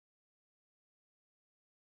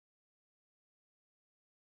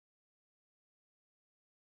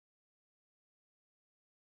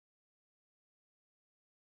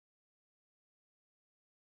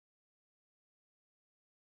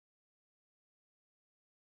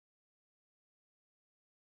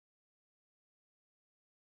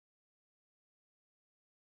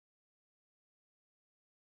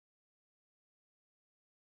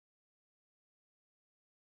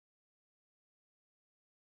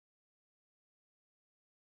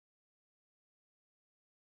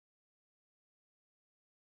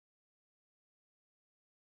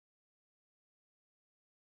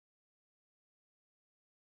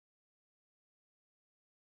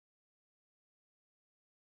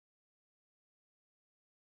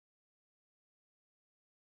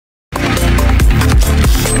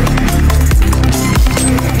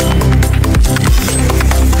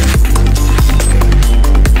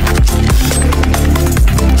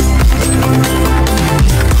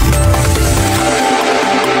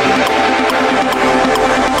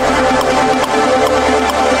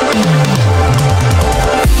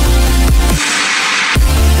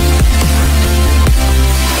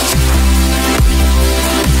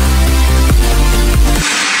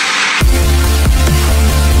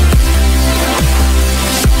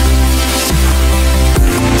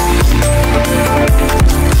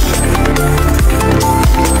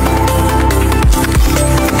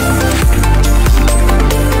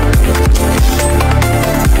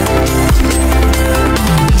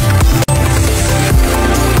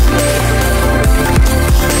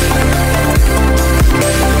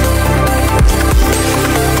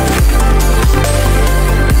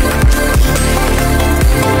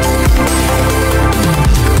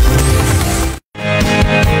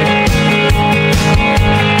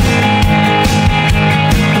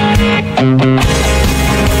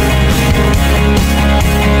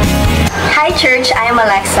church, I am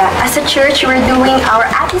Alexa. As a church, we're doing our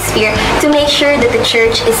atmosphere to make sure that the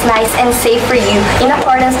church is nice and safe for you in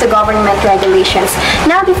accordance to government regulations.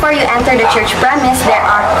 Now, before you enter the church premise, there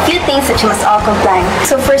are a few things that you must all comply.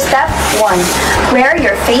 So for step 1, wear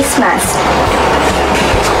your face mask.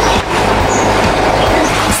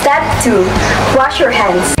 Step 2, wash your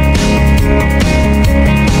hands.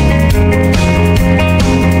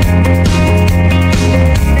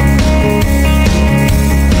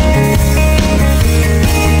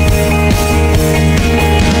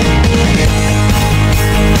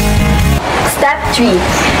 Step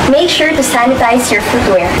 3, make sure to sanitize your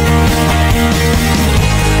footwear.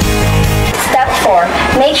 Step 4,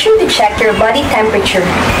 make sure to check your body temperature.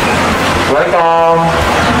 Welcome.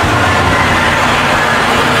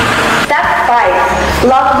 Step 5,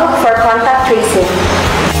 logbook for contact tracing.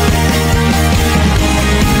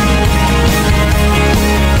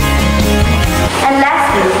 And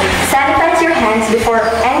lastly, sanitize your hands before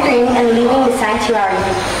entering and leaving the sanctuary.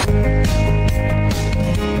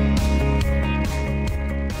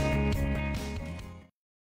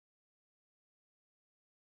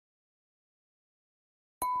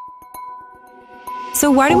 So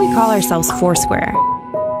why do we call ourselves Foursquare?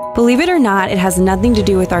 Believe it or not, it has nothing to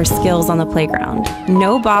do with our skills on the playground.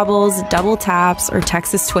 No bobbles, double taps, or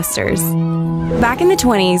Texas twisters. Back in the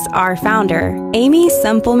 20s, our founder, Amy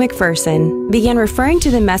Semple McPherson, began referring to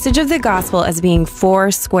the message of the gospel as being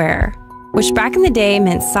Foursquare, which back in the day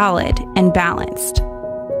meant solid and balanced.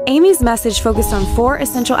 Amy's message focused on 4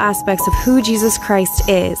 essential aspects of who Jesus Christ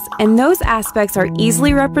is, and those aspects are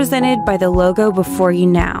easily represented by the logo before you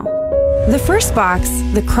now. The first box,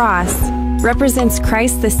 the cross, represents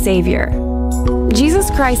Christ the Savior.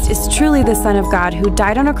 Jesus Christ is truly the Son of God who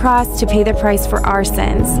died on a cross to pay the price for our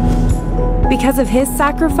sins. Because of his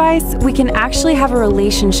sacrifice, we can actually have a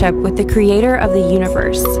relationship with the Creator of the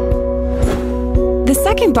universe. The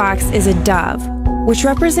second box is a dove, which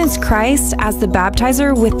represents Christ as the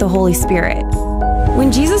baptizer with the Holy Spirit.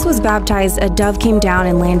 When Jesus was baptized, a dove came down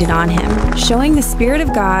and landed on him, showing the Spirit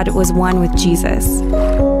of God was one with Jesus.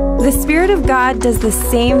 The Spirit of God does the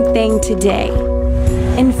same thing today.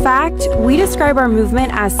 In fact, we describe our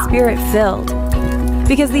movement as Spirit-filled,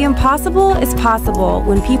 because the impossible is possible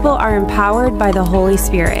when people are empowered by the Holy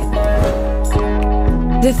Spirit.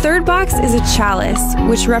 The third box is a chalice,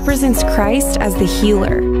 which represents Christ as the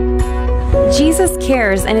healer. Jesus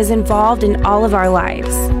cares and is involved in all of our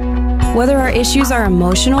lives. Whether our issues are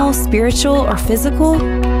emotional, spiritual, or physical,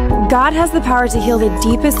 God has the power to heal the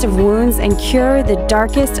deepest of wounds and cure the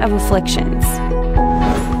darkest of afflictions.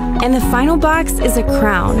 And the final box is a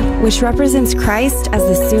crown, which represents Christ as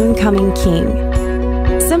the soon-coming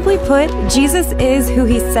King. Simply put, Jesus is who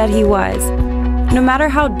he said he was. No matter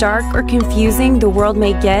how dark or confusing the world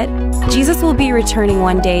may get, Jesus will be returning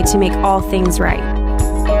one day to make all things right.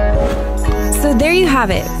 So there you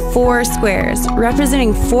have it, 4 squares,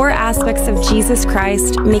 representing 4 aspects of Jesus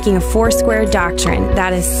Christ, making a Foursquare doctrine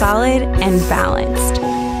that is solid and balanced.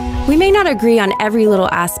 We may not agree on every little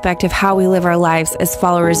aspect of how we live our lives as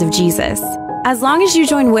followers of Jesus. As long as you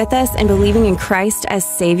join with us in believing in Christ as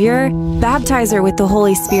Savior, baptizer with the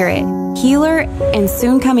Holy Spirit, healer, and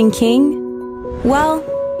soon-coming King, well,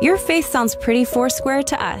 your faith sounds pretty Foursquare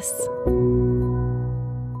to us.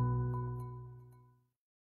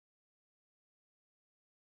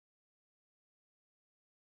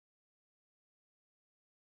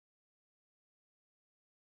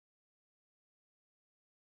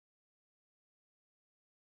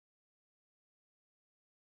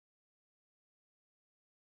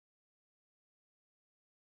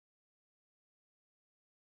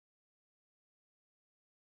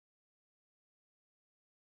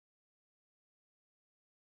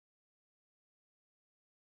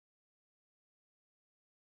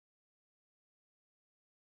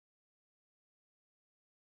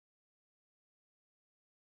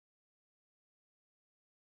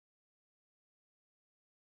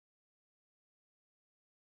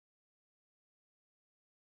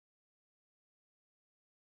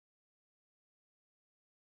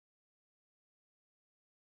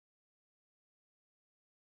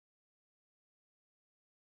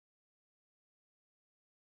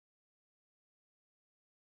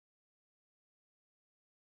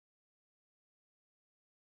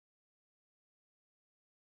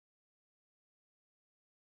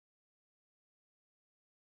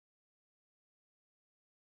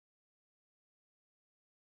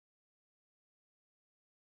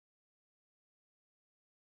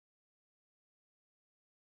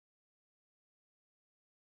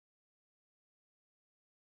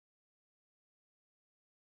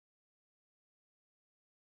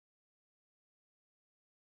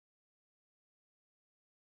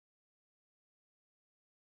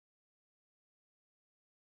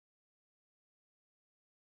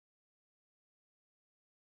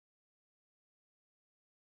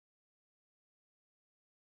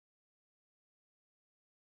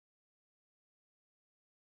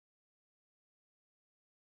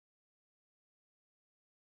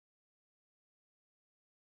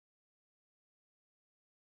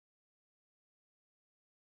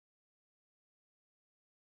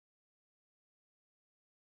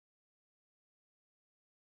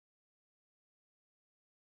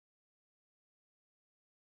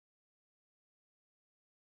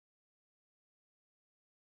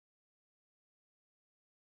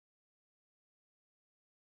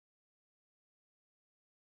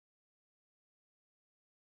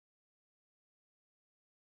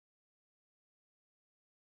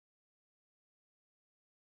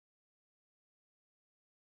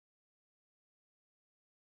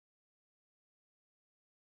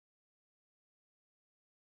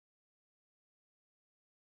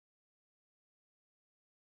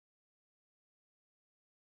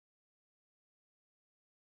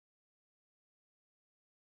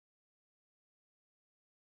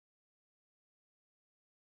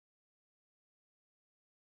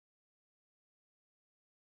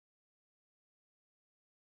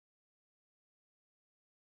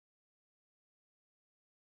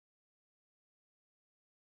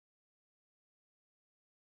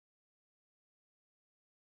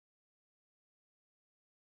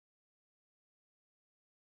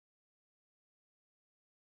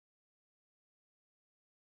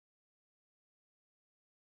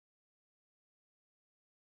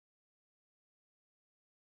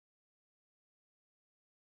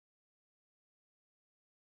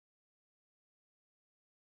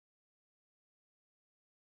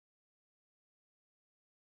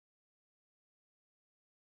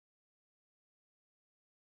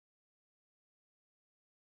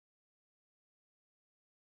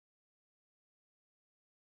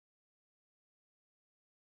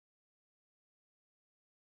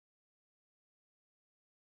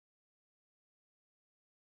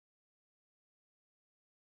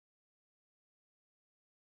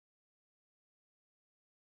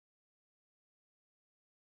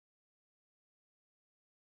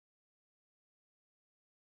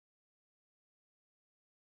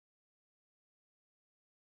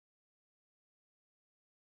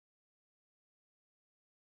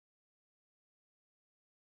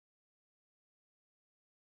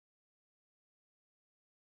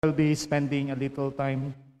 We'll be spending a little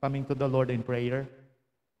time coming to the Lord in prayer.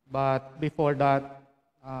 But before that,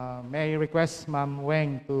 may I request Ma'am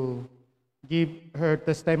Weng to give her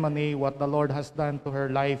testimony what the Lord has done to her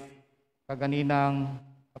life kaganinang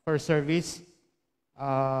first service.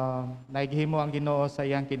 Naigihimo ang Ginoo sa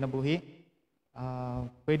iyang kinabuhi.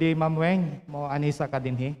 Pwede Ma'am Weng mo anisa ka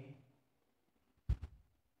dinhi.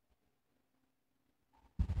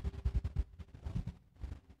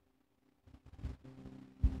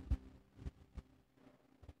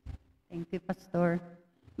 Thank you, Pastor.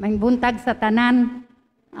 May buntag sa tanan.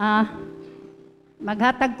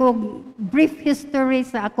 Maghatag ko brief history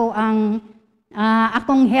sa akong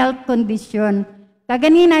health condition.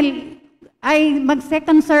 Kaganina ay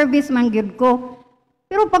mag-second service man gyud ko.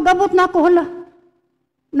 Pero pag-abot na ako,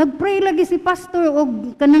 nag-pray lagi si Pastor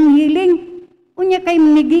og kanang healing. Unya kay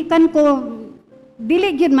manigikan ko,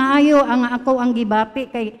 dili gyud maayo ang ako ang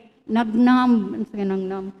gibati kay nagnam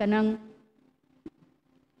kanang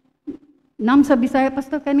nam sa Bisaya,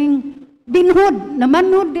 Pastor, kaning binhod,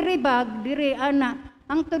 namanhod diri bag, diri ana,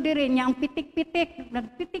 ang to diri niya, ang pitik-pitik,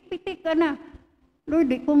 nagpitik-pitik ana. Lord,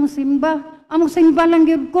 di ko musimba. Among simba lang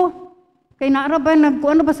yun ko. Kay naaraba,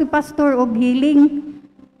 ano ba si Pastor og healing?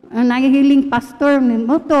 Nag-healing Pastor.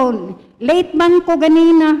 Moto, late man ko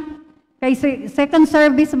ganina. Kay second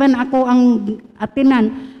service man ako ang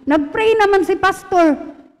atinan. Nag-pray naman si Pastor.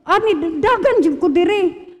 Dagan dyan ko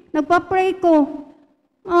diri. Nagpa-pray ko.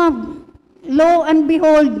 Lo and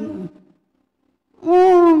behold,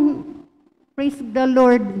 praise the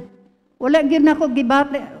Lord. Wala gyud nako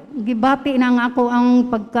gibati nang ako ang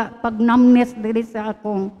pagnamnes diri sa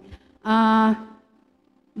akong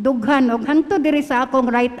dughan og hanto diri sa akong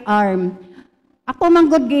right arm. Ako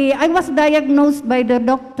manggod I was diagnosed by the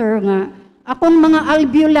doctor nga akong mga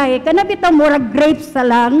alveoli kana bitaw murag grapes sa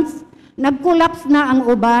lungs, nag-collapse na ang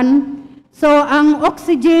uban. So ang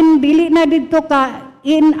oxygen dili na didto ka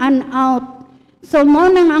in and out. So mo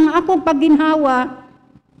nang ang akong pagginhawa,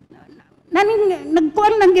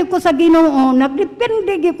 nagkuan lang gyud ko sa Ginoo,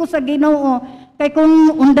 nagdepende gyud ko sa Ginoo. Kay kung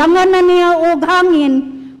undangan na niya og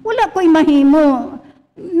hangin, wala ko'y mahimo.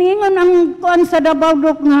 Ningon ang kuan sa Davao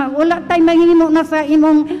Doc nga, wala tay mahimo na sa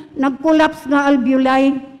imong nag-collapse nga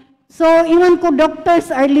alveoli. So ingon ko, doctors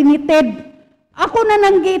are limited. Ako na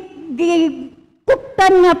nang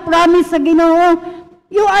kuptan nga promise sa Ginoo.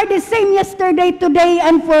 You are the same yesterday, today,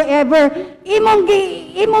 and forever. Imong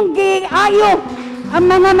gi ayo ang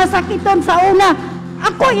mga masakiton sa una.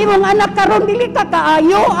 Ako imong anak karon dili ka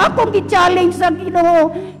kaayo. Ako gi-challenge sa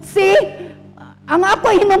Ginoo. See, ang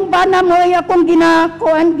ako imong bana mo ay akong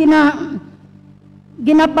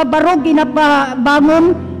ginapabarog,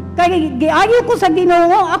 ginapabangon. Kay giayo ko sa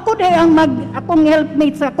Ginoo. Ako day ang akong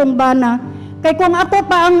helpmate sa akong bana. Kay kung ako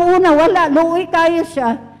pa ang una, wala, luoy kayo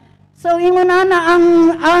siya. So, ingon na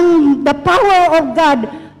ang the power of God,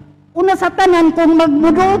 una sa tanan, kung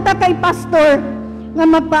magmudulta kay Pastor, nga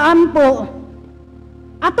magpaampo,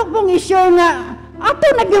 ato pong isyo nga, ato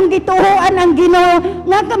nagyong gituhuan ang Ginoo,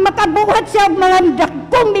 nga makabuhat siya mga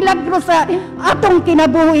dakong milagro sa atong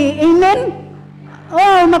kinabuhi. Amen?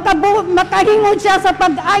 Oh, makahingon siya sa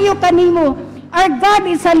pag-ayo kanimo. Our God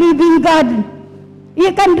is a living God. He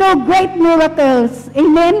can do great miracles.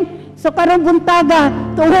 Amen? So karong buntaga,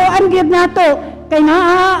 tuhuan gyud nato kay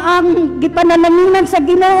naa ang gipanalangin sa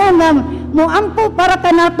Ginoo nga moampo para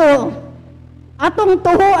kanato. Atong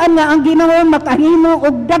tuhuan nga ang Ginoo makahimo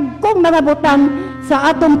og dagkong mga butang sa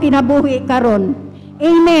atong kinabuhi karon.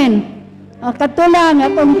 Amen. Katulang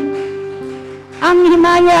atong ang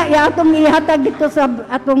himaya ya atong ihatag dito sa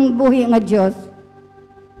atong buhi nga Dios.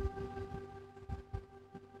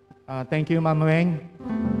 Thank you, Ma'am Weng.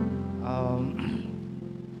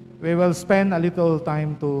 We will spend a little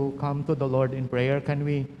time to come to the Lord in prayer. Can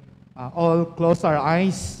we all close our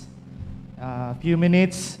eyes a few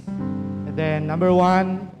minutes? And then number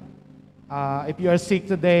one, if you are sick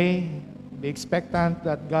today, be expectant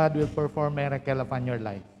that God will perform miracle upon your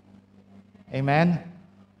life. Amen?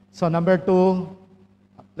 So number two,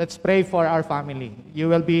 let's pray for our family. You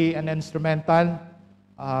will be an instrumental.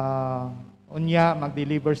 Unya,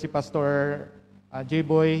 mag-deliver si Pastor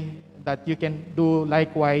Jayboy, that you can do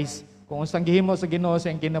likewise. Kung unsang gihimo sa Ginoo sa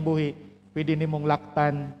iyang kinabuhi, pwede nimong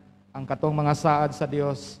laktan ang katong mga saad sa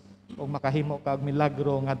Dios kung makahimo ka og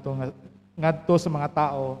milagro ngadto sa mga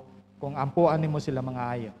tao kung ampuan nimo sila mga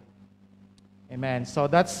ayo. Amen. So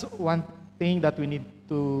that's one thing that we need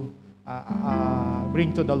to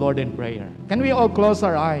bring to the Lord in prayer. Can we all close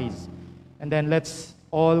our eyes and then let's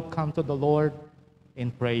all come to the Lord in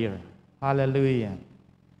prayer. Hallelujah.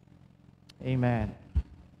 Amen.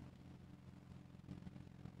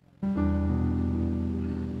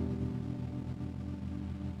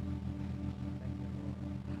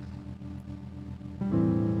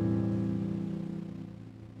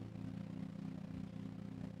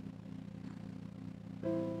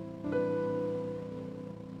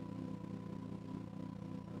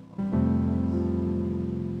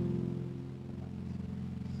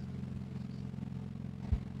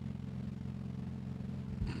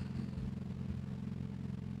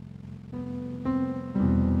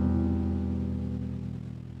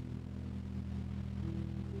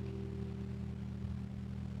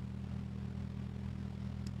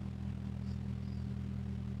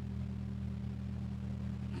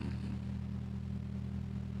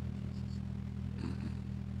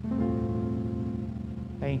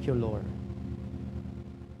 Thank you, Lord.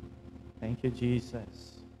 Thank you,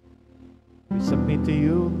 Jesus. We submit to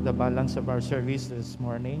you the balance of our service this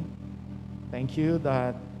morning. Thank you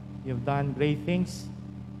that you've done great things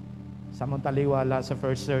sa mong taliwala sa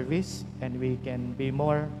first service, and we can be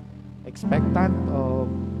more expectant of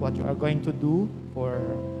what you are going to do for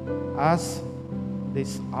us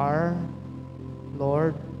this hour,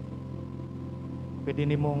 Lord. Pwede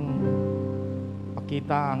nimong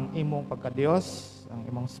pakita ang imong pagkadiyos, ang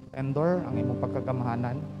imong splendor, ang imong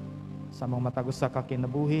pagkagamahanan sa mong matagos sa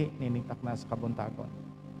kakinabuhi, niningtak na sa kabuntagon.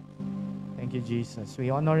 Thank you, Jesus. We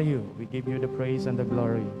honor you. We give you the praise and the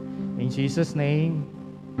glory. In Jesus' name,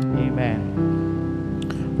 amen.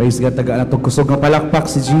 Praise God. Taga na itong kusog ng palakpak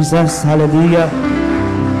si Jesus. Hallelujah.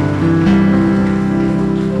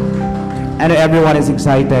 I know everyone is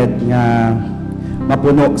excited nga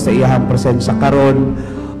mapuno sa iyahang presensya karon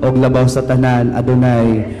og labaw sa tanan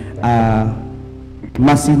adunay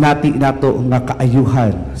masinati nato nga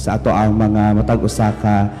kaayuhan sa ato ang mga matag usa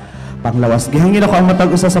ka panglawas. Gihangin ako ang matag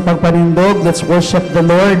usa sa pagpanindog. Let's worship the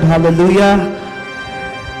Lord. Hallelujah.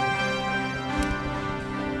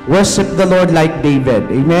 Worship the Lord like David.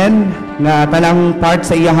 Amen. Nga tanang part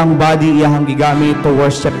sa iyahang body iyahang gigamit to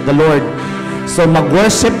worship the Lord. So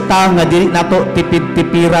mag-worship ta nga dili nato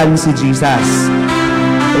tipid-tipiran si Jesus.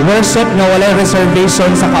 Worship nga walay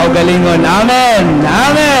reservation sa kaugalingon. Amen.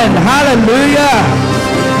 Amen. Hallelujah.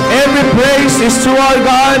 Every praise is to our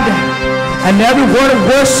God, and every word of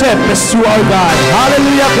worship is to our God.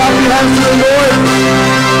 Hallelujah. Clap your hands to the Lord.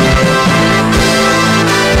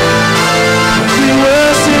 We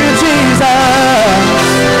worship Jesus.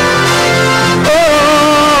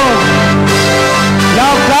 Oh.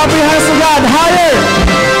 Now clap your hands to God. Higher.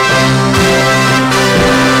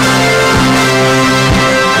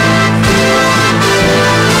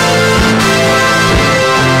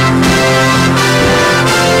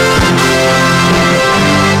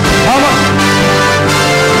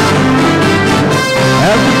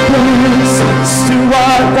 To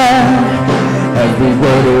our God, every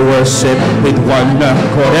word of worship with one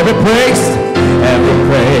accord. Every praise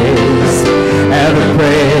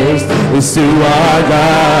is to our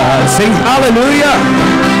God. Sing hallelujah,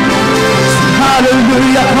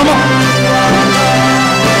 hallelujah. Come on,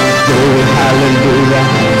 glory, hallelujah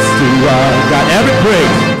is to our God. Every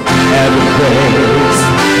praise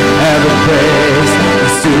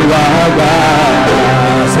is to our God.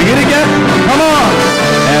 Sing it again. Come on.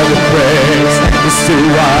 Every praise is to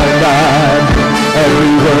our God.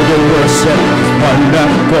 Every word of worship is one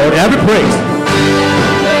accord. Every praise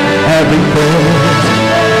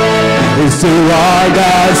is to our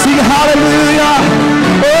God. Sing hallelujah.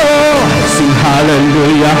 Oh, sing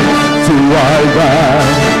hallelujah to our God.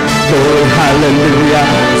 Lord, hallelujah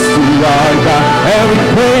to our God. Every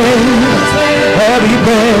praise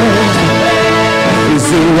is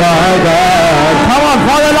to our God. Come on,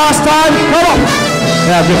 for the last time. Come on.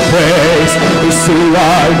 Every praise is to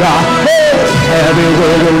our God. Every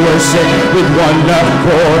word of worship with one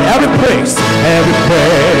accord. Every praise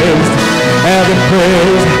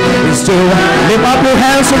is to. Lift up your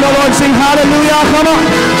hands to the Lord. Sing hallelujah. Come on.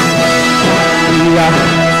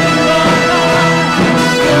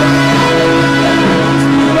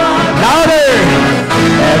 Louder.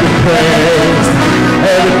 Every praise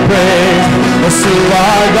is to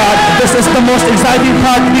our God. This is the most exciting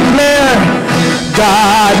part. Declare.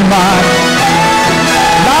 God, my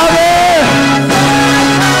louder.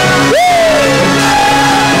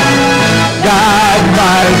 God,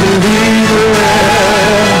 my believer.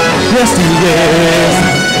 Yes, He is.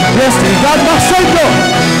 Yes, He is. God, my Savior.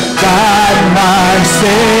 God, my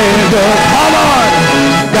Savior. Come on.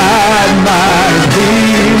 God, my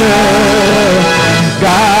healer.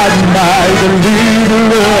 God, my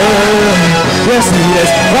believer. Yes, He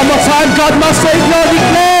is. One more time. God, my Savior.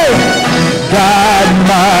 Declare. God,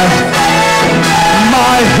 my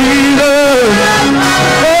healer.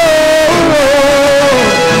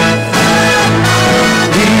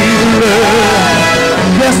 Healer.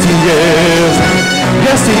 Yes, He is.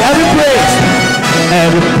 Yes, He is.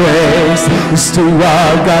 Every praise is to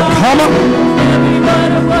our God. Come on.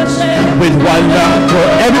 With one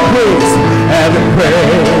accord. Every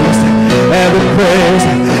praise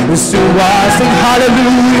is to our. Sing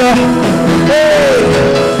hallelujah. Hey.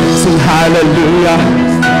 Sing hallelujah.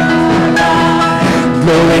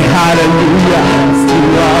 Glory, hallelujah to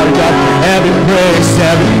our God. Every praise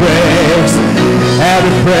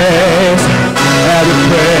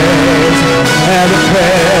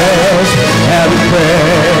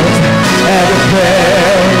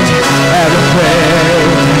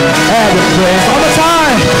all the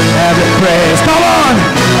time. Every praise, come on.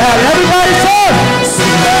 Everybody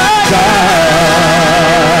sing.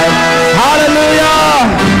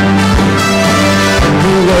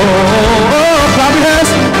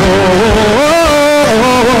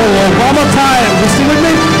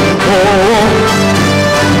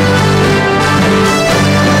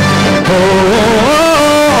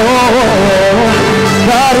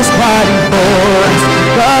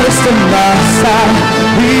 in our side.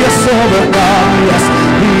 He has overcome, yes,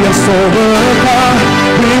 He has overcome.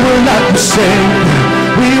 We will not be shaken,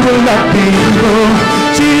 we will not be moved.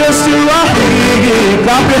 Jesus, you are here.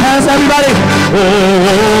 Clap your hands, everybody. Oh,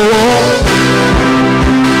 oh, oh.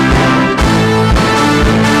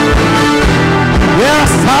 Yes,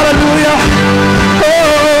 hallelujah.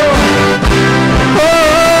 Oh,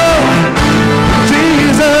 oh,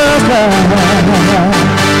 Jesus.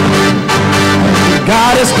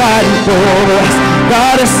 God is fighting for us.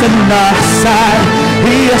 God is in our side.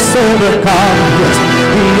 He has overcome. Yes,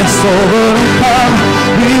 He has overcome.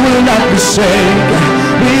 We will not be shaken.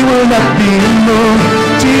 We will not be moved.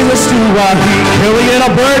 Jesus, you are here. Carrying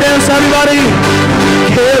our burdens, everybody.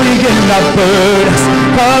 Carrying our burdens.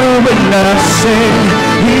 Covering our sin.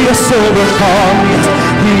 He has overcome. Yes,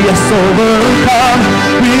 He has overcome.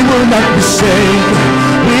 We will not be shaken.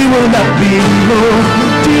 We will not be moved.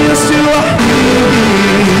 Jesus, you are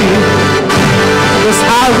here. Yes,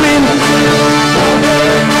 I will.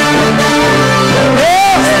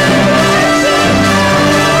 Yes.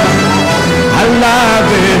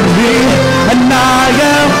 Alive in me, and I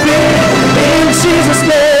am free in Jesus'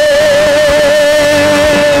 name.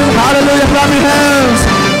 Hallelujah, clap your hands.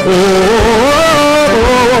 Oh,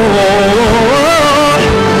 oh, oh, oh.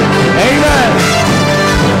 Amen.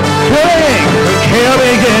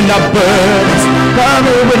 Carrying our burdens,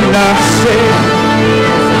 covering our sin.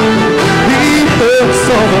 He has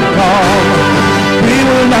overcome. We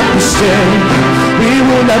will not be shaken. We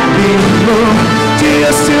will not be moved.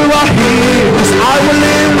 Jesus, you are here. Yes, I will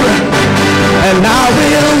live, and I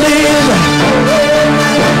will live.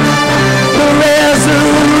 The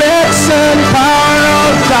resurrection power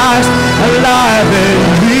of Christ alive in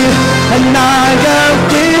me, and I am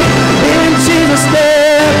free in Jesus'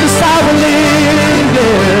 name. Yes, I will live,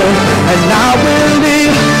 yeah, and I will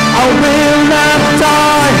live. I will not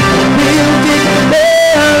die. We'll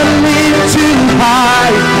declare and live too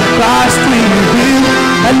high. Christ we will,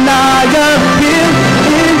 and I am here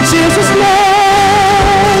in Jesus'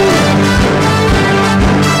 name.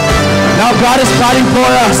 Now God is fighting for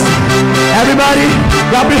us. Everybody,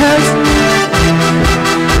 clap your hands.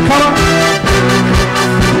 Come on.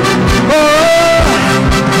 Oh,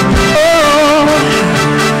 oh,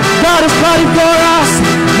 God is fighting for us.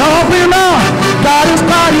 Now open your mouth. God is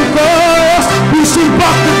fighting for us. We see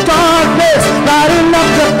back the darkness, lighting up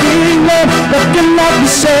the kingdom that cannot be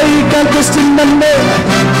shaken. Just in the name,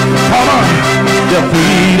 come on,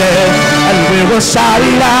 defeated, and we will shout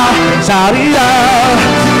it out, shout it out.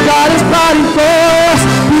 God is fighting for us.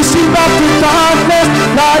 We see back the darkness,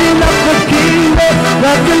 lighting up the kingdom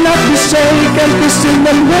that cannot be shaken. Just in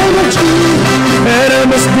the name of Jesus,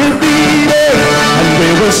 enemy is defeated, and we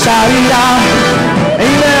will shout it out.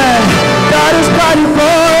 Amen. God is fighting for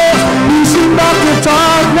us. We see back the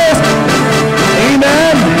darkness.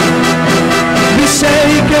 Amen. Be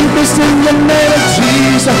shaken, this in the name of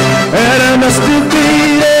Jesus. Enemy is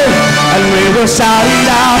defeated, and we will shout it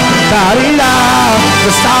out, shout it out.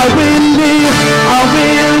 Yes, I will live, I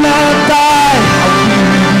will not die.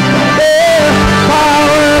 The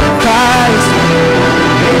power of Christ.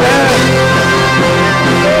 Amen.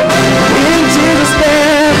 In Jesus'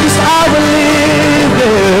 name, yes, I will live.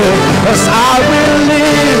 Yes, I will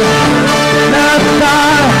live, not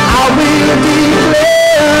die. I will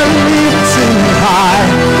declare, live too high.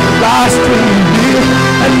 Last we live,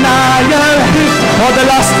 and I am here. For the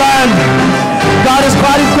last time, God is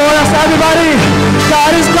fighting for us, everybody.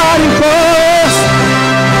 God is fighting for us.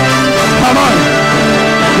 Come on.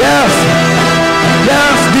 Yes.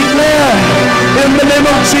 Yes, declare in the name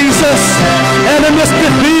of Jesus. Enemy is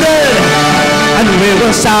defeated, and we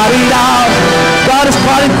will shout it out. God is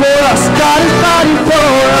fighting for us. God is fighting for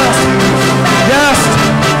us. Yes.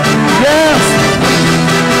 Yes.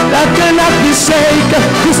 That cannot be shaken.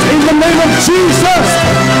 Just in the name of Jesus.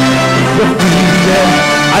 Defeated,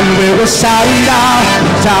 and we will shout it out.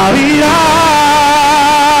 Shout it out.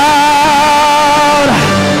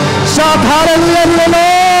 Shout hallelujah to the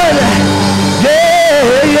Lord.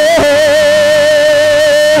 Yeah,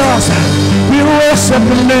 yes. We worship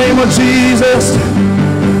the name of Jesus.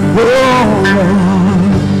 Oh,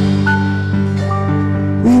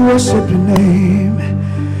 we worship your name.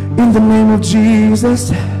 In the name of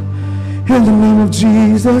Jesus. In the name of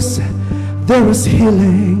Jesus, there is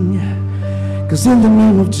healing. Because in the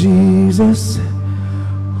name of Jesus,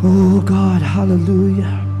 oh God,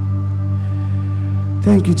 hallelujah.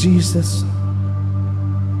 Thank you, Jesus.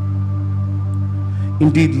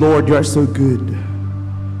 Indeed, Lord, you are so good.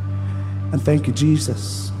 And thank you,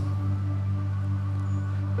 Jesus.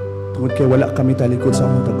 Tungod kay wala kami talikod sa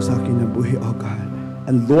among tagsakin na buhi, oh God.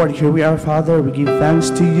 And Lord, here we are, Father. We give thanks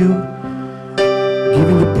to you,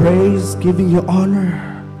 giving you praise, giving you honor.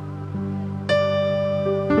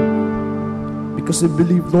 Because we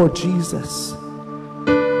believe, Lord Jesus,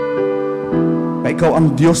 na ikaw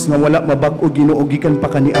ang Diyos na wala mabag-o ginuugikan pa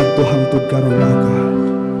kaniadto hangtod karon, O God.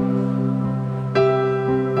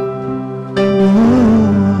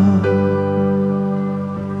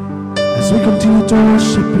 As we continue to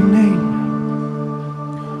worship your name,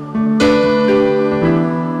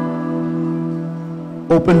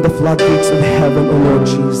 open the floodgates of heaven, O Lord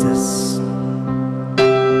Jesus.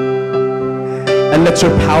 And let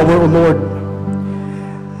your power, O Lord,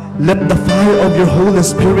 let the fire of your Holy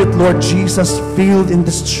Spirit, Lord Jesus, fill in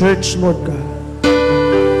this church, Lord God.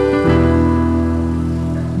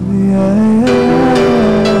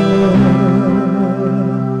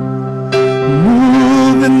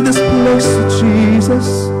 Move in this place,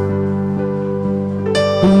 Jesus.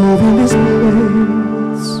 Move in this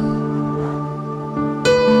place.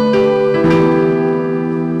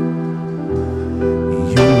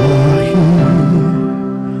 You are here,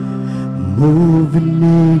 moving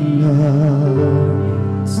in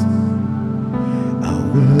us. I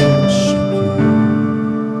worship you.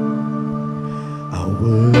 I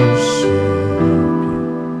worship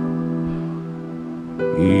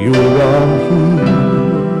you. You are here,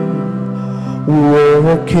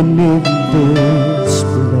 working in this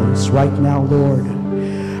place right now, Lord.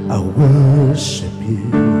 I worship you.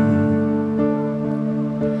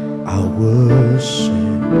 I worship.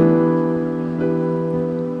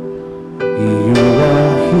 You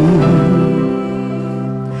are here,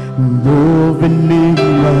 moving in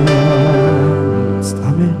my midst.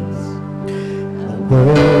 Amen. I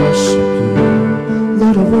worship you.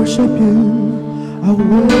 Lord, I worship you. I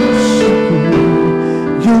worship you.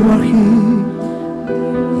 You are here.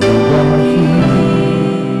 You are here,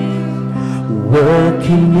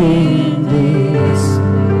 working in this.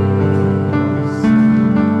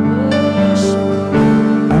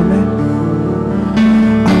 Amen.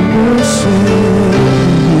 I worship you.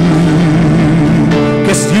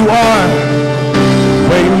 'Cause you are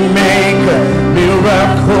waymaker,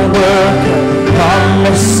 miracle worker,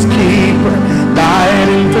 promise keeper, light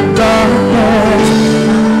in the darkness.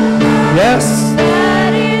 Yes.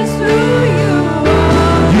 That is who you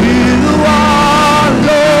are. You are,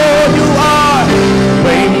 Lord, you are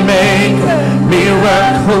waymaker,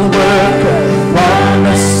 miracle worker,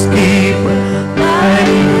 promise keeper, light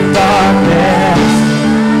in the darkness.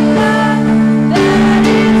 That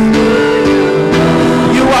is who you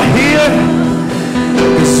are. You are here,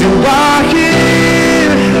 'cause you are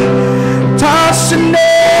here, touching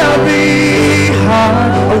every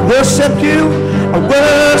heart. I worship you, I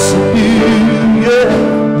worship you, yeah.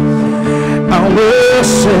 I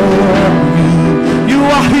worship you. You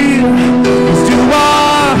are here, 'cause you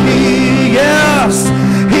are here, yes.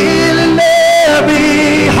 Healing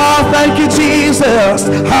every heart, thank you, Jesus.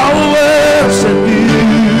 I worship you.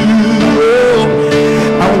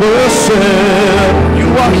 I worship. You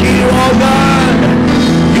are here, oh God.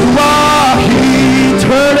 You are here,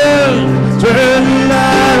 turn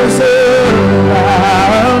lives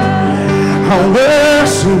around. I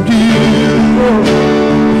worship you.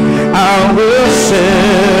 I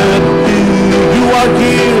worship you. You are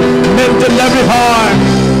here, mending every heart,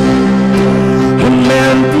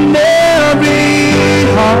 mending every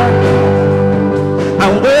heart. I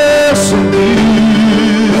worship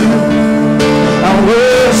you. I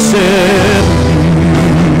worship you.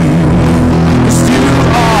 'Cause you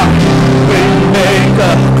are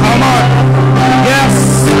waymaker. Come on, yes.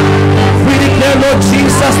 We declare, Lord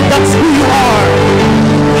Jesus, that's who you are.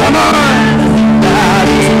 Come on. That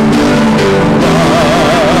is who you are.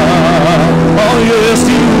 Oh yes,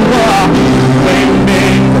 you are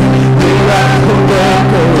waymaker, miracle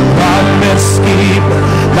worker, promise keeper,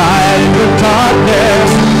 light in the darkness.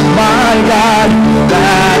 My God,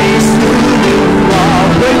 that is who you are.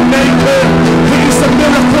 Waymaker, he's a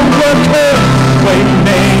miracle worker.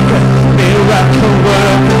 Waymaker, miracle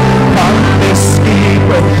worker, promise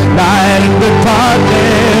keeper, light in the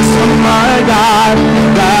darkness. Oh my God,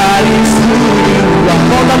 that is who you are.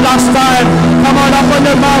 For the last time, come on up on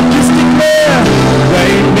your mouth, just declare.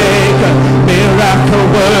 Waymaker, miracle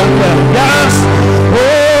worker, yes.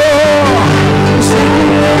 Oh, sing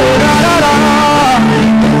it, da da da.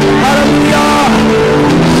 Hallelujah,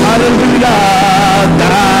 hallelujah.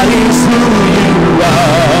 That is who you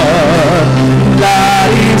are. That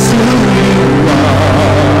is who you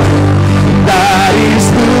are. That is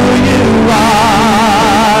who you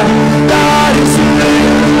are. That is who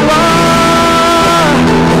you are.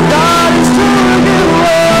 That is who you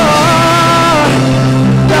are.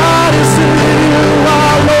 That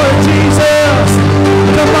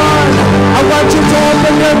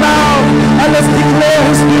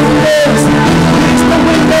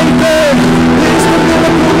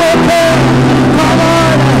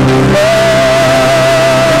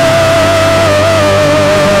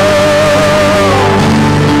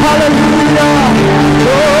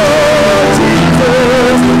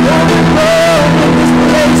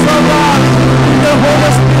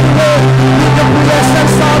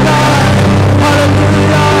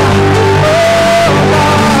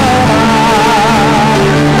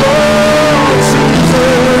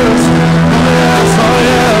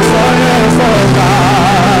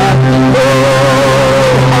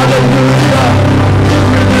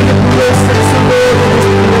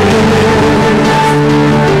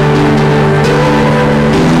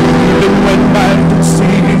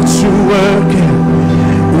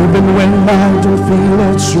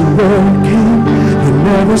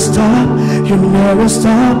You never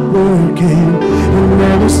stop working. You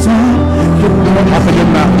never stop. You never open your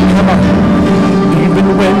mouth. Come on. Even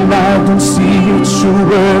when I don't see it, you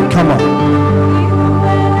work. Come on.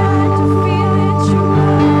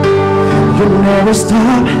 You never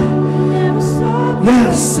stop.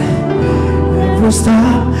 Yes. Never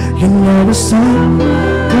stop. You never stop.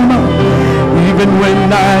 Come on. Even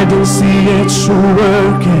when I don't see it, you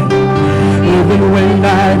working. Even when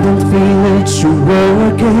I don't feel it, you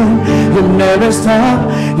working. You never stop.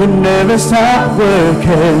 You never stop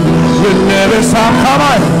working. You never stop. Come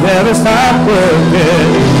on. Never stop working.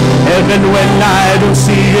 Even when I don't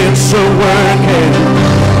see it, you're working.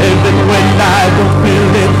 Even when I don't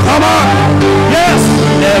feel it. Come on. Yes.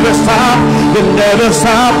 Never stop. You never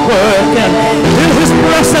stop working. In His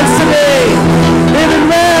presence today.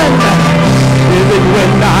 Even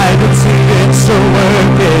when I don't see it, you're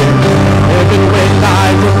working. Even when I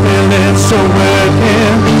don't feel it, you're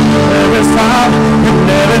working. Never stop. You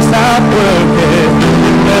never stop working.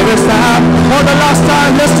 You never stop. For the last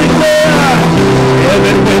time, let's declare.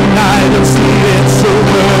 Even when I don't see it, you're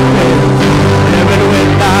working. Even when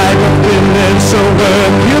I don't feel it, you're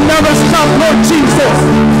working. You never stop, Lord Jesus.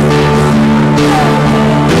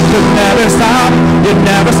 You never stop. You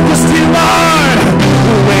never stop. You are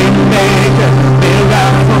waymaker,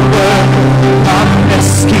 miracle worker,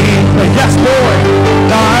 promise keeper. Yes, Lord.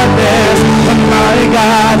 Darkness, but my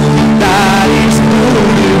God, that is who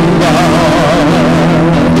you are.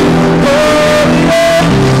 Oh yeah,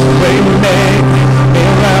 waymaker,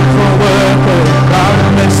 miracle worker,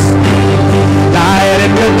 promise keeper, light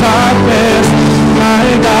in the darkness. My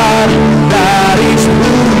God, that is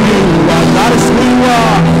who you are. That is who you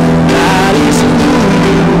are. That is who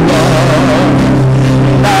you are.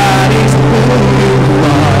 That is who you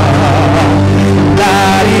are.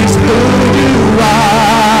 That is who you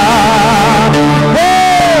are.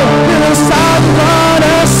 Oh, because I'm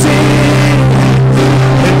gonna sing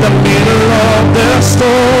in the middle of the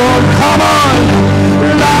storm. Come on,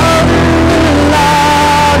 louder,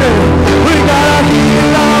 louder. We gotta hear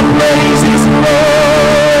our praises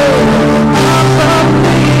roll up from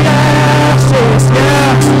the ashes.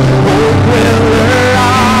 Yes, hope will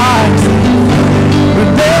arise.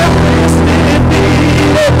 Death is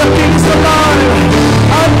defeated, the King's alive.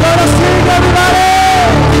 I'm gonna sing, everybody.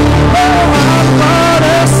 Oh, I'm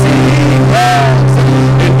gonna sing, yes.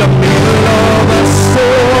 In the middle of a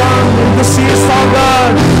storm, the sea is all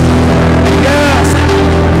gone. Yes,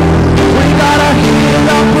 we gotta hear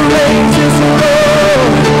the praises roll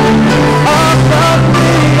up from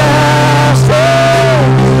the ashes.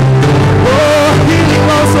 Oh, healing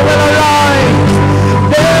also will arise.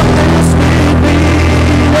 Death is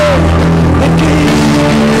defeated, the King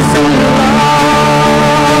is alive.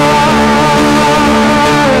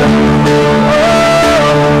 Oh,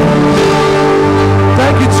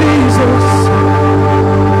 thank you, Jesus.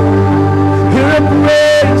 Hear our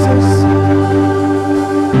praises.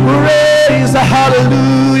 Praise the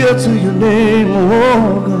hallelujah to your name, oh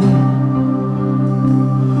God.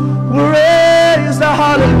 Praise the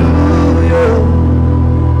hallelujah.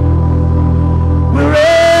 We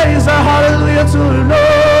raise a hallelujah to the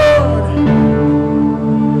Lord.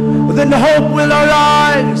 Then the hope will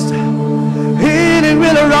arise. Healing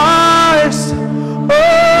will arise.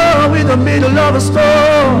 Oh, in the middle of a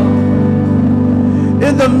storm,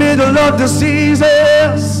 in the middle of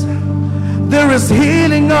diseases, there is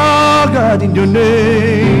healing, oh God, in your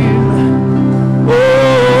name. Oh,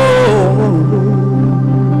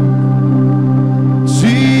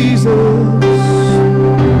 Jesus.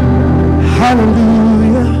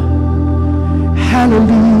 Hallelujah.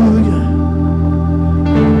 Hallelujah.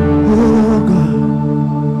 Oh God,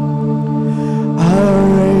 I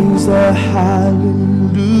raise a hallelujah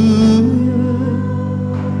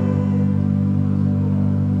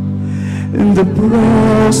in the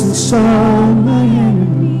presence of my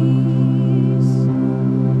enemies.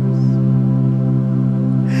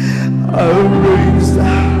 I raise a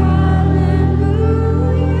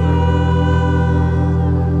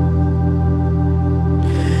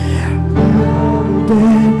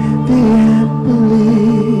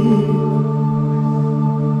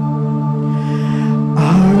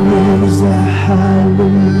hallelujah.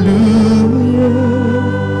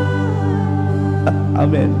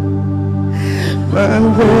 Amen. My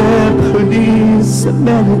weapon is a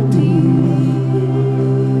melody.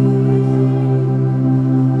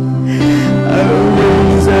 I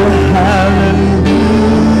raise a hallelujah.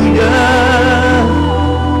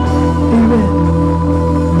 Amen.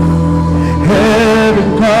 Heaven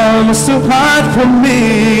comes to fight for me.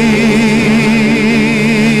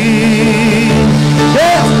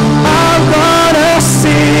 Yeah, I'm gonna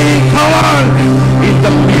sing. Come on.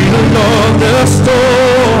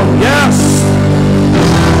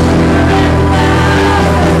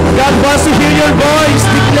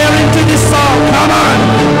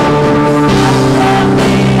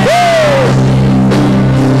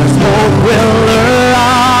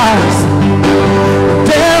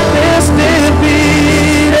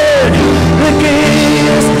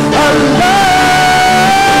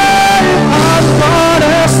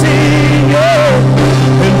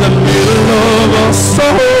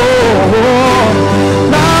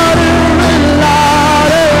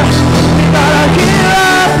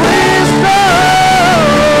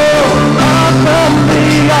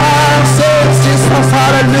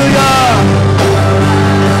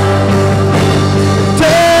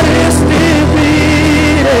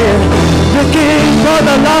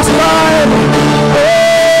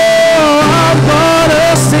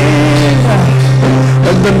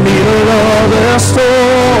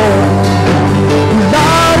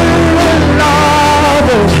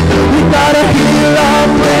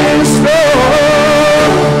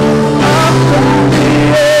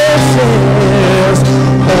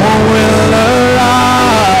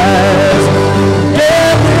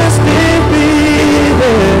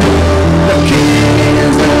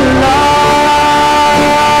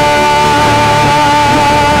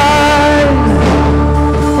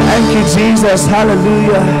 Jesus.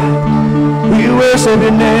 Hallelujah. We worship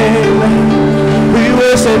your name. We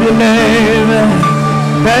worship your name.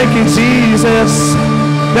 Thank you, Jesus.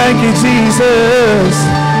 Thank you, Jesus.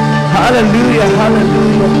 Hallelujah.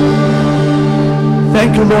 Hallelujah.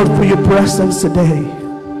 Thank you, Lord, for your presence today.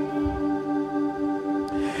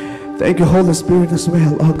 Thank you, Holy Spirit, as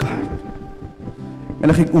well, oh God. Nga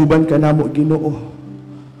nakikuban ka na mo, Ginoo.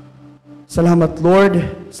 Salamat, Lord,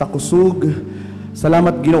 sa kusog.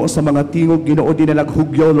 Salamat, Ginoo, sa mga tingog. Ginoo, di na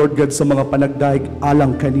naghugyaw, Lord God, sa mga panagdaig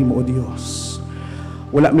alang kanimo, O Dios.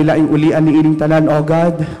 Wala milaing ulian ni ining tanan, O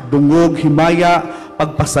God. Dungog, himaya,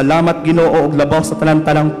 pagpasalamat, Ginoo, og labaw sa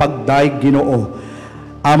tanan-tanang pagdaig, Ginoo.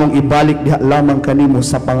 Among ibalik diha lamang kanimo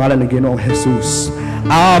sa pangalan ni Ginoong Jesus.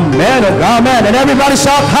 Amen. Amen. And everybody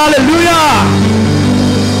shout hallelujah.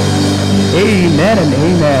 Amen and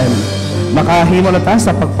amen. Makahimo na tayo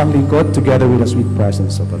sa pagpanglingkod together with the sweet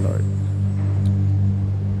presence of the Lord.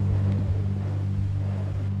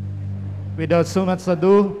 Without so much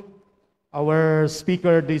ado, our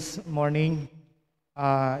speaker this morning,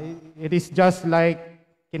 it is just like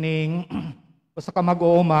kining usa ka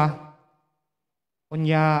mag-uuma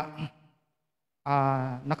unya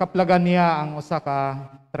nakaplagan niya ang usa ka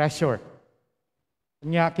treasure.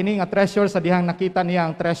 Unya kini nga treasure sa dihang nakita niya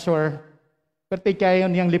ang treasure perti kayon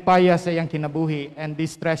niyang lipaya sa iyang kinabuhi, and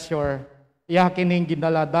this treasure iya kining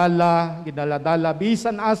gindaladala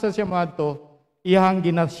bisan asa siya moadto iyang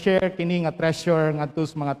gina-share kini nga treasure ngadto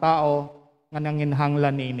sa mga tao nga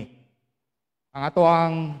nanginhanglan niini. Ang ato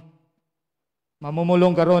ang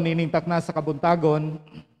mamumulong karon ining takna sa kabuntagon,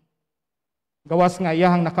 gawas nga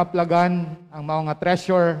iyang nakaplagan ang mao nga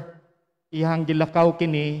treasure, iyang gilakaw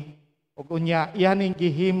kini ug unya iyaning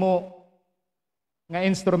gihimo nga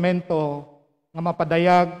instrumento nga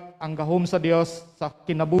mapadayag ang gahom sa Dios sa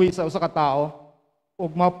kinabuhi sa usa ka tawo,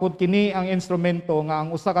 ug mapud kini ang instrumento nga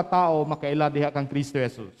ang usa ka tawo makaila diha kang Kristo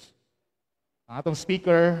Jesus. Ang atong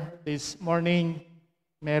speaker this morning,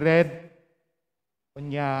 Ramirez,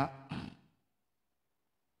 unya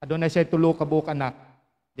adunay siya tulo ka buok anak.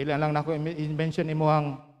 Dili lang nako i-mention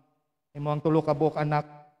imuhang tulo ka buok anak,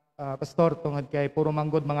 pastor, tungod kay puro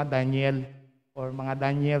manggod mga Daniel or mga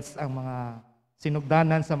Daniels ang mga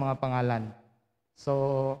sinugdanan sa mga pangalan.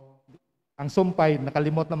 So ang sumpay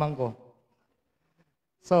nakalimot naman ko.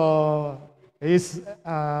 So is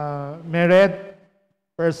married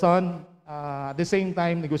person, at the same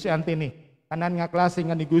time negosyante ni. Tanan nga klase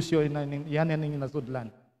nga negosyo yan ang nasudlan.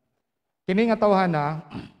 Kini nga tawhana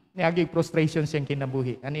niagig frustration siyang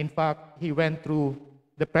kinabuhi. And in fact, he went through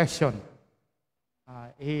depression.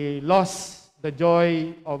 He lost the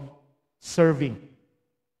joy of serving.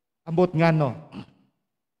 Ambot nga no,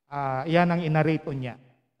 iyan ang inarito niya,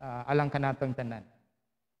 alang kanatong tanan.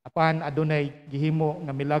 Apan adunay gihimo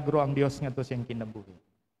nga milagro ang Dios nga to siyang kinabuhi.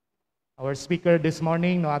 Our speaker this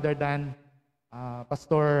morning, no other than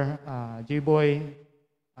Pastor Jayboy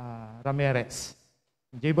Ramirez.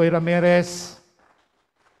 Jayboy Ramirez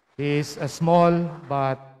is a small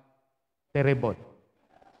but terrible.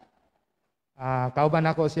 Kauban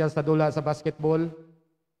ako siya sa dula sa basketball,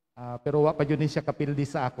 pero wa pa yun siya kapildi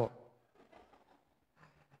sa ako.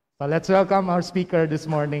 So let's welcome our speaker this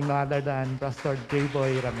morning, no other than Pastor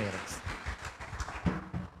Jayboy Ramirez.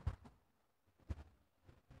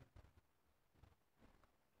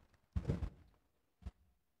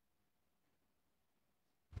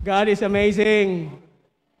 God is amazing.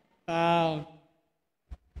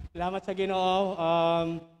 Salamat sa Ginoo.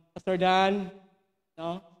 Pastor Dan,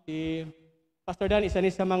 no? Si Pastor Dan isa ni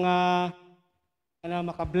sa mga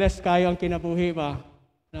maka-bless kayo ang kinabuhi ba,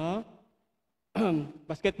 no?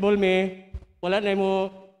 Basketball wala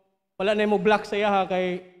na mo block sa iya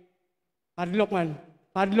kay hardlock man.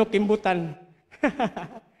 Hardlock kimbutan.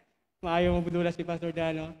 Maayo mo budula si Pastor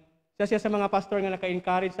Dan, no? Siya sa mga pastor nga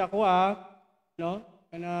naka-encourage sa ako, no?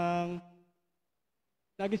 Kanang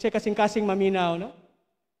lagi siya kasing-kasing maminaw, no?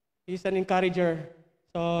 He's an encourager.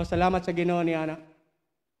 So, salamat sa Ginoo ni Ana.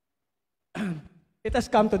 Let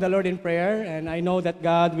us come to the Lord in prayer, and I know that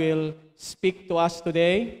God will speak to us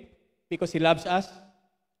today because He loves us,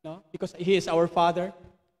 no? Because He is our Father,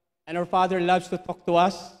 and our Father loves to talk to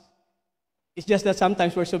us. It's just that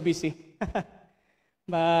sometimes we're so busy.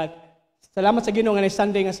 But, salamat sa Ginoo nga na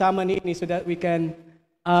Sunday nga sama ni so that we can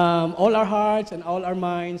all our hearts and all our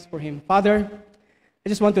minds for Him. Father, I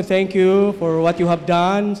just want to thank you for what you have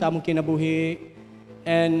done sa among kinabuhi.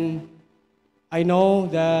 And I know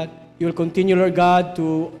that you will continue, Lord God,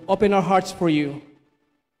 to open our hearts for you.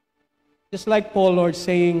 Just like Paul, Lord,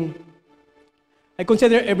 saying, I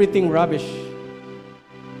consider everything rubbish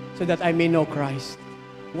so that I may know Christ.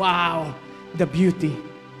 Wow, the beauty.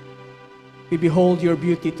 We behold your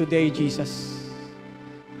beauty today, Jesus.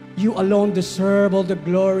 You alone deserve all the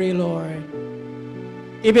glory, Lord.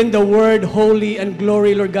 Even the word holy and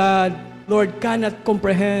glory, Lord God, Lord, cannot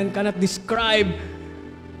comprehend, cannot describe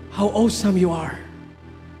how awesome you are.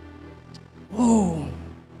 Oh.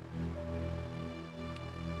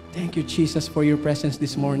 Thank you, Jesus, for your presence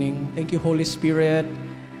this morning. Thank you, Holy Spirit.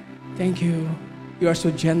 Thank you. You are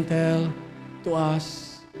so gentle to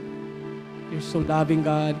us. You're so loving,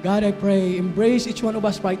 God. God, I pray, embrace each one of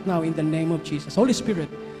us right now in the name of Jesus. Holy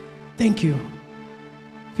Spirit, thank you.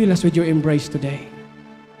 Fill us with your embrace today.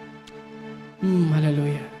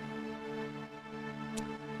 Hallelujah.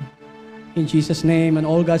 In Jesus' name, and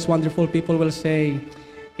all God's wonderful people will say,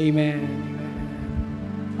 Amen.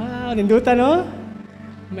 Wow, ninduta, no?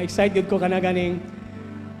 Ma-excited ko ka na ganing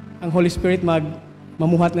ang Holy Spirit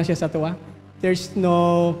mamuhat na siya sa tuwa. There's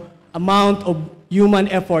no amount of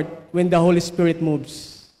human effort when the Holy Spirit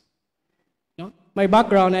moves. No? My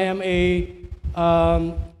background, I am a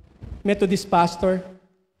Methodist pastor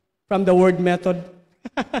from the word method.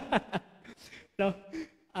 No?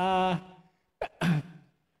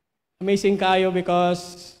 Amazing kayo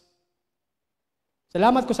because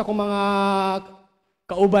salamat ko sa akong mga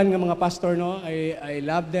kauban ng mga pastor, no? I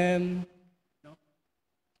love them. No?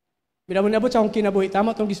 Minabot sa akong kinabuhi.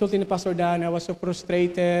 Tama itong gisulti ni Pastor Dan. I was so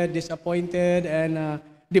frustrated, disappointed, and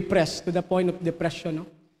depressed to the point of depression. No?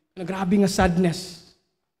 Grabe nga sadness.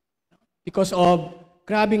 Because of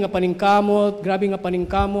grabe nga paningkamot.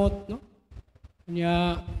 No?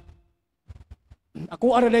 Kanya, ako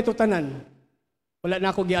ara dito tanan. Wala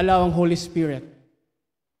na ako gialaw ang Holy Spirit.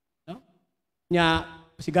 No? Nya,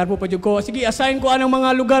 sigar mo pa dyan ko, sige, assign ko anong mga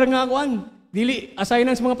lugar nga akuan. Dili,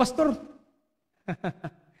 assignan sa mga pastor.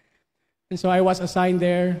 And so I was assigned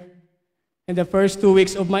there. In the first 2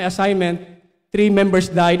 weeks of my assignment, 3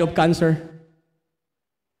 members died of cancer.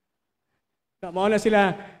 Mao na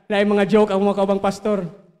sila, na mga joke ang mga kaubang pastor.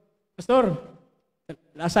 Pastor,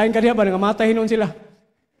 assign ka niya ba? Nangamatay noon sila.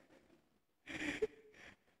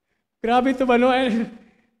 Grabe ito ba, no?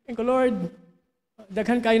 Thank you, Lord.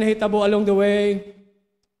 Daghan kayo nahitabo along the way.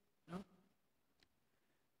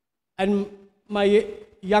 And my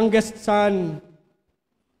youngest son,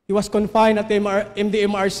 he was confined at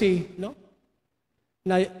MDMRC, no?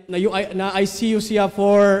 Na ICU siya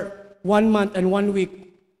for 1 month and 1 week.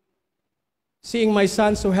 Seeing my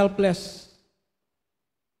son so helpless.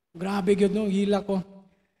 Grabe yun, no? Hila ko.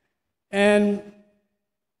 And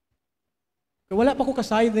wala pa ko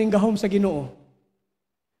kasayod ng gahom sa Ginoo.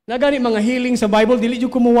 Nagani mga healing sa Bible, dili jud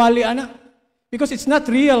kumuwali, ana. Because it's not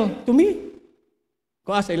real to me.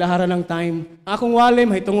 Kung asa ilahara ng time. Akong wali,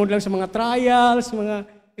 mahitungod lang sa mga trials, mga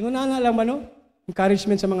ingunana lang ba, no?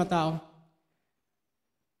 Encouragement sa mga tao.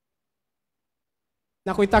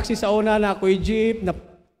 Nakoy taxi sa una, nakoy jeep, na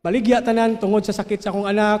baligya tanan tungod sa sakit sa akong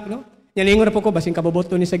anak, no? Yalingon na po ko, basing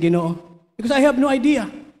kaboboto ni sa Ginoo. Because I have no idea.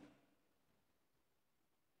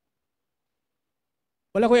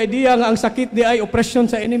 Wala ko idea nga ang sakit di ay oppression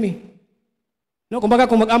sa enemy. No,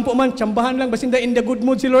 kumbaga kung mag-ampo man, tsambahan lang basin da in the good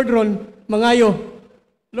mood si Lord ron, mangayo.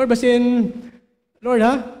 Lord basin Lord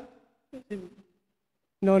ha?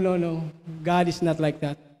 No. God is not like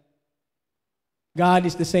that. God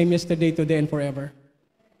is the same yesterday, today, and forever.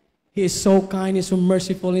 He is so kind, He is so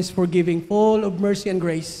merciful, He is forgiving, full of mercy and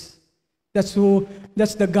grace. That's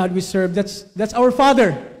the God we serve. That's our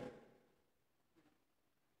Father.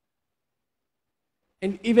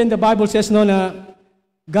 And even the Bible says no na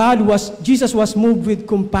Jesus was moved with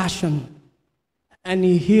compassion and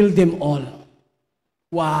He healed them all.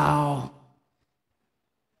 Wow.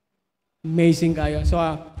 Amazing kayo. So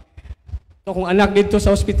kung anak dito sa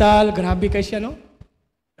ospital, grabe kayo siya, no?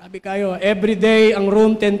 Grabe kayo. Every day, ang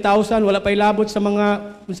room, 10,000, wala pa'y labot sa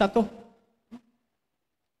mga unsato.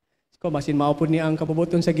 So, masin maupod niya ang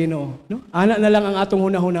kapabuton sa Ginoo. No? Anak na lang ang atong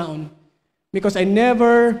hunahunaon. Because I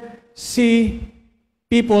never see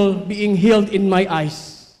people being healed in my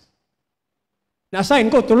eyes. Na-assign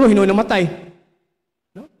ko, tuloy, namatay.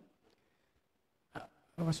 No?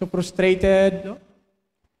 I was so frustrated. No?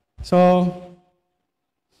 So,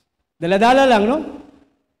 dala-dala lang, no?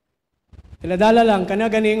 Dala-dala lang. Kana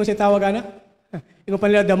ganing si tawag ana? Ingo pa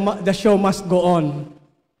nila, the show must go on.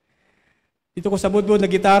 Dito ko sa budbud,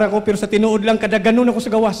 nagitara ko, pero sa tinuod lang, kada ganun ako sa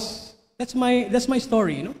gawas. That's my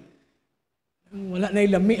story, no? Wala na'y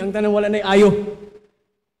lami, ang tanang wala na'y ayo.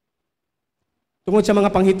 Tungod sa mga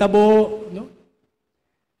panghitabo, no?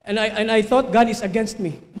 And I thought God is against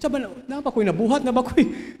me. Sabi na ba ko'y nabuhat, na ba ko'y,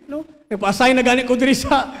 no? Nagpa-assign na gani ko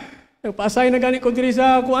diri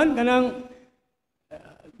sa kuan, kanang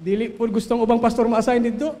dili po gustong ubang pastor ma-assign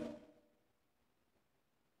dito.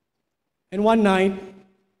 And one night,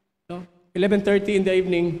 no? 11:30 in the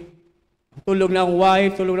evening, tulog na akong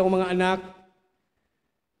wife, tulog na akong mga anak.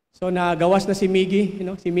 So nagawas na si Miggy,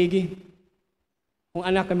 si Miggy. Kung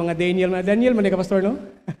anak ng mga Daniel, man ka pastor, no?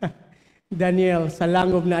 Daniel, sa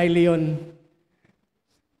langob na ay leon.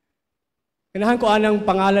 Kanahan ko anang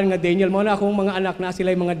pangalan nga Daniel. Mga na akong mga anak na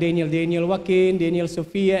sila yung mga Daniel. Daniel Joaquin, Daniel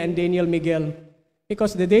Sofia, and Daniel Miguel.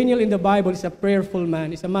 Because the Daniel in the Bible is a prayerful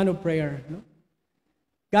man, is a man of prayer. No?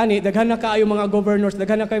 Gani, daghan na kaayo mga governors,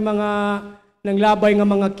 daghan na kayo mga nanglabay nga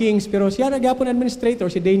mga kings, pero siya nagyapon administrator,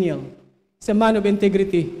 si Daniel. He's a man of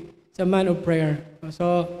integrity. He's a man of prayer.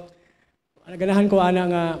 So, ganahan ko ana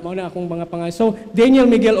nga mao na akong mga pangalan. So Daniel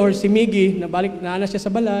Miguel or si Miggy nabalik na ana siya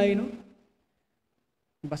sa balay, no?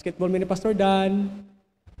 Basketball ni Pastor Dan.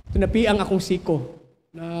 Tunapiang akong siko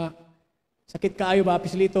na sakit kaayo ba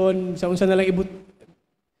pisliton sa unsa na lang ibut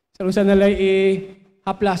sa unsa na lang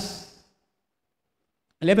haplas.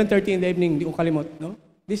 11:30 in the evening, di ko kalimot, no?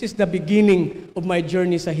 This is the beginning of my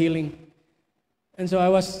journey sa healing. And so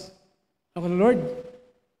I was Lord,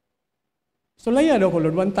 so laya daw ko,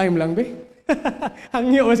 Lord, one time lang, be.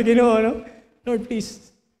 Hangyo mo sa Ginoo, no? Lord,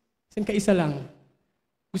 please, sin ka isa lang.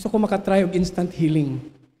 Gusto ko makatry og instant healing.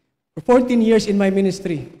 For 14 years in my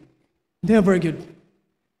ministry, never good.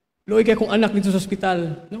 Luoy kay kong anak dito sa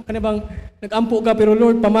ospital. No? Kana bang nag-ampo ka, pero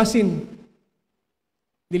Lord, pamasin.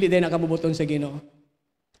 Dili din nakabubuton sa Ginoo.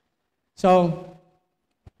 So,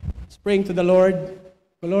 praying to the Lord.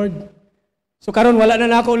 Lord, so karon wala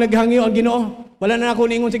na ako naghangyo ang Ginoo. Wala na ako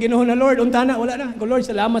niingon sa Ginoo na Lord, unta na, wala na. Lord,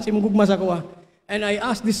 salamat sa imong gugma sa kuha. And I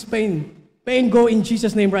ask this pain go in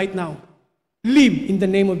Jesus' name right now. Live in the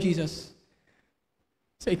name of Jesus.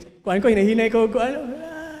 So, kuhaan ko, hinahinay ko,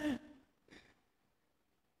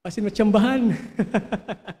 pasin matsambahan.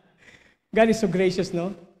 God is so gracious,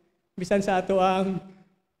 no? Bisan sa ato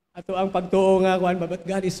ang pagtuo nga, kuhaan, but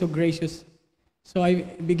God is so gracious. So I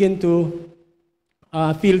begin to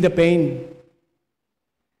feel the pain.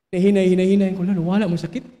 Hinay ko, wala mo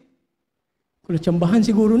sakit. Kung natsambahan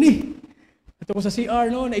siguro ni. Ito ko sa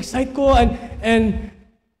CR, no, na-excite ko, and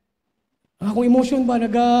akong emotion ba,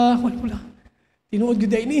 wala, tinuod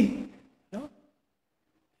yun day ni. No?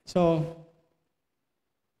 So,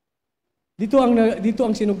 dito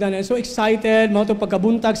ang sinugdanan. So excited, mga itong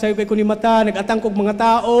pagkabuntag, sayo kay kuni mata, nag-atang kog mga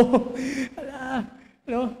tao.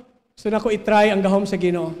 No? So na ko itry ang gahom sa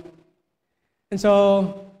Ginoo. And so,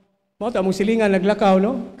 mao ta among silingan naglakaw,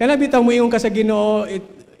 no? Kana bitaw mo ingon ka sa Ginoo,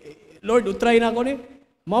 Lord, utry na ako ni.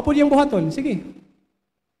 Mao pud yung buhaton. Sige.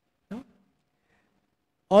 No?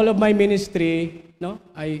 All of my ministry, no?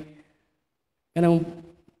 Ay kanang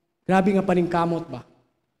grabe nga paningkamot ba?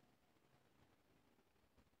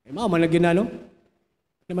 Ay mao man lagi na, no?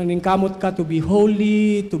 Maningkamot ka to be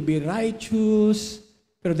holy, to be righteous,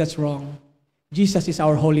 pero that's wrong. Jesus is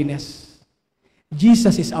our holiness.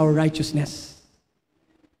 Jesus is our righteousness.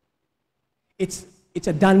 It's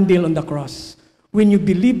a done deal on the cross. When you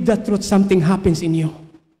believe that truth, something happens in you.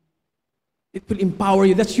 It will empower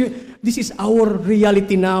you. This is our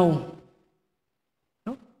reality now.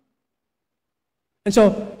 No? And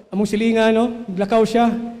so, among silingan, no? Naglakaw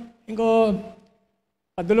siya. Ko,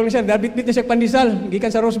 padulong na siya, dabit-bit na siya pandisal.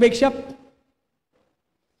 Gikan sa Rose Bake Shop.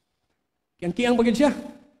 Kiang pagid siya.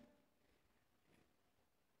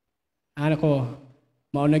 Ano ko,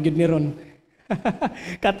 mauna gyud ni ron.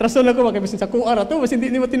 Katrason ako, makabisin sa kuar ato, mas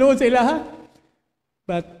hindi mo tinuod sa ilaha.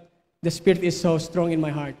 But the Spirit is so strong in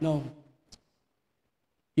my heart. No.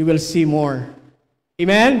 You will see more.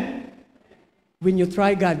 Amen? When you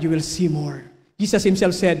try God, you will see more. Jesus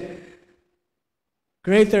himself said,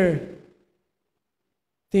 greater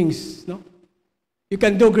things, no? You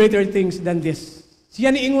can do greater things than this.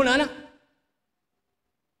 Siya ni ingon, anak.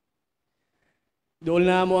 Doon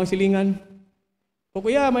na mo ang silingan. O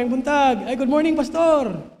kuya, may buntag. Ay, good morning,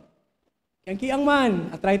 pastor. Kiang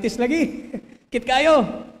man. Arthritis lagi. Kit kayo.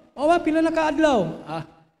 O ba, pila na kaadlaw.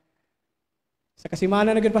 Sa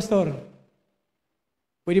kasimana na gud pastor.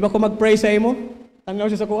 Pwede ba ko mag-pray sa imo? Tanglaw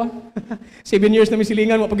siya sa kuha. 7 years na may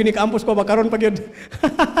silingan mo. Pag gini-campus ko, bakaroon pag yun.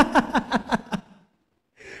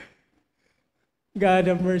 God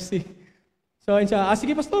have mercy. So, siya,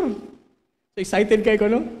 sige pastor. So, excited kayo ko,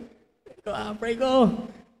 no? Pray ko.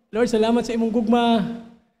 Lord, salamat sa imong gugma.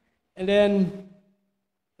 And then,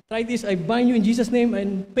 try this. I bind you in Jesus' name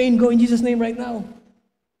and pain go in Jesus' name right now.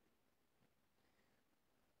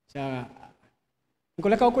 Siya,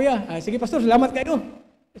 lakaw kuya. Sige, pastor, salamat kayo.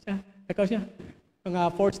 Siya, lakaw siya. Mga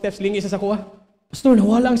 4 steps lingi sa kuha. Pastor,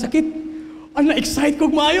 nawala ang sakit. Na-excite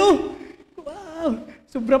ko maayo. Wow.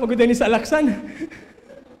 Sobra pagod ni sa alaksan.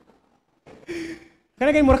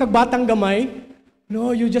 Kaya kayo mura kag batang gamay.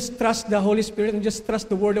 No, you just trust the Holy Spirit and just trust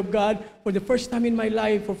the Word of God. For the first time in my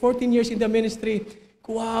life, for 14 years in the ministry,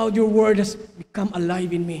 wow, your Word has become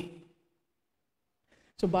alive in me.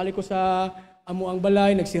 So balik ko sa amuang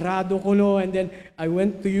balay, nagsirado ko, no, and then I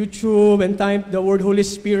went to YouTube and typed the word Holy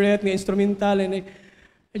Spirit, nga instrumental, and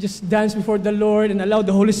I just danced before the Lord and allowed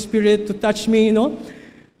the Holy Spirit to touch me, you know.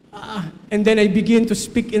 And then I begin to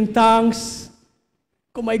speak in tongues.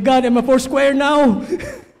 Oh my God, I'm a Foursquare now.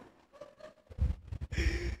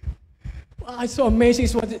 Wow, it's so amazing.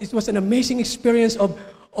 It was an amazing experience of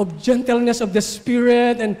gentleness of the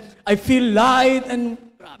Spirit, and I feel light, and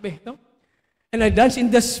grabe, no? And I dance in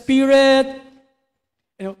the Spirit.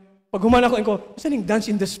 You know, pag humana ko, saan yung dance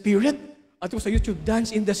in the Spirit? At sa YouTube,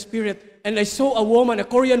 dance in the Spirit. And I saw a woman, a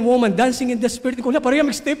Korean woman, dancing in the Spirit. Ko na, parang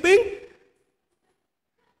mag-stepping.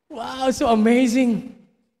 Wow, so amazing.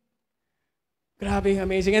 Grabe,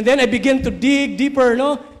 amazing. And then I began to dig deeper,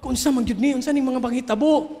 no? Kung saan magyud ni, kung saan yung mga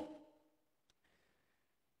panghitabo.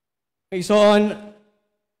 Okay, so on,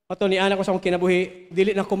 mato ni anak ko sa akong kinabuhi,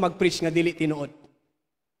 dili na ko mag-preach nga dili tinuod.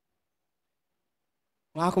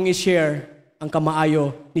 Mga akong i-share ang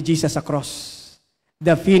kamaayo ni Jesus sa cross.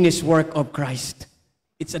 The finished work of Christ.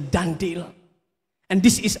 It's a done deal. And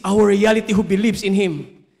this is our reality who believes in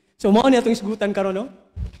Him. So, mao ni atong isgutan karon, no?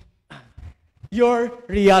 Your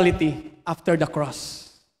reality after the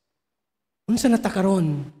cross. Unsa na ta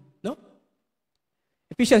karon, no?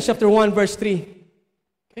 Ephesians chapter 1 verse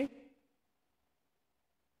 3. Okay?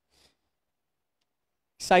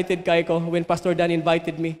 Excited kay ko when Pastor Dan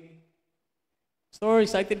invited me. So,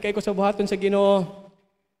 excited kayo ko sa buhaton sa Ginoo.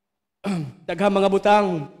 Daghang mga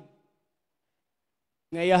butang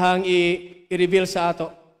ngayahang i-reveal sa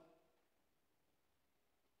ato.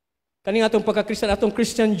 Kaning atong pagka-Christian, atong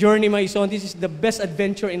Christian journey, my son, this is the best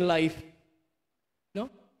adventure in life.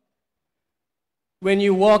 No? When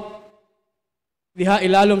you walk diha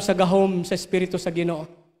ilalom sa gahom sa Espiritu sa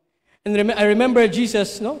Ginoo. And I remember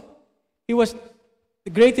Jesus, no? He was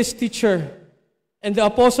the greatest teacher. And the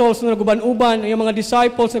apostles na naguban-uban, yung mga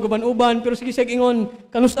disciples na naguban-uban, pero sige ingon,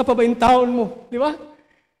 kanusta pa ba yung taon mo? Di ba?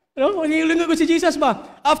 No? Lingkod ko si Jesus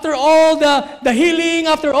ba? After all the healing,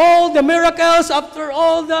 after all the miracles, after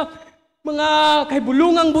all the mga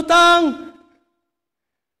kahibulungang butang,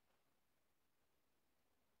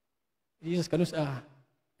 Jesus, kanusta?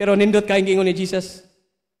 Pero nindot kayong ingon ni Jesus,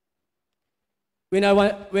 when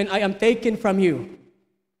I am taken from you,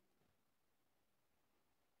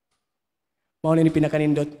 mao ni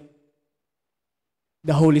pinakanindot.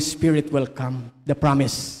 The Holy Spirit will come. The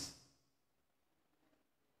promise.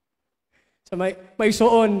 So may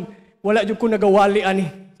suon, wala jud ko nagawali ani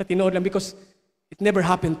sa tinuod lang because it never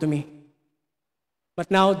happened to me.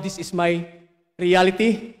 But now this is my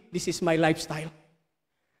reality. This is my lifestyle.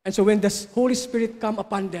 And so when the Holy Spirit come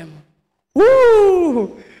upon them,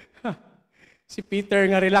 woo! Si Peter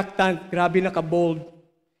nga reluctant, grabe na ka-bold.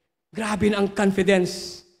 Grabe na ang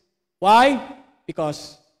confidence. Why?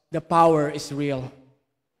 Because the power is real.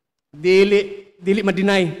 Dili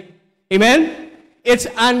ma-deny. Amen? It's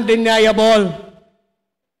undeniable.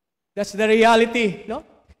 That's the reality, no?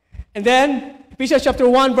 And then, Ephesians chapter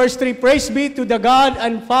 1, verse 3, praise be to the God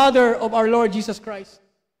and Father of our Lord Jesus Christ.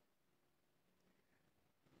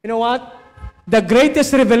 You know what? The greatest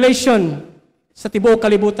revelation sa tibuok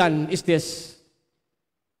kalibutan is this.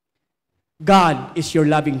 God is your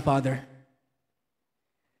loving Father.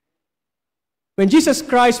 When Jesus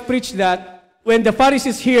Christ preached that, when the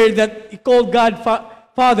Pharisees heard that He called God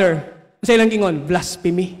Father, sa ilang ingon,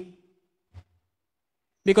 blasphemy.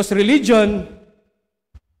 Because religion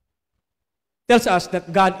tells us that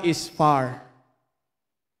God is far.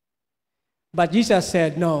 But Jesus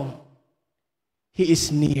said, no, He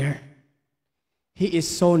is near. He is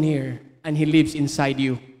so near, and He lives inside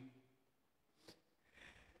you.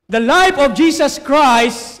 The life of Jesus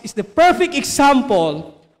Christ is the perfect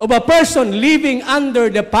example of a person living under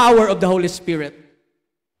the power of the Holy Spirit.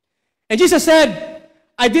 And Jesus said,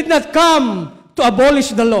 I did not come to abolish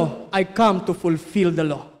the law. I come to fulfill the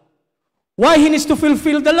law. Why He needs to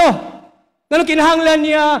fulfill the law? Ganun kinahanglan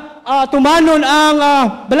niya tumanon ang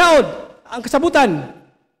balaod, ang kasabutan.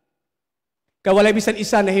 Kaya walay bisan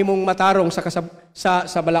isa na himong matarong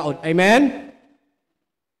sa balaod. Amen?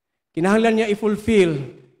 Kinahanglan niya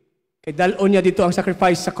i-fulfill. Kay dalon niya dito ang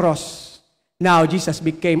sacrifice sa cross. Now, Jesus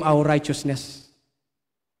became our righteousness.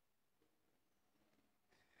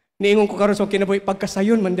 Niingon ko karon sa kinabuhi,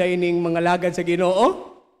 pagkasayon man dahil ning mga lagad sa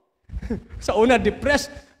Ginoo. Sa una,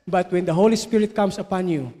 depressed. But when the Holy Spirit comes upon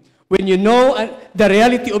you, when you know the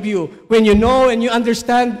reality of you, when you know and you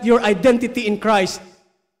understand your identity in Christ,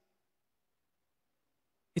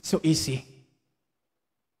 it's so easy.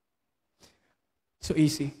 so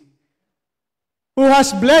easy. Who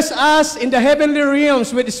has blessed us in the heavenly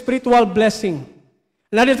realms with spiritual blessing.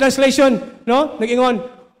 Another translation, no? Nag-ingon,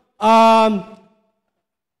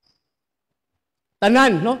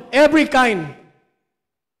 tanan, no? Every kind.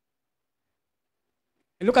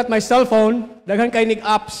 Look at my cell phone, daghan kay nig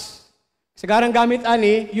apps. Sagarang gamit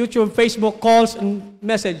ani, YouTube, Facebook, calls, and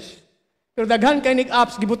message. Pero daghan kay nig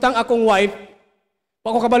apps, gibutang akong wife,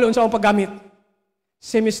 wa ko kabaloon sa akong paggamit.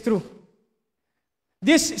 Same is true.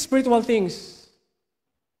 These spiritual things,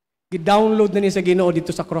 gi-download na ni sa Ginoo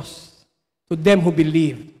dito sa cross. To them who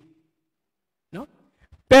believe. No?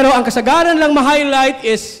 Pero ang kasagaran lang ma-highlight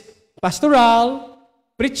is pastoral,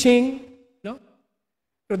 preaching, no?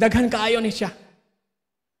 Pero daghan kaayo ni siya.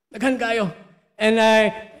 Daghan kaayo. And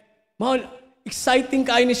exciting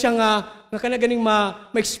kaayo ni siya nga kanaganing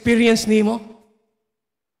ma-experience nimo.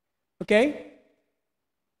 Okay?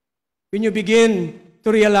 When you begin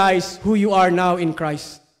to realize who you are now in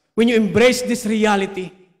Christ. When you embrace this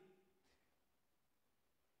reality.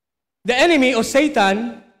 The enemy or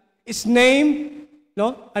Satan is named,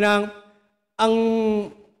 no? Ang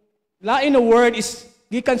lain na word is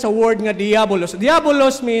gikan sa word nga diabolos.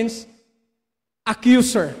 Diabolos means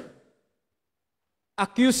accuser.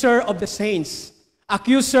 Accuser of the saints.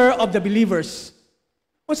 Accuser of the believers.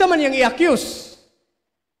 Unsa man yang i-accuse?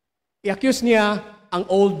 I-accuse niya ang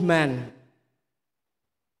old man.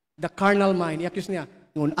 The carnal mind. I-accuse niya.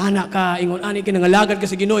 Ingon anak ka, ingon ani kinangalagad ka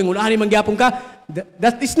sa Ginoo, ingon ani mangyapon ka.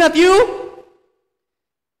 That is not you.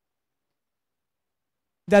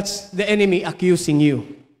 That's the enemy accusing you.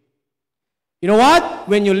 You know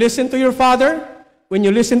what? When you listen to your Father, when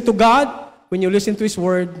you listen to God, when you listen to His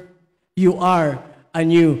Word, you are a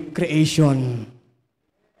new creation.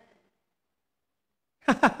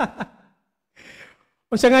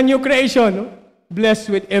 Unsa nga new creation?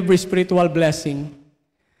 Blessed with every spiritual blessing.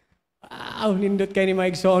 Wow, nindot kayo ni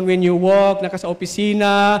Mike Son. When you walk, naka sa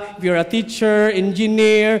opisina, if you're a teacher,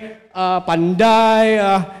 engineer, panday,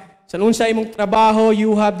 sa unsa imong trabaho,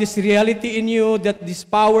 you have this reality in you that this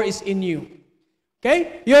power is in you.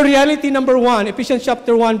 Okay? Your reality number 1, Ephesians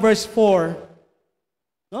chapter 1, verse 4.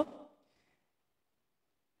 No?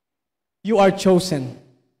 You are chosen.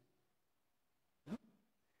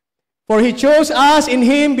 For He chose us in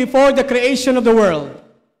Him before the creation of the world.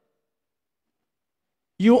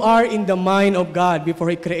 You are in the mind of God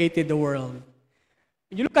before He created the world.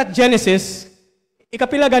 When you look at Genesis,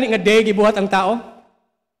 ikapila gani nga day gibuhat ang tao?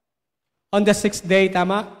 On the 6th day,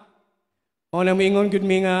 tama? O nang miingon gud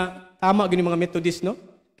mi nga tama gini mga Methodist, no?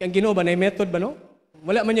 Kaya ang Ginoo ba na method ba, no?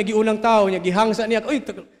 Wala man niya giunang tao, niya gihangsa niya, oy,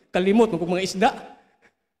 kalimot mo kung mga isda.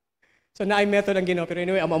 So naay method ang Ginoo, pero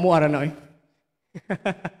anyway, amamuara na oy.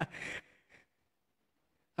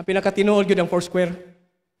 Ang pinakatinuod gud ang Foursquare.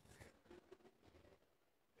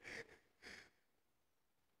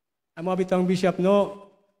 Ang mga bitang bishop, no?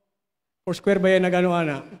 Foursquare ba yan na gano'n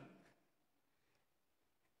na?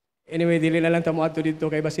 Anyway, dili na lang tamo ato dito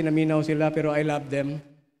kay basi naminaw sila pero I love them.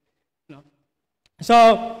 No? So,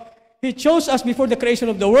 He chose us before the creation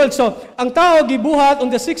of the world. So, ang tao gibuhat on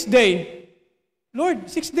the 6th day. Lord,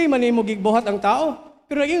 6th day man mo gibuhat ang tao.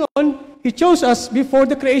 Pero ingon, He chose us before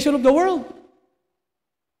the creation of the world.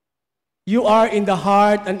 You are in the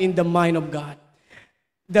heart and in the mind of God.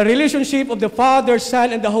 The relationship of the Father,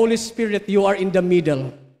 Son, and the Holy Spirit, you are in the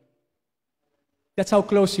middle. That's how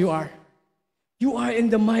close you are. You are in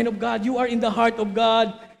the mind of God. You are in the heart of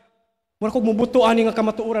God. Mura kong mubutuan nga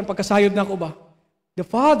kamatuuran pagkasayod na ako ba? The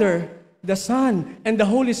Father, the Son, and the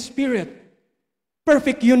Holy Spirit.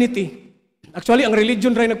 Perfect unity. Actually, ang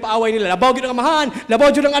religion rin nagpaaway nila. Labaw yun ang amahan, labaw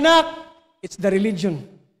yun ang anak. It's the religion.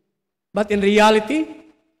 But in reality,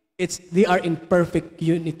 they are in perfect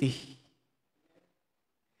unity.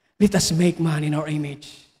 Let us make man in our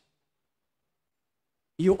image.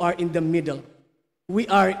 You are in the middle. We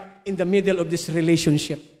are in the middle of this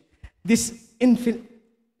relationship. This infinite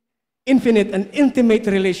and intimate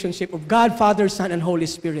relationship of God, Father, Son, and Holy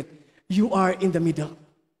Spirit. You are in the middle.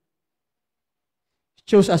 He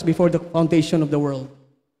chose us before the foundation of the world.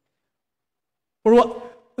 For what?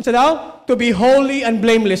 Unsa daw? To be holy and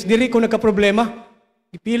blameless. Diri ko nagka-problema.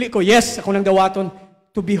 Ipili ko, yes, ako nang dawaton.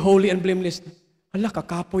 To be holy and blameless. Hala,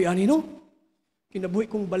 kakapoy ani no? Kinabuhi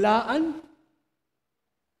kong balaan.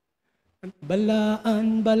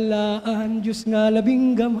 Balaan, balaan, Diyos nga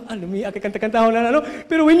labing gam. Alam mo, kanta-kantahon na ano.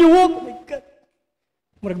 Pero when you walk, oh my God.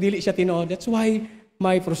 Murag dili siya tinood. That's why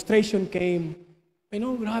my frustration came. You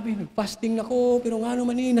know, grabe, nag-fasting na ko, pero nga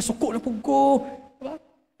naman nasuko na po ko. Diba?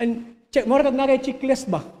 And check, murag na kay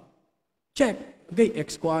checklist ba? Check. Okay,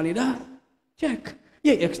 ex ko ani da. Check.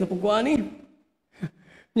 Yay, ex na po ko ani.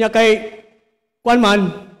 Nya kay, kuan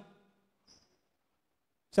man,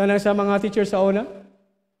 Sana sa mga teachers sa una,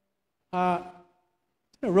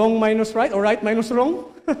 wrong minus right or right minus wrong.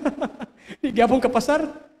 Hindi gyapon kapasar.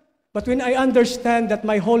 But when I understand that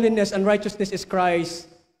my holiness and righteousness is Christ,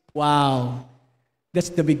 wow, that's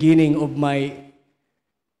the beginning of my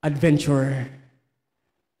adventure.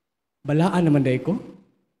 Balaan naman day ko.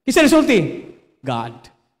 Kisa resulti? God,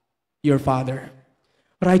 your Father.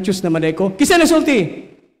 Righteous naman day ko. Kisa resulti?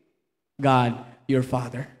 God, your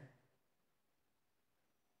Father.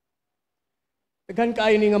 Daghan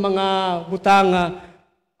kaayo ni nga mga butang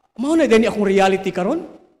mao na din akong reality karon.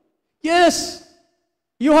 Yes,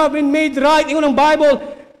 you have been made right. Ingon ang Bible,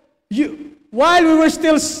 while we were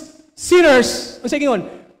still sinners, unsa ingon?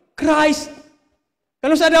 Christ,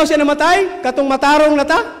 kano sa daw siya namatay? Katong matarong na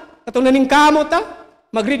ta? Katong naningkamot ta?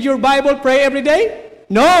 Mag-read your Bible, pray every day?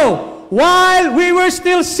 No! While we were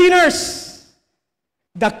still sinners,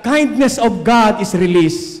 the kindness of God is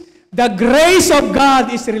released. The grace of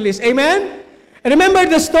God is released. Amen? And remember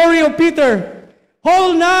the story of Peter.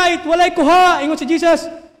 Whole night, walay kuha. Ingon si Jesus.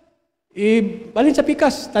 Balin sa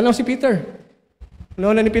pikas. Tanaw si Peter.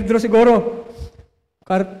 Ano na ni Pedro siguro?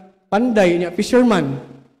 Panday niya, fisherman.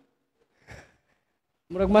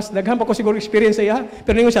 Murag mas daghan pa ko siguro experience sa iya.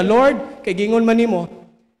 Pero ningon siya, Lord, kay gingon man nimo.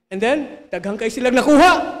 And then, daghan kay silang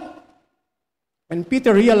nakuha. And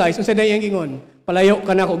Peter realized, unsa na iyang ingon, palayo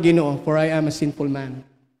ka na ko Ginoo, for I am a sinful man.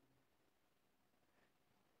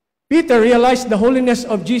 Peter realized the holiness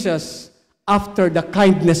of Jesus after the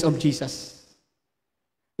kindness of Jesus.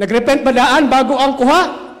 Nagrepent ba daan bago ang kuha?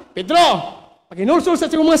 Pedro, paginulsul sa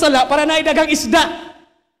mga sala para na daghang isda.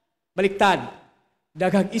 Baliktad,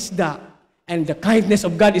 daghang isda, and the kindness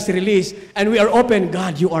of God is released, and we are open.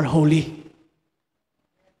 God, you are holy.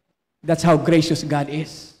 That's how gracious God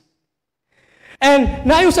is. And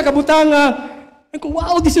naayo sa kabutang,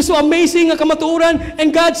 wow, this is so amazing, kamatuoran.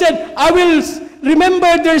 And God said, I will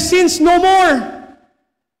remember their sins no more.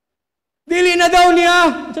 Dili na daw niya.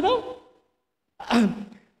 Ano daw?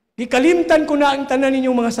 Gikalimtan ko na ang tanan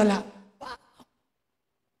ninyong mga sala.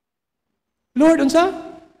 Lord, unsa?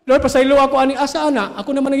 Lord, pasaylo ako ani asa ana.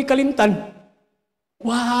 Ako naman nagikalimtan.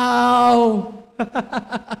 Wow!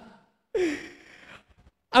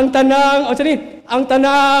 ang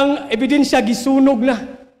tanang ebidensya gisunog na.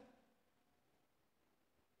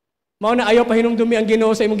 Mao na ayaw pahinumdumi ang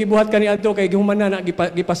Ginoo sa imong gibuhat kaniadto kay gihuman na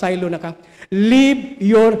gipasaylo na ka. Live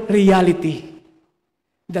your reality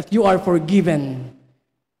that you are forgiven,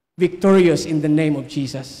 victorious in the name of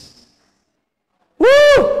Jesus.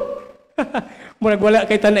 Woo! Murag wala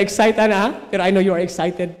kay tan excited na, pero I know you are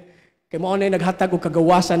excited. Kay mao na naghatag og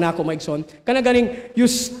kagawasan na ako maigsoon. Kana ganing you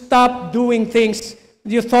stop doing things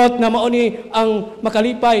you thought na mao ni ang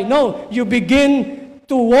makalipay. No, you begin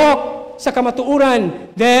to walk sa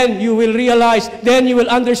kamatuuran. Then you will realize, then you will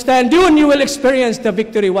understand, then you will experience the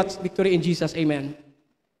victory. What's victory in Jesus? Amen.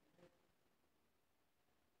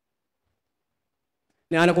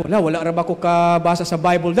 Niana ko, wala ra ba ko kabasa sa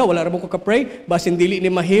Bible daw, wala ra ba ko ka-pray, basin dili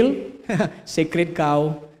ni mahil. Sacred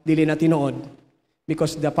cow, dili na tinuod.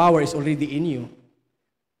 Because the power is already in you.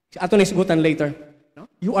 Ato na isgutan later.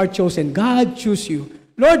 No? You are chosen. God choose you.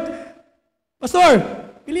 Lord, Pastor,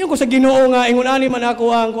 pilihan ko sa Ginoo nga ingon ani man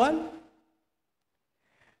ako ang kuan.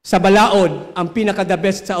 Sa balaod, ang pinaka-the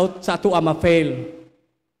best sa ato ma-fail.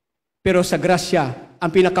 Pero sa grasya,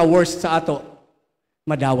 ang pinaka-worst sa ato,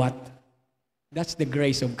 madawat. That's the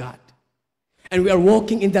grace of God. And we are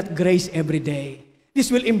walking in that grace every day. This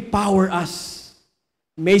will empower us.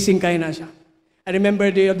 Amazing kayo na siya. I remember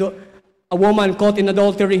a woman caught in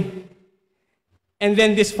adultery. And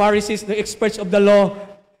then these Pharisees, the experts of the law,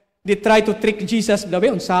 they try to trick Jesus. Dabi,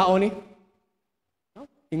 unsao ni?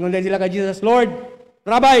 Ingon din sila kay Jesus, Lord,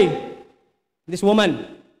 Rabbi, this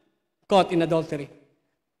woman caught in adultery.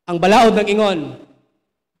 Ang balaod ng ingon,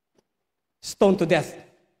 stone to death.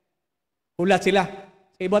 Hulat sila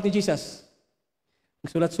sa ibuhat ni Jesus.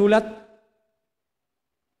 Sulat-sulat.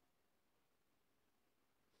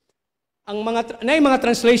 Ang mga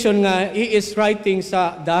translation nga he is writing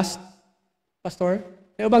sa dust, Pastor.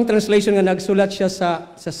 May ubang translation nga nagsulat siya sa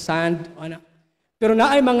sand, ano. Pero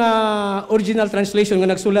naay mga original translation nga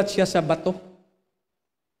nagsulat siya sa bato.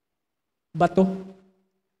 Bato.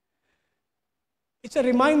 It's a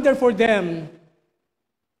reminder for them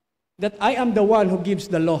that I am the one who gives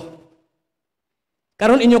the law.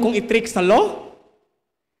 Karon inyo kung i-trick sa law?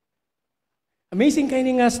 Amazing kayo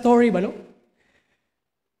nga story ba, no?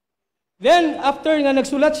 Then, after nga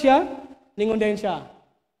nagsulat siya, ningon din siya,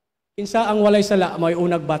 kinsa ang walay sala, may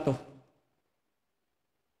unag bato.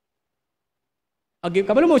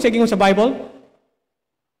 Kabalo mo siya gingon sa Bible?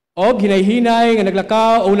 O, hinay-hinay, nga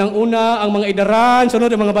naglakaw, unang-una, ang mga idaran, sunod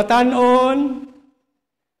ang mga batanon.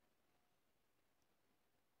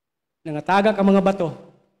 Nangatagak ang mga bato.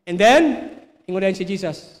 And then, ingon din si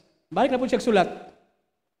Jesus. Balik na po siya sulat.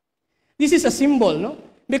 This is a symbol, no?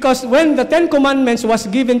 Because when the Ten Commandments was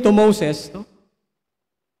given to Moses, no?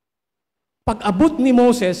 Pag-abot ni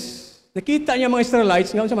Moses, nakita niya mga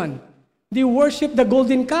Israelites, nga man, they worship the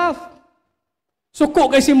golden calf. Suko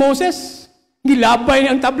kay si Moses, gilabay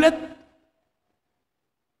niya ang tablet.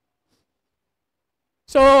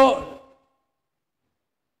 So,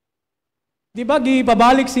 di ba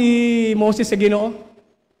gipabalik si Moses sa Ginoo?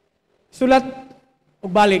 Sulat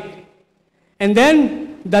og balik. And then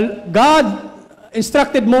God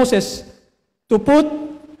instructed Moses to put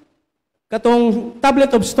katong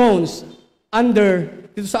tablet of stones under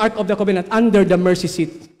dito sa Ark of the Covenant under the mercy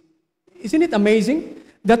seat. Isn't it amazing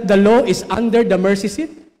that the law is under the mercy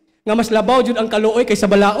seat? Nga mas labaw jud ang kaluoy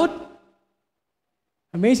kaysa balaod.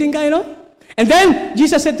 Amazing kayo, no? And then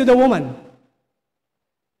Jesus said to the woman,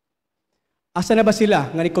 asa na ba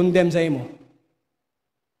sila nga ni-condemn sa imo?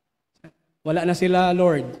 Wala na sila,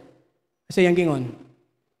 Lord. Kasi yung gingon,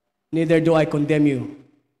 neither do I condemn you.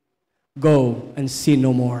 Go and sin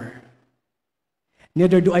no more.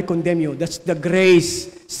 Neither do I condemn you. That's the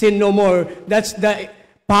grace. Sin no more. That's the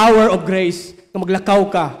power of grace. Kung maglakaw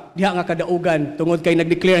ka, diha nga kadaugan, tungod kay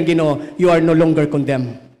nag-declare ang Ginoo, you are no longer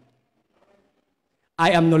condemned.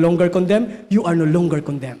 I am no longer condemned. You are no longer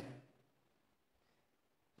condemned.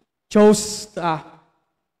 Chose sa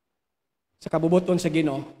kabubuton sa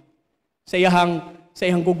Ginoo, sa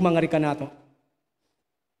iyang gugma nga rika nato.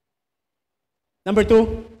 Number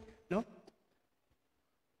 2, no?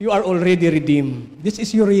 You are already redeemed. This is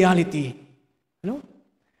your reality. No?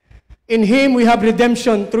 In Him we have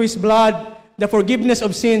redemption through His blood, the forgiveness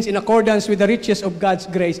of sins in accordance with the riches of God's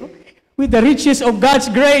grace. With the riches of God's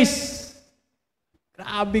grace.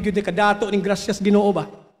 Grabe gyud kadato ning grasyas Ginoo ba?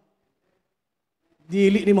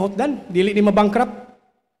 Dili ni mahutdan, dili ni mabankrupt.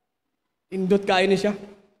 Indot kayo ni siya.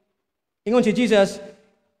 Ingon si Jesus,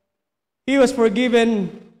 He was forgiven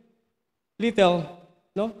little,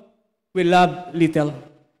 no? We love little.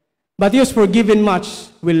 But He was forgiven much,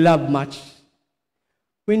 we love much.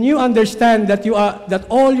 When you understand that that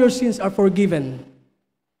all your sins are forgiven,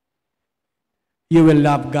 you will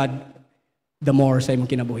love God the more sa imong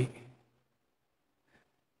kinabuhi.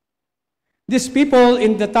 These people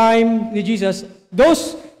in the time ni Jesus,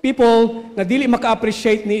 those people na dili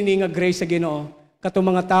maka-appreciate ni nga grace sa Ginoo, katong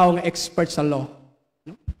mga tao nga expert sa law.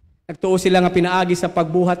 No? Nagtuo sila nga pinaagi sa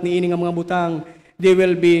pagbuhat ni nga mga butang, they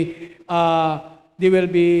will be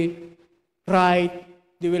right,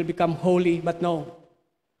 they will become holy, but no.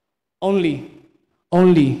 Only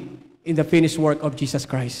in the finished work of Jesus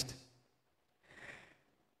Christ.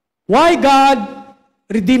 Why God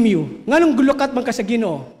redeem you? Nganong gulukat man ka sa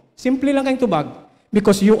Ginoo? Simple lang kayong tubag.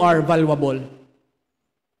 Because you are valuable.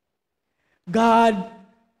 God,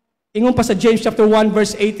 ingon pa sa James chapter 1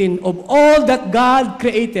 verse 18, of all that God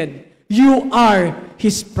created, you are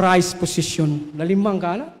His prized possession. Nalimang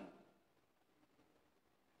ka na?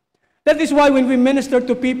 That is why when we minister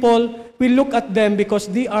to people, we look at them because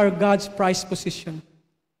they are God's prized possession.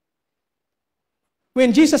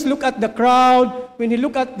 When Jesus looked at the crowd, when He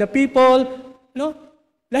looked at the people, no,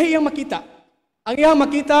 lahi iyang makita. Ang iyang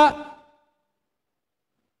makita,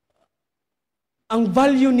 ang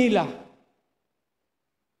value nila.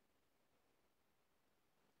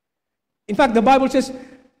 In fact, the Bible says,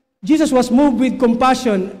 Jesus was moved with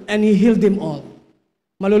compassion and He healed them all.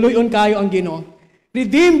 Maluluyon kayo ang Ginoo.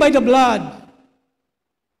 Redeemed by the blood.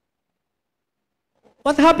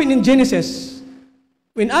 What happened in Genesis?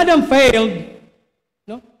 When Adam failed,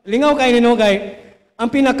 no? Lingaw kayo ni Nogay, ang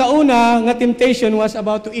pinakauna nga temptation was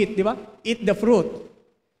about to eat, di ba? Eat the fruit.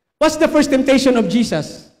 What's the first temptation of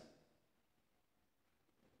Jesus?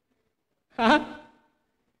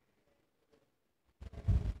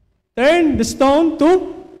 Turn the stone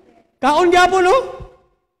to kaon gyapon, no?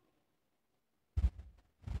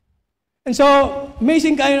 And so,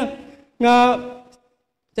 amazing kayo nga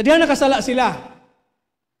sa diha nakasala sila.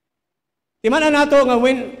 Timan nato nga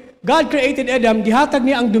when God created Adam, gihatag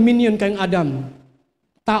niya ang dominion kay Adam.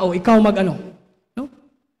 Tao, ikaw mag-ano? No?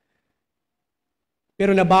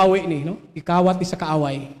 Pero nabawi ni, no? Ikawat ni sa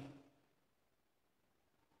kaaway.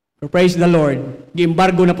 So praise the Lord.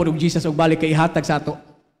 Giembargo na po ng Jesus og balik kay ihatag sa ato.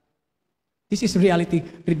 This is reality.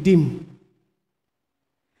 Redeem.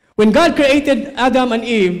 When God created Adam and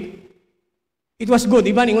Eve, it was good.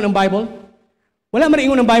 Iba ingon ang Bible? Wala man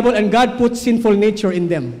ingon ang Bible and God put sinful nature in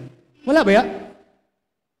them. Wala ba ya?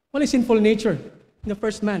 Wala sinful nature in the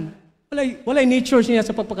first man. Wala nature niya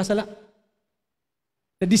sa pagpakasala.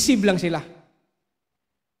 Na-deceive lang sila.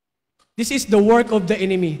 This is the work of the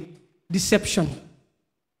enemy. Deception.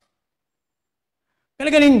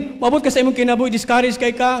 Kaya ganing, mabot ka sa imong kinabuhi, discourage kay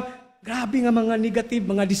ka, grabe nga mga negative,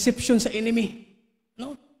 mga deception sa enemy.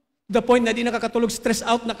 No? The point na di nakakatulog, stress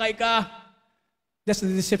out na kay ka. That's the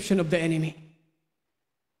deception of the enemy.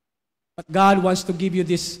 But God wants to give you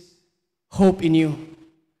this hope in you.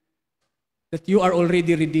 That you are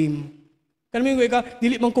already redeemed. Kaya mo ka,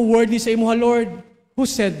 dili man ko worthy sa imuha, Lord. Who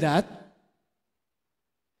said that?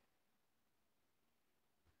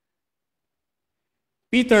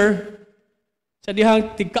 Peter, sa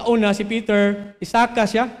dihang tigkauna si Peter, isaka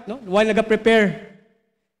siya, no? While naga-prepare.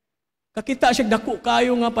 Kakita siya dako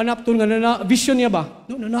kayo nga panapton nga vision niya ba?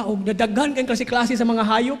 No, nanaog, nadaghan kang klase sa mga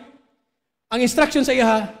hayop. Ang instruction sa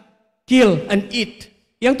iya, kill and eat.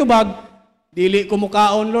 Iyang tubag, dili ko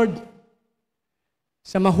mukaon, Lord.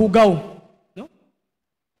 Sa mahugaw. No?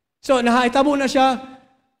 So, nahaitabo na siya,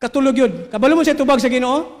 katulog yun. Kabalo mo siya tubag sa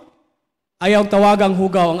Ginoo? Ayaw tawagang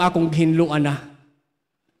hugaw ang akong ginluan na.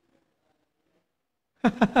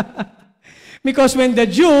 Because when the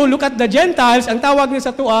Jew look at the Gentiles, ang tawag niya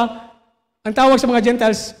sa tua, ang tawag sa mga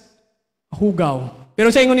Gentiles, hugaw. Pero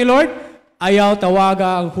sa ingon ni Lord, ayaw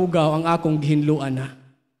tawaga ang hugaw ang akong ginluan na.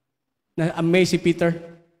 Na-amaze si Peter.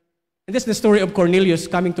 And that's the story of Cornelius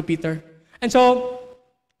coming to Peter. And so,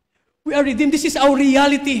 we are redeemed. This is our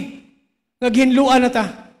reality. Naghinluan na ta.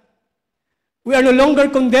 We are no longer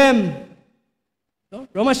condemned. No?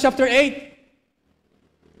 Romans chapter 8.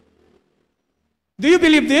 Do you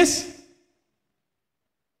believe this?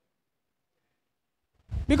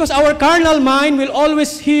 Because our carnal mind will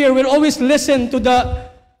always hear, will always listen to the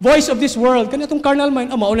voice of this world. Kanya itong carnal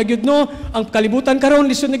mind, mao na gyud no, ang kalibutan karon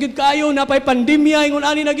lisod na gyud kayo, napay pandemya, ingon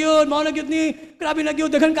ani na gyud, mao na gyud ni, grabe na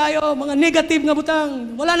gyud, daghan kayo, mga negative nga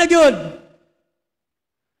butang, wala na gyud.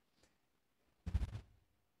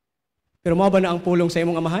 Pero mao ba na ang pulong sa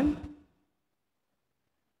imong amahan?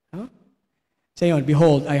 Huh? Say on,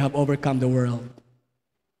 behold, I have overcome the world.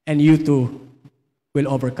 And you too will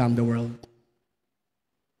overcome the world.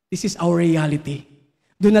 This is our reality.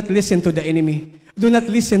 Do not listen to the enemy. Do not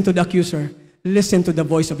listen to the accuser. Listen to the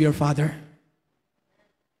voice of your Father.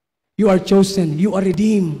 You are chosen. You are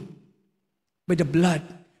redeemed by the blood.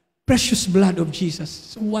 Precious blood of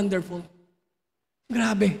Jesus. So wonderful.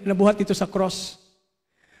 Grabe, nabuhat ito sa cross.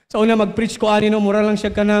 Sa una mag-preach ko ani no, mura lang siya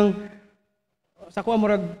kanang sa kuha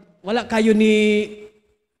murag wala kayo ni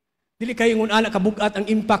dili kayo ngun ana kabugat ang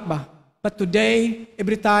impact ba. But today,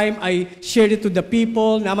 every time I share it to the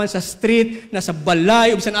people, naman sa street, nasa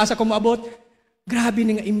balay, ubisan asa ko maabot, grabe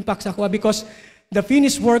nga impact sa kuha because the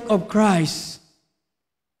finished work of Christ,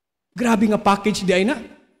 grabe nga package di ay na.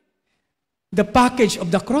 The package of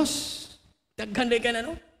the cross. Daghanday ka na,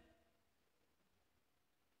 no?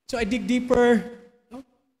 So I dig deeper, no?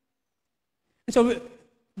 And so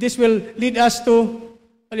this will lead us to,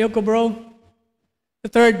 aliw ko bro, the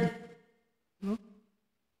third, no?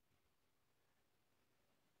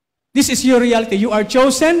 This is your reality. You are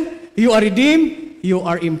chosen, you are redeemed, you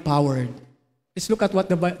are empowered. Let's look at what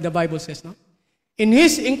the Bible says, no? In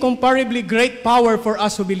His incomparably great power for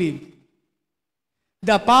us who believe.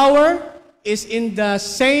 The power is in the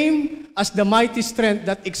same as the mighty strength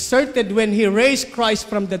that exerted when He raised Christ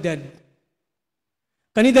from the dead.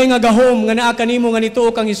 Kaniday nga gahom, nga naa kanimo nga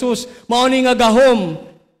nituo kang Hesus, mao ni nga gahom,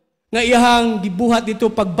 nga iyahang gibuhat dito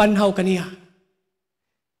pagbanhaw kaniya.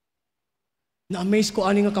 Na-amaze ko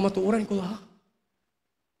ani nga kamatuoran ko, ha?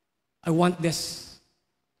 I want this.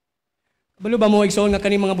 Balo ba mo igsoon nga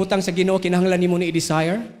kani mga butang sa Ginoo kinahanglan nimo ni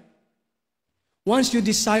i-desire? Once you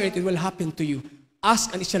desire it, it will happen to you.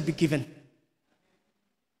 Ask and it shall be given.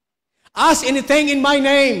 Ask anything in my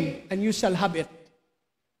name and you shall have it.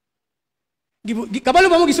 Kabalo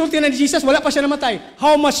ba mo gisulti na ni Jesus, wala pa siya namatay.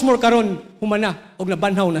 How much more karon humana og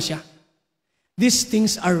nabanhaw na siya. These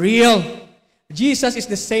things are real. Jesus is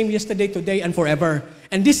the same yesterday, today, and forever.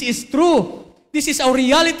 And this is true. This is our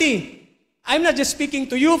reality. I'm not just speaking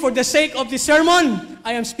to you for the sake of this sermon.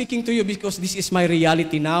 I am speaking to you because this is my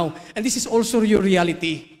reality now. And this is also your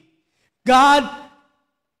reality. God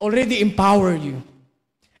already empowered you.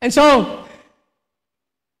 And so,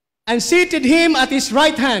 and seated Him at His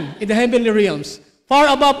right hand in the heavenly realms, far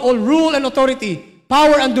above all rule and authority,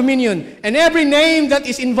 power and dominion, and every name that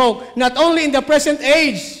is invoked, not only in the present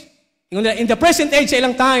age, in the present age sa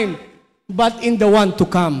ilang time, but in the one to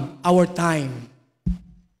come, our time.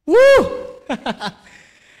 Woo!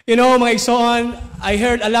 You know, mga igsoon, I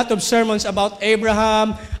heard a lot of sermons about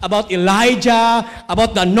Abraham, about Elijah,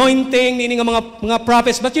 about the anointing, nini nga mga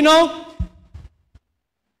prophets. But you know,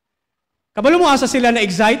 kabalo mo asa sila na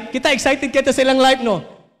excite? Kita excited kita sa ilang life, no?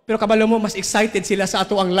 Pero kabalo mo, mas excited sila sa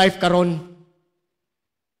ato ang life karon.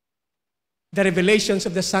 The revelations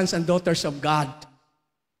of the sons and daughters of God.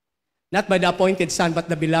 Not by the appointed Son, but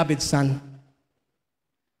the beloved Son.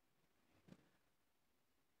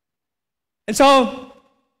 And so,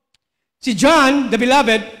 si John, the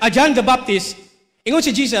beloved, John the Baptist, ingon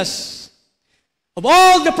si Jesus, of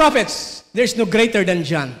all the prophets, there's no greater than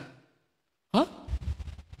John. Huh?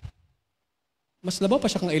 Mas labaw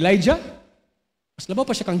pa siya kang Elijah, mas labaw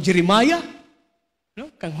pa siya kang Jeremiah,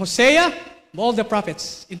 no? Kang Hosea, of all the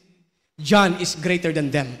prophets, John is greater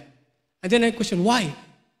than them. And then I question, why?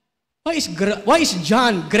 Why is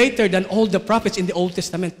John greater than all the prophets in the Old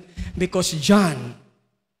Testament? Because John,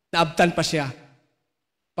 naabtan pa siya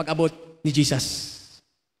pag-abot ni Jesus.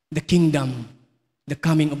 The kingdom, the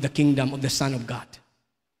coming of the kingdom of the Son of God.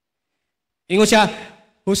 Ingon siya,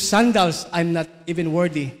 whose sandals I'm not even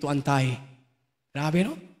worthy to untie. Grabe,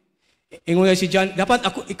 no? Ingon niya si John, dapat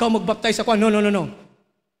ikaw magbaptize ako. No.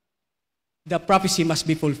 The prophecy must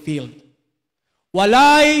be fulfilled.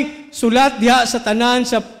 Walay sulat diha sa tanan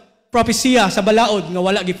sa propesya sa balaod nga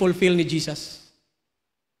wala gi-fulfill ni Jesus.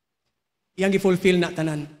 Iyang gi-fulfill na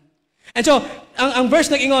tanan. And so, ang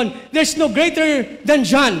verse nag-ingon, there's no greater than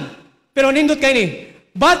John. Pero nindot kayo ni,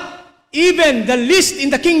 but even the least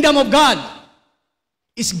in the kingdom of God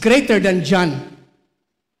is greater than John.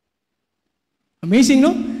 Amazing,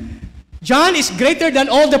 no? John is greater than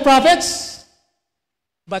all the prophets.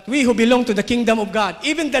 But we who belong to the kingdom of God,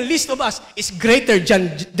 even the least of us, is greater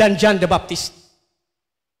than John the Baptist.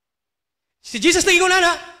 Si Jesus na ingon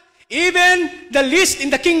na, even the least in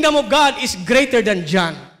the kingdom of God is greater than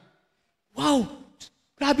John. Wow!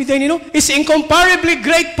 Grabe tayo nino. It's incomparably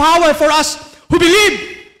great power for us who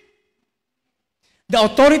believe. The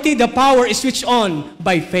authority, the power is switched on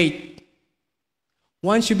by faith.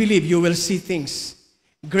 Once you believe, you will see things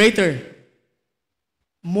greater,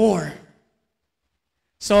 more.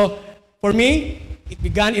 So, for me, it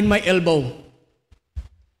began in my elbow.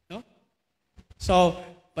 No? So,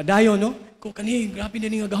 padayon, no? Kung kani, grabe na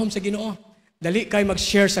nga gahom sa Ginoo. Dali kay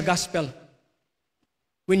mag-share sa gospel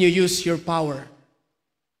when you use your power.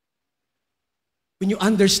 When you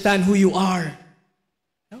understand who you are.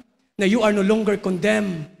 No? Na you are no longer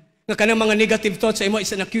condemned. Nga kanang mga negative thoughts sa imo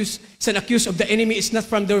is an accuse of the enemy, is not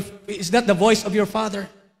the voice of your Father.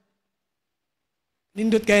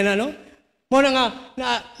 Nindot kay na, no? Mo na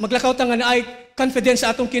maglakaw ta nga na ay confidence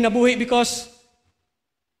sa atong kinabuhi because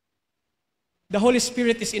the Holy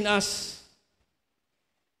Spirit is in us.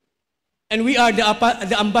 And we are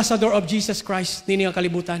the ambassador of Jesus Christ nini nga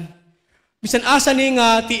kalibutan. Bisan asa ni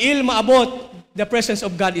nga tiil maabot, the presence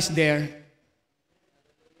of God is there.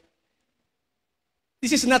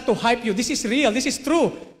 This is not to hype you. This is real. This is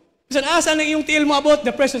true. Bisan asa na iyong tiil maabot,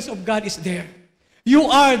 the presence of God is there.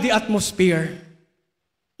 You are the atmosphere.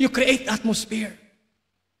 You create atmosphere.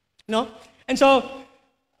 No? And so,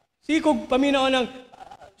 sikog paminaw ng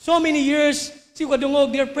so many years, sikog kadungog,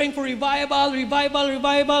 they're praying for revival.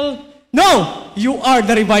 No! You are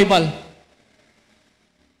the revival.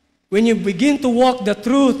 When you begin to walk the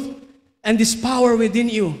truth and this power within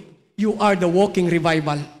you, you are the walking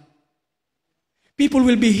revival. People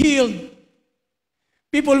will be healed.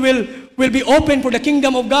 People will be open for the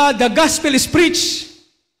kingdom of God. The gospel is preached.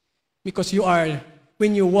 Because you are,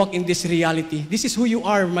 when you walk in this reality, this is who you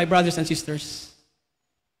are, my brothers and sisters.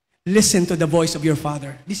 Listen to the voice of your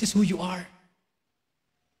Father. This is who you are.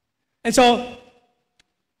 And so,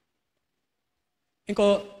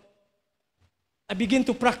 I begin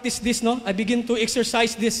to practice this, no? I begin to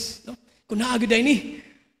exercise this. No? Kung naagad ay ni.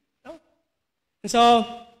 No? And so,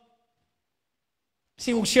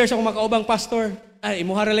 kung share sa akong makaubang pastor, ay,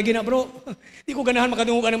 imuhara lagi na, bro. Di ko ganahan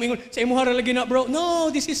makadungog ka ng ingon. Sa imuhara lagi na, bro. No,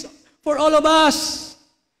 this is for all of us.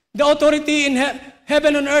 The authority in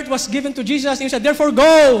heaven and earth was given to Jesus. And he said, therefore, go.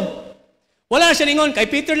 Wala na siya ningon. Kay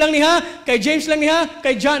Peter lang niya, kay James lang niya,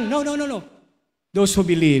 kay John. No. Those who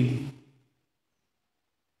believe.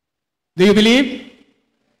 Do you believe?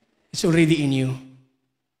 It's already in you.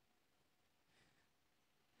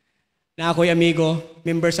 Na ako'y amigo,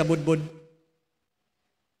 member sa Budbud.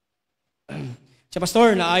 Sa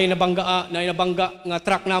pastor, na ay nabangga nga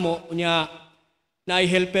truck namo, unya na ay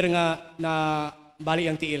helper nga na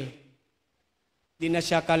bali ang tiil. Di na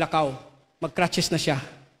siya kalakaw. Mag-crutches na siya.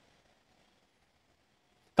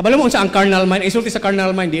 Kabalo mo sa ang carnal mind, isulti sa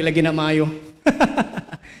carnal mind, di lagi na maayo.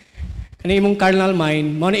 Kani imong carnal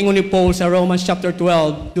mind, mao na ingon ni Paul sa Romans chapter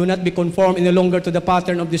 12, do not be conformed any longer to the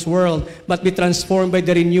pattern of this world, but be transformed by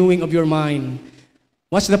the renewing of your mind.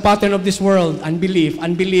 What's the pattern of this world? Unbelief.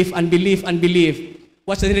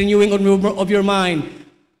 What's the renewing of your mind?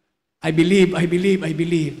 I believe.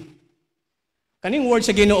 Kaning word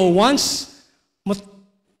sa Ginoo, once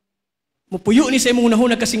mupuyo ni sa imong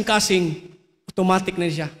nahunag kasing-kasing, automatic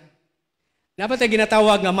na siya. Dapat tayo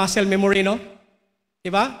ginatawag nga muscle memory, no?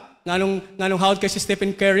 Diba? Nganong hawd kay si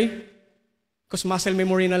Stephen Curry? Because muscle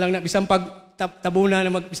memory na lang na. Bisang pag tabuna,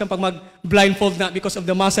 bisang pag mag-blindfold na because of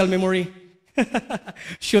the muscle memory.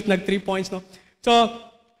 Shoot, 3 points, no? So,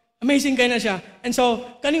 amazing kayo na siya. And so,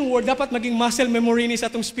 kaning word, dapat maging muscle memory ni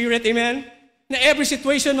sa atong spirit, amen? Na every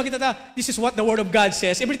situation, makita ta, this is what the Word of God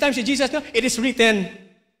says. Every time si Jesus, no, it is written.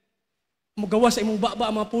 Magawa sa imong baba,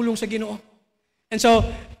 ang mga pulong sa Ginoo. And so,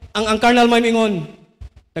 ang carnal mind ingon,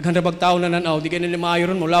 naghandrabag tao na nanaw, di kayo nila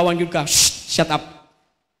maayon, mulawan yun ka, shut up.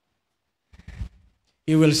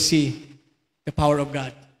 You will see the power of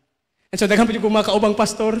God. And so, daghan pa yung mga kaubang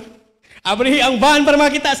pastor, abrihi ang van para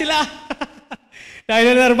makita sila.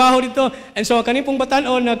 Dahil na narbaho dito. And so, kanin pong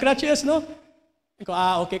batanon na crutches, no? Ko,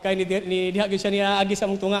 okay kay ni diha gyud siya niya agi sa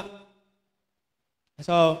mong tunga.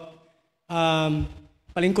 So,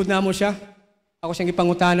 palingkod na mo siya. Ako siyang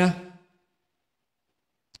gipangutana.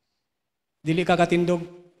 Dili ka katindog,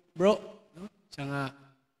 bro. No? Siya nga,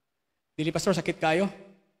 dili pastor, sakit kayo.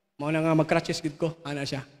 Mao na nga mag-crutches gud ko. Ana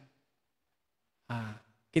siya.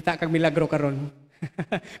 Kita kag milagro karon.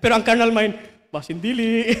 Pero ang carnal mind, basin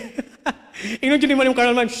dili. Ingnon jud mo yung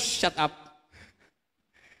carnal mind, shut up.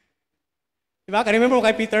 Diba? Remember mo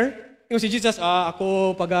kay Peter? Ingon si Jesus,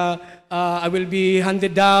 ako pag I will be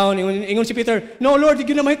handed down. Ingon si Peter, no Lord, di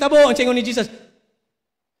na mahitabo. Ang ingon ni Jesus,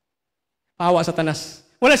 pahawa Satanas.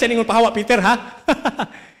 Wala siya ingon pahawa Peter, ha?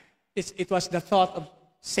 It was the thought of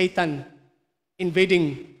Satan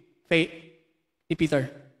invading faith ni Peter.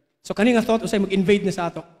 So kaning thought usay mag-invade na sa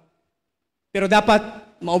ato. Pero dapat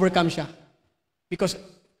ma-overcome siya. Because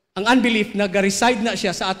ang unbelief, nag-reside na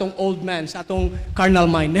siya sa atong old man, sa atong carnal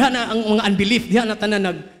mind. Diha na ang mga unbelief, diha na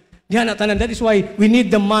tanan. That is why we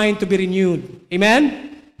need the mind to be renewed.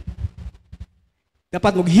 Amen?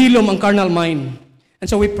 Dapat maghilom ang carnal mind. And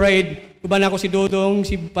so we prayed. Uban ako si Dodong,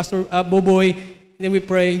 si Pastor Boboy. And then we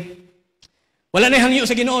pray. Wala na hangyo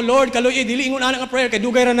sa Ginoo. Lord, kaluoy, dili ingon ana nga prayer kay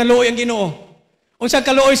dugay ra na luoy ang Ginoo. Unsang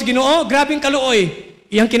kaluoy sa Ginoo? Grabing kaluoy.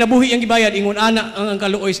 Iyang kinabuhi iyang gibayad ingon ana ang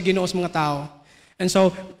kaluoy sa Ginoo sa mga tao. And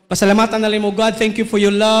so, pasalamatan na lang mo, God, thank you for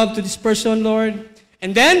your love to this person, Lord.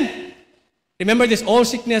 And then, remember this, all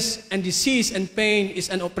sickness and disease and pain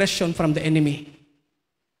is an oppression from the enemy.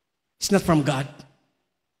 It's not from God.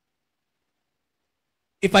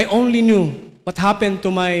 If I only knew what happened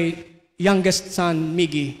to my youngest son,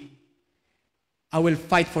 Miggy, I will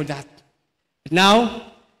fight for that. But now,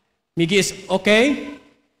 Miggy is okay.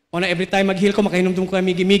 Every time mag-heal ko, makahinumdum ko kay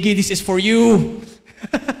Miggy, Miggy, this is for you.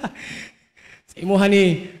 Sa imuhan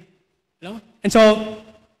ni, no? And so,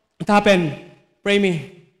 what happened? Pray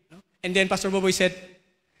me. No? And then Pastor Boboy said,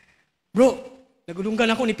 bro, nagulunggan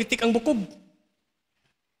ako, nipitik ang bukog.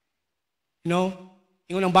 You know,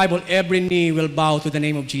 ingon ang Bible, every knee will bow to the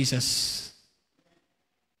name of Jesus.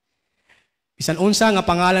 Bisan unsa nga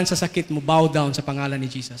pangalan sa sakit mo, bow down sa pangalan ni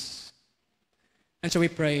Jesus. And so we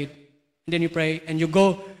prayed. And then you pray, and you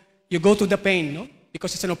go to the pain, no?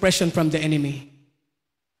 Because it's an oppression from the enemy.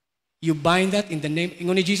 You bind that in the name,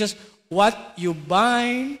 ingon ni Jesus, what you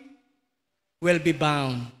bind will be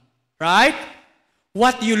bound. Right?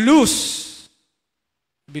 What you lose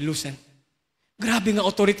will be loosened. Grabe nga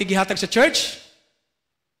authority gihatag sa church.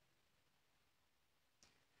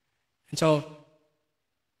 And so,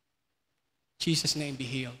 Jesus' name be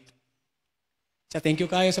healed. So, thank you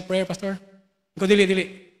kayo sa prayer, Pastor. Inko dili.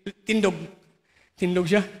 Tindog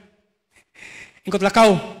siya. Inko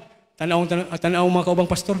lakaw. Tanaw mga kaubang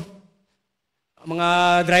pastor. Ang mga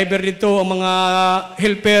driver dito, ang mga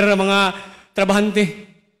helper, ang mga trabahante.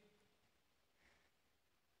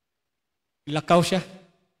 Lakaw siya.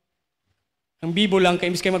 Ang Bibo lang, kay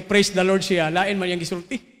imbis kayo mag-praise the Lord siya, lain man yung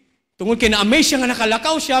gisulti. Tungod kay na-amaze siya nga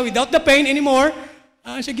nakalakaw siya without the pain anymore,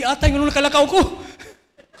 sige atay, nga nakalakaw ko.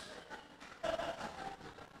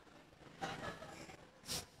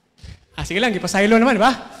 Sige lang, ipasaylo naman, di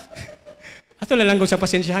ba? Ato lang sa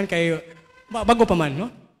pasensyahan kay bago pa man, no?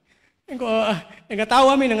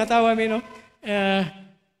 Nangatawa mi, no?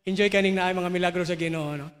 Enjoy kaning na ay mga milagro sa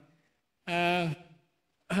Ginoo, no?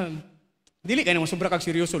 Dili ka naman sobra kag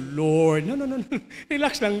seryoso, Lord. No.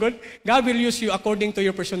 Relax lang, God. God will use you according to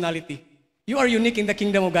your personality. You are unique in the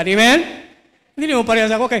kingdom of God. Amen? Hindi mo parehas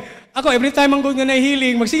ako. Okay. Ako, every time ang God nga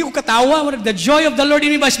na-healing, magsige ko katawa. The joy of the Lord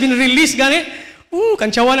in me has been released, gani?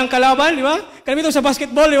 Kantsawa ng kalaban, di ba? Kami ito sa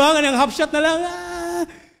basketball, di ba? Ganang half shot na lang.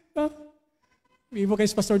 Bibo kay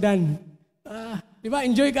Pastor Dan. Di ba?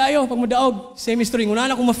 Enjoy kayo pag madaog. Same story. Una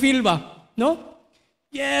na kung ma-feel ba? No?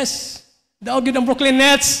 Yes. Daog yun ang Brooklyn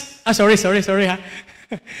Nets. Sorry ha.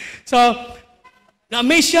 So,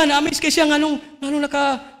 na-amaze kayo siya nga nung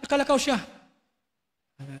nakalakaw siya.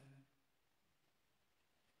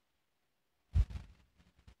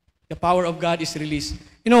 the power of God is released.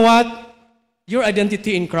 You know what? Your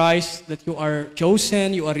identity in Christ, that you are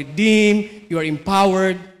chosen, you are redeemed, you are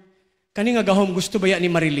empowered. Kani nga gahom gusto ba yan ni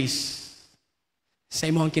ma-release sa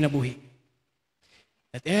imong kinabuhi?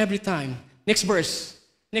 That every time. Next verse.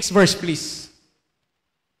 Next verse, please.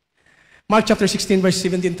 Mark chapter 16, verse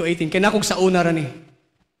 17 to 18. Kaya nakog sa una rin eh.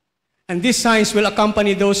 And these signs will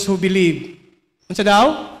accompany those who believe. Unsa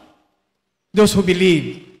daw? Those who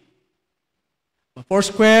believe.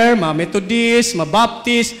 Foursquare, mga Methodist, mga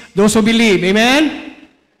Baptist, those who believe. Amen?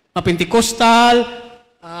 Mga Pentecostal.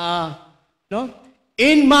 No?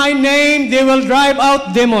 In my name, they will drive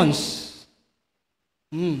out demons.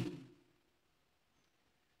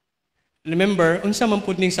 Remember, unsa man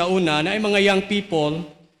pud ning sa una, na ay mga young people,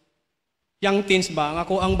 young teens ba, nga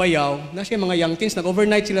ako ang bayaw, na siya mga young teens,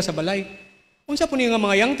 nag-overnight sila sa balay. Unsa po nga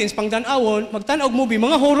mga young teens, pang danawon, magtanaw og movie,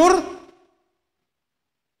 mga horror.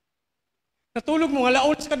 Natulog mo nga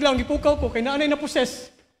laon sa kadlaw, gipukaw ko, kay naanay na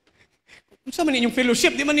possess. Unsa man inyong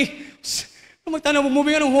fellowship, di man ni, magtanaw og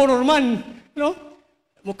movie, anong horror man. No?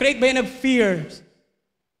 Mo create ba yan of fear?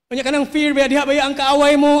 Kanya ka ng fear, ba, diha ba ang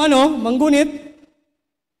kaaway mo, manggunit?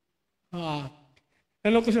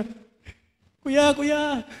 Ano ko siya, Kuya.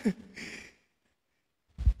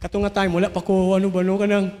 Kato nga time, wala pa ko,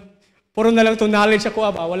 kanang, puro na lang to knowledge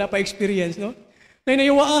ako, wala pa experience, no?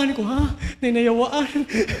 Nainayawaan ko, Nainayawaan.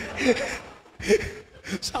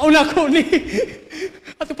 Sa una ko ni,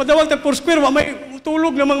 ato padawag tag Foursquare, may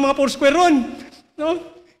tulog namang mga Foursquare ron,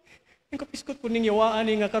 no? Yung kapiskot ko ning yawaan,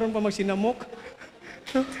 nga karon pa magsinamok.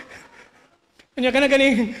 No? Kanya ka na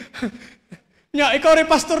ganing, ikaw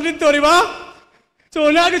rin pastor dito, di ba?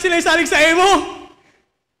 So, naagad sila isalig sa emo.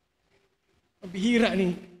 Bihira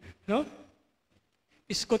ni, no?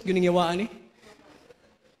 Iskot gining yawaan ni.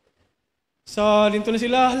 So, dito na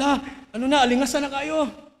sila, alingasan na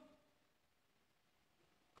kayo.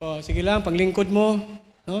 Sige lang, panglingkod mo,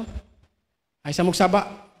 no? Ay, sa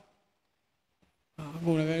mugsaba.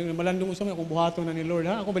 Ako malandong usap, ako buhato na ni Lord,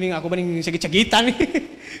 ha? Ako baning sagit-sagitan.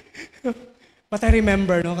 But I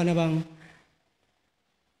remember, no, kanabang,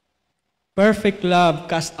 perfect love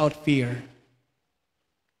cast out fear.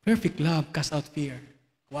 Perfect love cast out fear.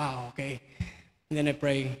 Wow, okay. And then I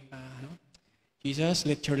pray, Jesus,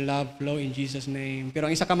 let your love flow in Jesus' name. Pero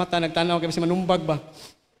ang isa ka mata, nagtanaw, kaya kasi manumbag ba?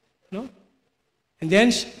 No? And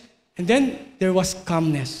then there was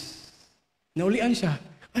calmness. Naulian siya.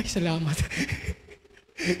 Ay, salamat.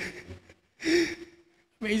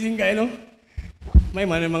 Amazing guy, no? May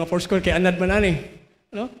mga Foursquare, kaya anad man ani.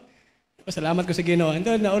 No? Salamat ko sa Ginoo. And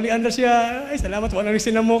then, naulian na siya. Ay, salamat, wala rin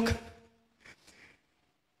sinamok.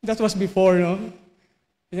 That was before, no?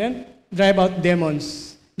 And then, drive out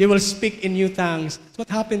demons. They will speak in new tongues. That's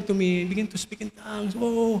what happened to me. Begin to speak in tongues.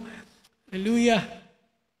 Whoa! Hallelujah!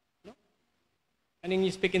 No? Aning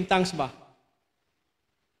you speak in tongues ba?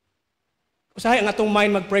 Usahay ang atong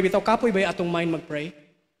mind mag-pray. Bitaw, kapoy ba yung atong mind mag-pray?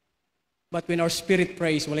 But when our spirit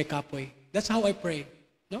prays, walay kapoy. That's how I pray.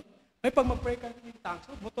 No? May pag mag-pray ka in tongues,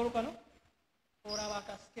 butol ka, no?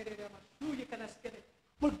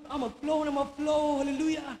 Mag-flow na mag-flow.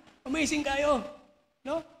 Hallelujah. Amazing kayo.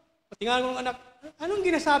 No? Patingan mo ng anak, anong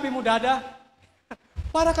ginasabi mo, Dada?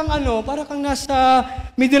 Para kang nasa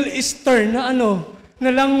Middle Eastern na na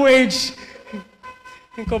language.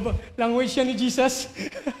 Language yan ni Jesus.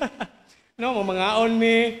 No, mga on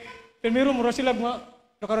me. Pero mura sila,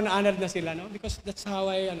 nakaroon na anad na sila, no? Because that's how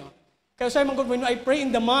Kaya sa mga when I pray in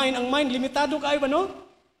the mind, ang mind, limitado kayo ba, no?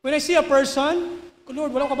 When I see a person, Lord,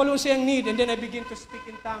 wala ko kabalo siyang need, and then I begin to speak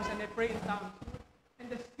in tongues, and I pray in tongues. And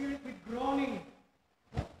the Spirit with groaning.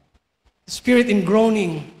 The Spirit in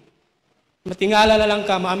groaning. Matingala na lang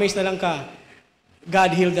ka, ma-amaze na lang ka.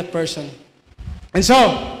 God healed that person. And so,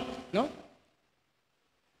 no?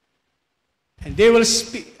 And they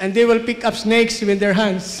will pick up snakes with their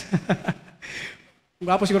hands.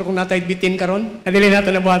 Gwapo siguro kung natay bitin karon. Adili nato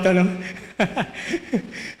na buhato, no?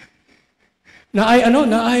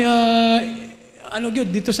 Gyud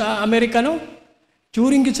dito sa Amerika, no?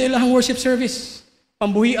 During gyud sa ilang worship service,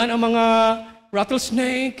 pambuhian ang mga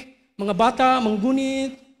rattlesnake, mga bata,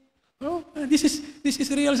 manggunit. Oh, this is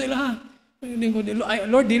real sa ilaha.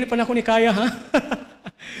 Lord, dili pa na ako ni kaya, ha?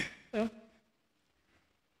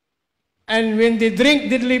 And when they drink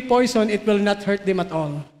deadly poison, it will not hurt them at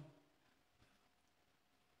all.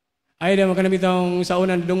 Ay, di magkanam itong sa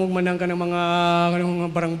unang dungog man ka ng mga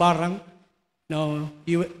barang-barang. No,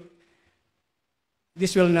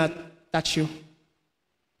 this will not touch you.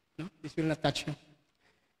 No, this will not touch you.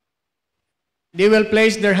 They will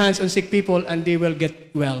place their hands on sick people and they will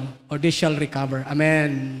get well, or they shall recover.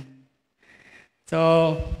 Amen.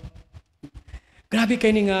 So, grabe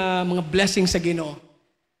kayo mga blessings sa Ginoo.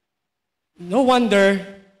 No wonder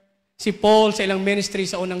si Paul sa ilang ministry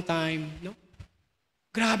sa unang time, no?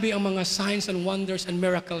 Grabe ang mga signs and wonders and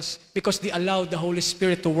miracles because they allowed the Holy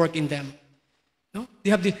Spirit to work in them. No?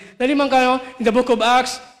 They have the, dali man ka, in the book of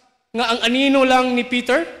Acts, nga ang anino lang ni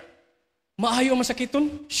Peter, maayo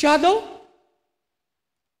masakiton, shadow.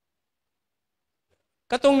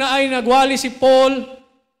 Katong naay nagwali si Paul,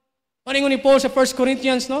 maningon ni Paul sa 1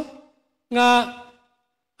 Corinthians, no? Nga,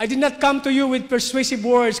 I did not come to you with persuasive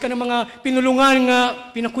words, kanang mga pinulungan nga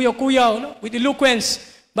pinakuyaw-kuyaw, no? With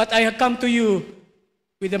eloquence, but I have come to you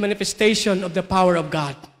with the manifestation of the power of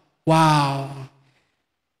God. Wow!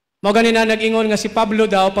 Mao ganina nag-ingon nga si Pablo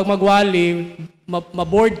daw, pag magwali,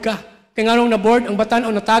 maboard ka. Kaya nga nung naboard, ang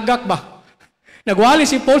batan-on natagak ba? Nagwali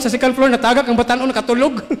si Paul sa second floor, natagak ang batan-on,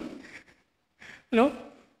 nakatulog. No?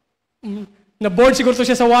 Naboard siguro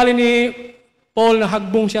siya sa wali ni Paul,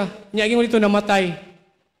 nahagbong siya. Niya ingon dito, namatay.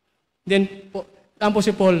 Then, tampo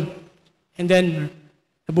si Paul. And then,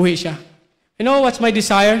 nabuhi siya. You know what's my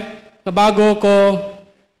desire? Na bago ko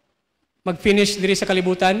mag-finish diri sa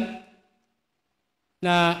kalibutan,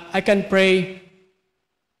 na I can pray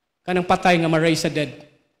kanang patay nga ma-raise sa dead.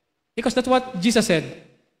 Because that's what Jesus said.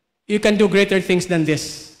 You can do greater things than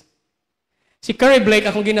this. Si Curry Blake,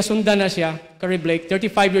 akong ginasundan na siya, Curry Blake,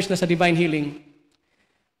 35 years na sa divine healing.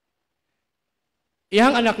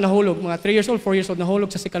 Iyang anak nahulog, mga 3 years old, 4 years old,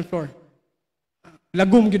 nahulog sa second floor.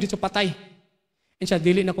 Lagum yun dito, patay. And siya,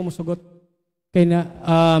 dili na ko musugot. Kaya na,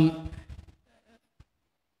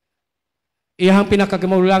 iyang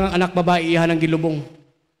pinakagamulangang anak babae, iyahan ang gilubong.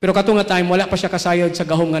 Pero katunga time, wala pa siya kasayod sa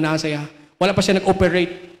gahom nga nasa iya. Wala pa siya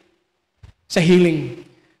nag-operate sa healing.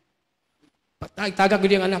 Patay, tagag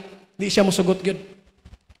yun yung anak. Di siya musugot yun.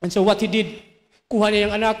 And so what he did, kuha niya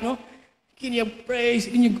yung anak, no? Kiniyang praise,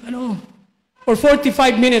 kiniyang, for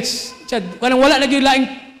 45 minutes, wala na yung laing,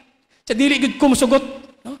 dili gud ko musugot.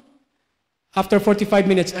 No? After 45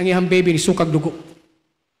 minutes, ang iyang baby ni sukag dugo.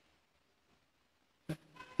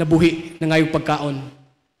 Nabuhi, nangayong pagkaon.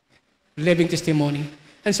 Living testimony.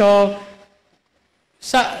 And so,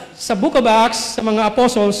 sa book of Acts, sa mga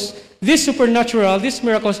apostles, this supernatural, these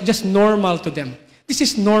miracles, just normal to them. This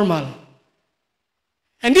is normal.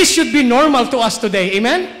 And this should be normal to us today.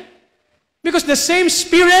 Amen? Because the same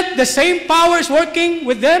Spirit, the same power is working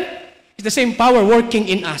with them, is the same power working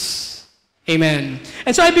in us. Amen.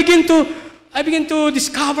 And so I begin to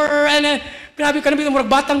discover, and grabe ka na bitong murag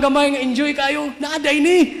batang gamay nga enjoy kayo. Naaday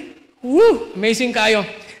ni. Woo! Amazing kayo.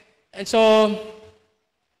 And so,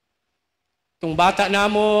 itong bata na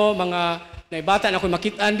mo, mga naibata na ako'y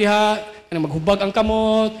makitaan diha, na maghubag ang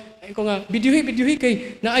kamot, ay ko nga, bidyuhi,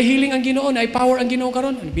 kay naay healing ang Ginoo, naay power ang Ginoo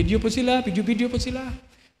karon. Video po sila.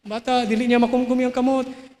 Bata, dili niya makumkumi ang kamot.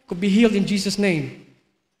 Could be healed in Jesus' name.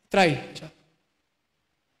 Try.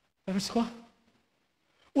 Tapos ko,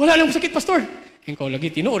 wala lang sakit, pastor. And ko, lagi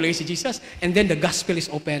tinuulay si Jesus. And then the gospel is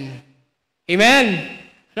open. Amen.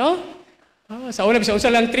 No? Sa una, bisa unsa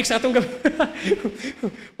lang tricks atong gabi.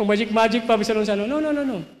 Kung magic pa, bisa unsa. No.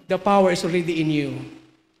 The power is already in you.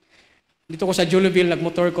 Dito ko sa Juleville,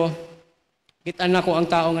 nagmotor ko. Kitaan na ko ang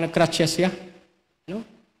tao nga nag-crutches siya. No?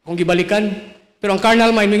 Kung gibalikan. Pero ang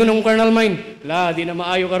carnal mind, mingon ang carnal mind. Di na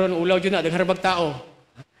maayo karon ulaw dyan na, dagharbag tao.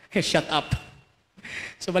 Shut up.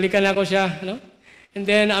 So balikan na ako siya. No? And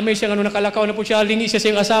then, amay siya, nakalakaw na po siya, lingi siya sa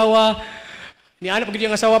iyong asawa. Niana pag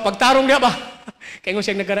yung asawa, pagtarong niya ba? Kaya nga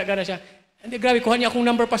siya, nagara-gara siya. And then, grabe, kuha niya akong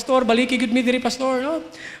number, pastor, baliki, good me diri, pastor. No?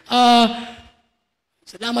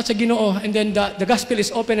 Salamat sa Ginoo. And then, the gospel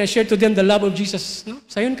is open and share to them the love of Jesus. No?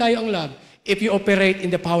 Sayon kayo ang love. If you operate in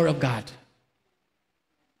the power of God.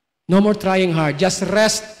 No more trying hard. Just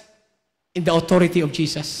rest in the authority of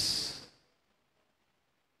Jesus.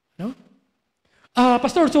 No?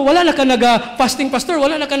 Pastor, so wala na ka naga-fasting, pastor,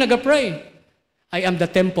 wala na ka naga-pray. I am the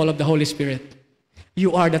temple of the Holy Spirit.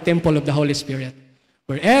 You are the temple of the Holy Spirit.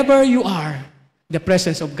 Wherever you are, the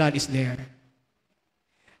presence of God is there.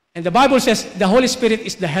 And the Bible says the Holy Spirit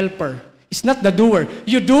is the helper. It's not the doer.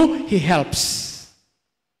 You do, He helps.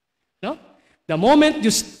 No? The moment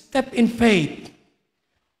you step in faith,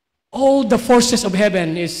 all the forces of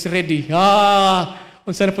heaven is ready.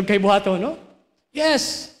 Unsa na pud kay buhaton, no?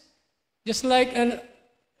 Yes. Just like an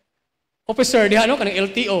officer, kanang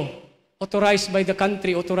LTO, authorized by the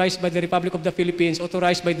country, authorized by the Republic of the Philippines,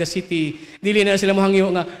 authorized by the city. Dili na sila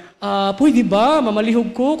mahangyo nga, pwede ba?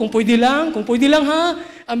 Mamalihog ko? Kung pwede lang ha?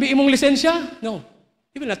 Ambi imong lisensya? No.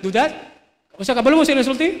 You will not do that. Usa ka balo mo sa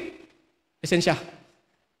insulti? Lisensya.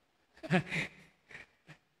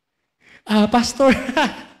 Pastor.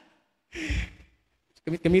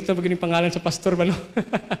 Gamit-gamit na ba yung pangalan sa pastor ba, no?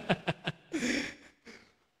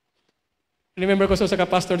 Remember ko sa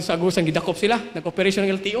ka-pastor sa Agusan, gidakop sila, nag-operation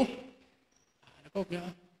ng LTO. Okay.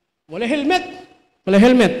 Wala helmet. Wala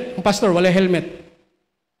helmet. Ang pastor, wala helmet.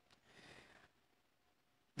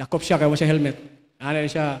 Dakop siya kaya wala siya helmet. Ano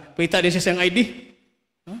siya, pita din siya sa ID.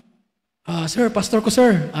 Sir, pastor ko,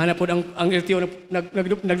 sir. Ano po ang LTO,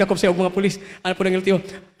 nagdakop siya mga pulis. Ano po ang LTO?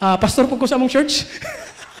 Pastor po ko sa among church.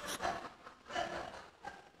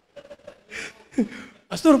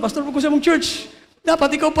 Pastor po ko sa among church.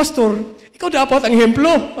 Dapat ikaw, pastor. Ikaw dapat ang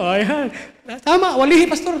ehemplo. Ayan. Tama, walihi,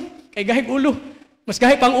 pastor. Kay gahig ulo. Mas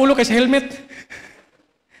gahig pang ulo kaysa helmet.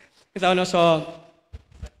 Ito, no? So,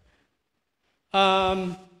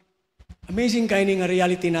 amazing kaining nga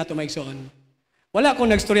reality na ito, maigsoon. Wala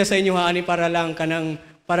akong nagstorya sa inyo, haani, para lang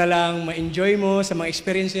ma-enjoy mo sa mga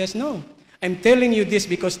experiences. No. I'm telling you this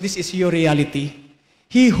because this is your reality.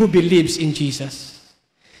 He who believes in Jesus.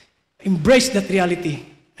 Embrace that reality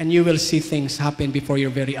and you will see things happen before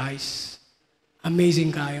your very eyes.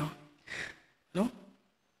 Amazing kayo. No?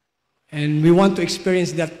 And we want to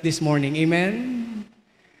experience that this morning. Amen?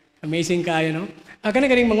 Amazing kayo, no?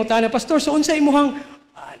 Ganing mangutana, Pastor, so unsa imuhang,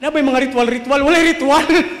 nabay mga ritual? Walay ritual.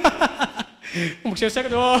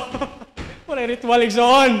 Magsasak, walay ritual,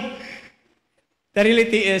 igsoon. The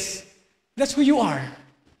reality is, that's who you are.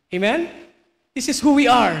 Amen? This is who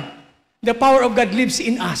we are. The power of God lives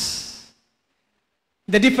in us.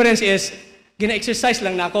 The difference is, gina-exercise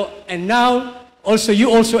lang na ako, and now,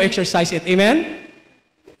 you also exercise it. Amen?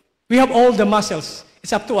 We have all the muscles.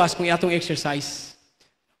 It's up to us kung iatong exercise.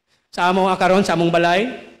 Sa among akaron, sa among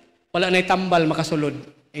balay, wala na'y tambal makasulod.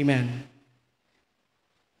 Amen.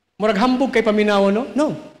 Murag hambog kay paminaw, no?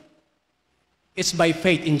 No. It's by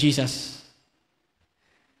faith in Jesus.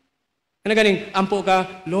 Ano ganing, ampo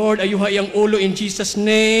ka, Lord, ayuha iyang ulo in Jesus'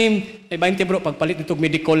 name. Ay 20 bro, pagpalit nitong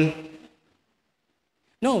medical.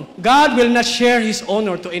 No, God will not share His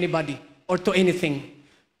honor to anybody or to anything.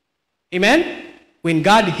 Amen? When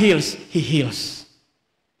God heals, He heals.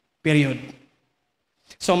 Period.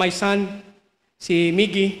 So my son, si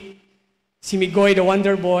Miggy, si Migoy, the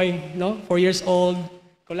wonder boy, no? 4 years old,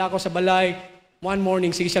 kula ko sa balay, one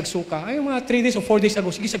morning, sige siyag suka. Ay, mga 3 days or 4 days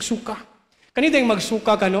ago, sige siyag suka. Kanina yung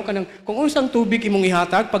magsuka ka, no? Kung unsang tubig imong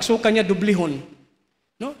ihatag, pag suka niya, dublihon.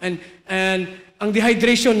 No? And ang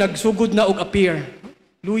dehydration, nagsugod na og appear.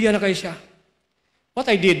 Luya na kayo siya. What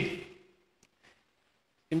I did,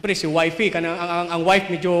 siyempre si wifey, ang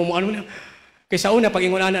wife medyo ano na, kaysa una, pag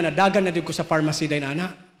ingon na, dagan na din ko sa pharmacy dahil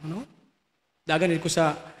ana. Ano? Dagan na din ko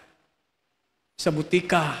sa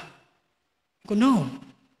butika. Ko, no.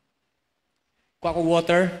 Kuha ko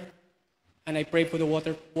water, and I pray for the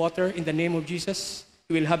water in the name of Jesus.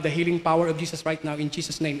 You will have the healing power of Jesus right now in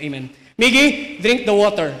Jesus' name. Amen. Miggy, drink the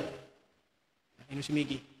water. Ano si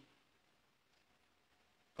Miggy?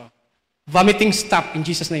 Vomiting, stop in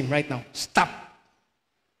Jesus' name right now. Stop.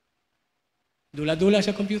 Dula-dula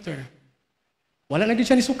sa computer. Wala na din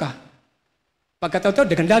siya ni suka. Pagkataw-taw,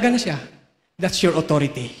 dagan-dagan na siya. That's your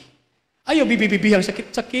authority. Ayaw, bibibibihang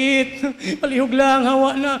sakit-sakit. Palihog lang,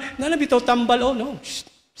 hawa na. Nalabitaw tambal. Oh, no.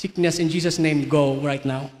 Sickness in Jesus' name, go right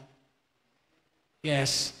now.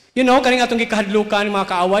 Yes. You know, kaning atong gikahadlukan mga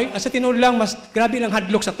kaaway, asa tinuod lang, mas grabe lang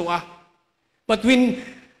hadlok sa tua. But when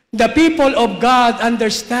the people of God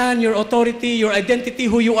understand your authority, your identity,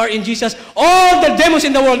 who you are in Jesus, all the demons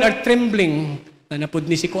in the world are trembling. Nanapod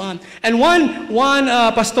ni si Kuan. And one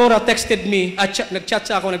pastora texted me, nag-chat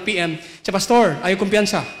sa ako, nag-PM, siya, Pastor, ayaw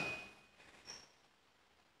kumpiyansa.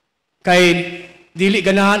 Kay dili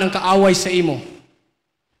ganahan ang kaaway sa imo.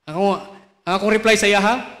 Ang akong reply sa iya,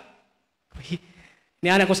 ha?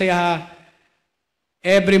 Niyan ako sa iya, ha?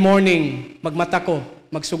 Every morning, magmata ko,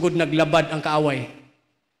 magsugod naglabad ang kaaway.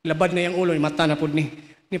 Labad na yung ulo, mata na po ni.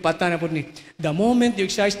 Pata na po ni. The moment you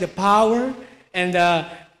exercise the power and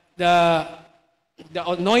the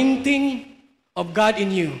anointing of God in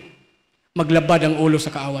you, maglabad ang ulo sa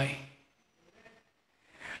kaaway.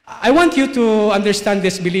 I want you to understand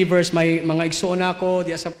this, believers, may mga igsoon ako,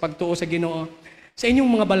 di sa pagtuo sa Ginoo. Sa inyong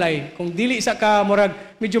mga balay, kung dili isa ka, morag,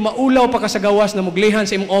 medyo maulaw pa ka sa gawas na muglihan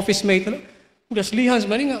sa imong office mate, gaslihan,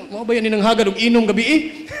 mali nga, mga bayan ninang hagad og inom gabi eh.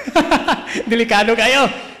 Delikado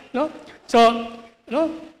kayo. No? So,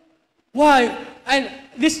 no? Why? And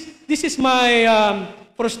this is my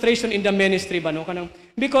frustration in the ministry ba, no?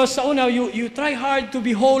 Because sa una, you try hard to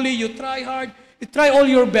be holy, you try all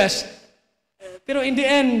your best. Pero in the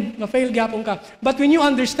end, ma-fail gyapon ka. But when you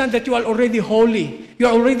understand that you are already holy, you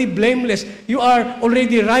are already blameless, you are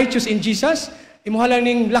already righteous in Jesus, imuhala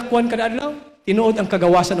ning lakwan kada adlaw, tinuod ang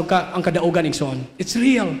kagawasan o ang kadaugan igsoon. It's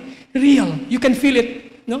real. Real. You can feel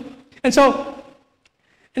it, no?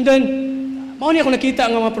 And then, mauni ako nakita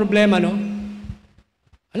ang mga problema, no?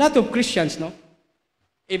 A lot of Christians, no?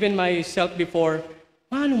 Even myself before,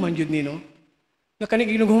 paano man yun ni, no? nga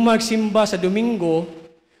kanig ginugumag simba sa Domingo,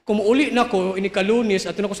 kung uli na ko, ini Kalunes,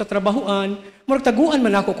 at na ko sa trabahoan, murag taguan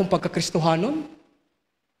man ako kung pagkakristohanon.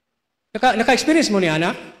 Naka-experience mo niya,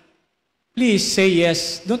 anak? Please say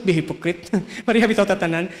yes. Don't be hypocrite. Mariha bitaw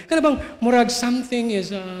tatanan. Kana bang murag something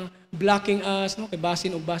is blocking us, no? Kay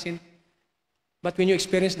basin o basin. But when you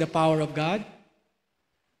experience the power of God,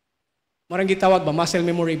 marang gitawag ba, muscle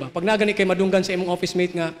memory ba? Pag nagani kay madunggan sa imong office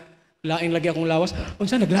mate nga, laing lagi akong lawas.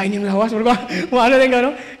 Unsa naglain yung lawas? Ano ba? Muala lang gano.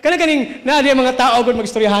 Kana kaning na di mga tao gud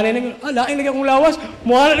magistoryahanan nang laing lagi akong lawas.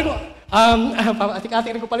 Muala lang ko.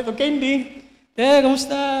 Atik-atik ko palit og candy.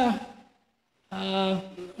 Kamusta?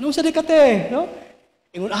 Nung sa dekate, no?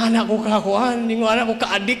 Ingon anak ko kakuan, ingon anak ko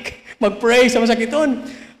ka-addict, mag-pray sa masakiton.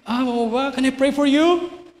 Mo ba? Can I pray for you?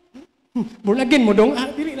 Born again mo dong?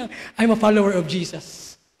 Dili lang. I'm a follower of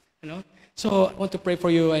Jesus. You know? So, I want to pray for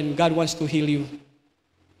you and God wants to heal you.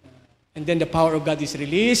 And then the power of God is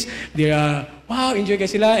released. They are, wow, enjoy ka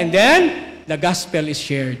sila. And then, the gospel is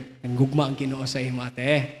shared. And gugma ang Ginoo sa imo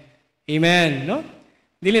ate. Amen. No?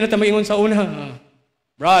 Dili na tayo maingon sa una.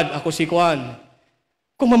 Brad, ako si Kuan.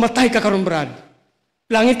 Kung mamatay ka karon, Brad,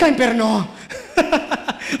 langit ka, imperno.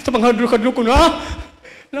 Ito pang hadlo-hadlo ko na.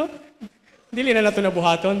 No? Dili na nato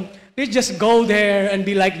nabuhaton. Let's just go there and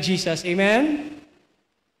be like Jesus. Amen?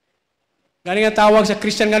 Galing nga tawag sa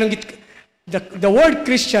Christian, the word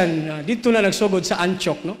Christian, dito na nagsugod sa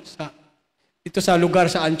Antioch, no? Dito sa lugar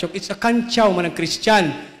sa Antioch. It's a kantsaw man ng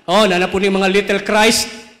Christian. Nanapun yung mga little Christ.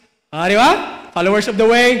 Di ba? Followers of the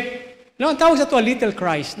way. No, ang tawag sa ito, little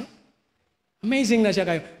Christ. No? Amazing na siya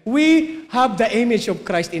kayo. We have the image of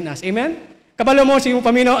Christ in us. Amen? Kabalo mo, sa inyong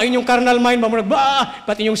paminaw, ay inyong carnal mind,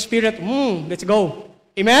 but inyong spirit, let's go.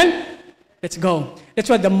 Amen? Let's go.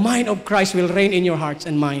 That's why the mind of Christ will reign in your hearts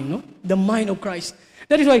and mind. No? The mind of Christ.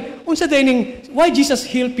 That is why, why Jesus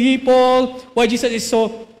healed people, why Jesus is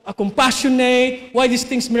so compassionate, why these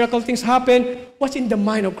things, miracle things happen, what's in the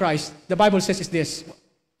mind of Christ? The Bible says is this.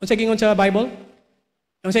 Unsa gingon sa Bible?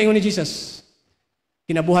 Unsa ingon ni Jesus?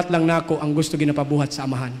 Kinabuhat lang nako ang gusto ginapabuhat sa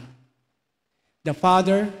Amahan. The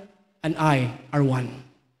Father and I are one.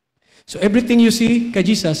 So everything you see kay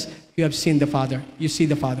Jesus, you have seen the Father. You see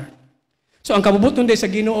the Father. So ang kabubuton day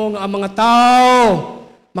sa Ginoo nga ang mga tao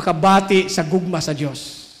makabati sa gugma sa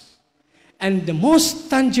Dios. And the most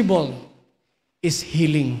tangible is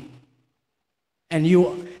healing. And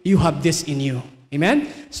you have this in you. Amen?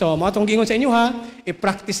 So, mga itong gingon sa inyo ha,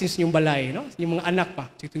 i-practice niyo yung balay, no? Yung mga anak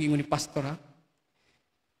pa. Itong gingon ni pastor ha.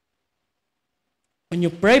 When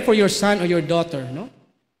you pray for your son or your daughter, no?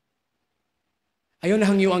 Ayaw na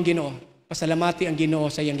hangyo ang Ginoo. Pasalamati ang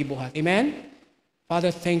Ginoo sa iyang gibuhat. Amen?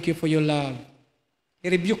 Father, thank you for your love.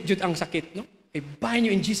 I-rebuke jud ang sakit, no? I bind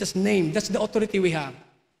you in Jesus' name. That's the authority we have.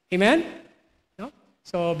 Amen? No?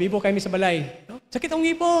 So, bibo kayo sa balay. No? Sakit ang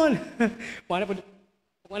ngipon. Wala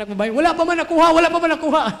pa man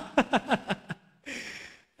nakuha.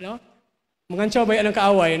 No? Mangansyaw ba yan ang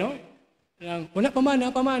kaaway, no? Wala pa man.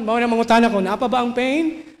 Bawa na mangutana ko, naapa ba ang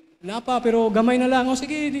pain? Naapa, pero gamay na lang. O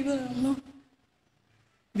sige, di ba, no?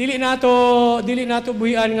 Dili nato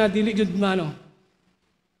buhian nga, dili jud mano.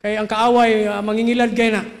 Kaya ang kaaway, mangingilad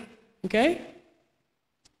kayo na. Okay?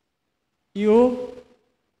 You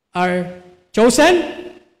are chosen.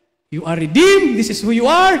 You are redeemed. This is who you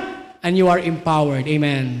are. And you are empowered.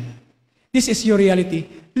 Amen. This is your reality.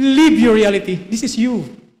 Live your reality. This is you.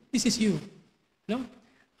 This is you. No?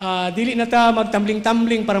 Dili na ta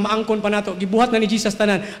magtambling-tambling para maangkon pa nato. Gibuhat na ni Jesus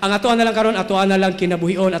tanan. Ang atoan na lang karon, atoan na lang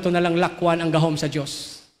kinabuhion, ato na lang lakwan ang gahom sa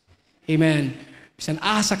Dios. Amen. Bisan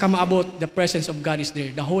asa ka maabot, the presence of God is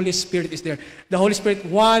there. The Holy Spirit is there. The Holy Spirit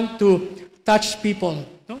want to touch people.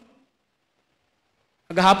 No?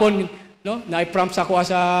 Kagahapon, no? Na-prompt ako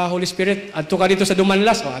sa Holy Spirit. Adto ka dito sa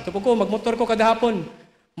Dumanlas. Adto ko, magmotor ko kadahapon.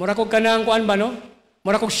 Mura ko ka ng kuan ba, no?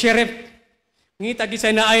 Mura ko sheriff. Ngita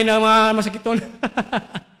gisay na ay na mga masakiton.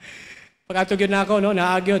 Pag-atog yun na ako, no?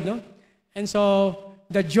 Naagyod, no? And so,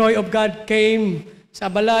 the joy of God came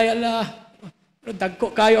sa balay.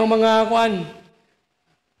 Dagko kayo ang mga kuan.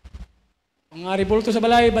 Mga ribulto sa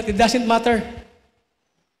balay, but it doesn't matter.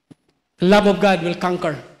 The love of God will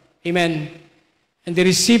conquer. Amen. And they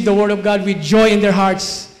receive the word of God with joy in their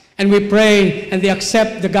hearts. And we pray, and they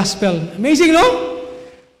accept the gospel. Amazing, no?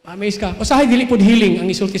 Amaze ka. O sahay, dili po healing ang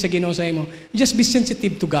isulti sa Ginoo sa imo. Just be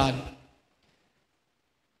sensitive to God.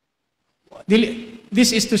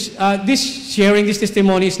 This sharing this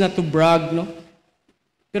testimony is not to brag, no?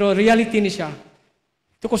 Pero reality ni siya.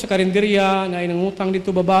 Ito ko sa karinderya, na inangutang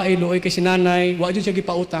dito babae, luoy kay sinanay, wa jud siya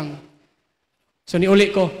gipautang. So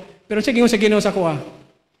niuli ko. Pero siya gingon sa Ginoo sa kuha.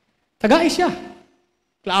 Tagai siya.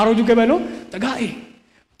 Klaro jud kay ba, no? Tagai.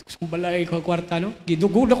 Gusto kong balay ko kwarta, no?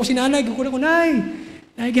 Gidugod ako si nanay, gidugod ako, nay!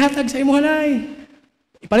 Nay, gihatag sa imo, nay!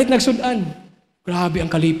 Ipalit nagsudan. Grabe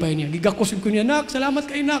ang kalipay niya. Gigakusog ko niya, nak, salamat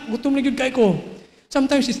kay nak, gutom na yun kay ko.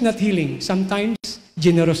 Sometimes it's not healing. Sometimes,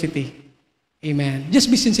 generosity. Amen.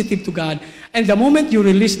 Just be sensitive to God. And the moment you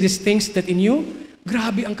release these things that in you,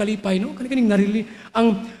 grabe ang kalipay, no? Kaning narili.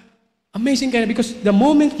 Ang amazing kaya because the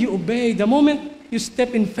moment you obey, the moment you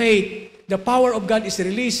step in faith, the power of God is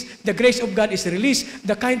released, the grace of God is released,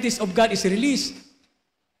 the kindness of God is released,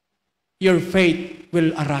 your faith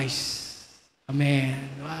will arise. Amen.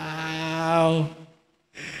 Wow.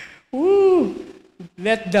 Woo.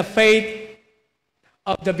 Let the faith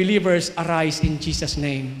of the believers arise in Jesus'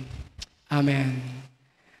 name. Amen.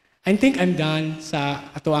 I think I'm done sa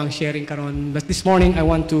ato ang sharing karon. But this morning, I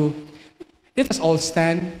want to, let us all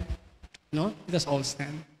stand. No? Let us all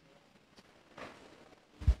stand.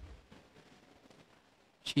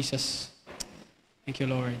 Jesus. Thank you,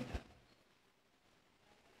 Lord.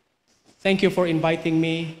 Thank you for inviting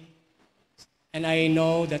me. And I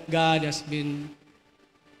know that God has been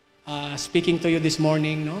speaking to you this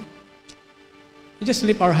morning, no? We just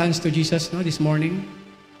lift our hands to Jesus, no, this morning.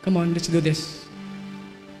 Come on, let's do this.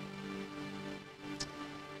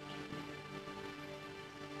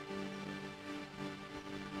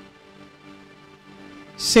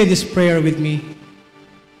 Say this prayer with me.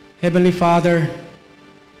 Heavenly Father,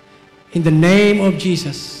 in the name of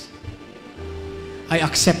Jesus, I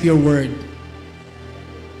accept your word.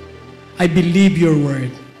 I believe your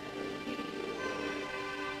word.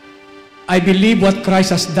 I believe what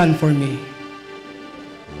Christ has done for me.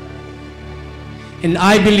 And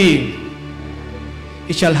I believe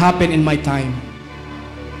it shall happen in my time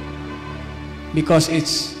because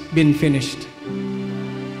it's been finished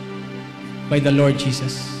by the Lord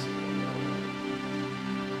Jesus.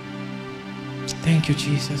 Thank you,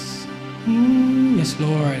 Jesus. Yes,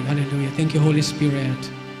 Lord. Hallelujah. Thank you, Holy Spirit.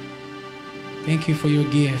 Thank you for your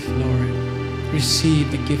gift, Lord.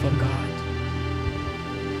 Receive the gift of God.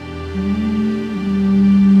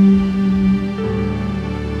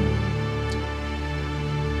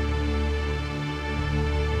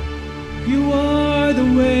 You are the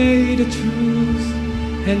way, the truth,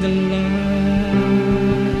 and the life.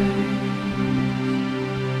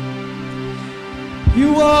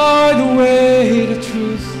 You are the way, the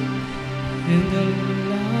truth, and the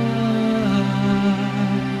life.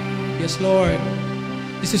 Yes, Lord.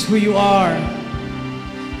 This is who you are.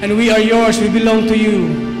 And we are yours. We belong to you.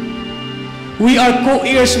 We are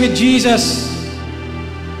co-heirs with Jesus.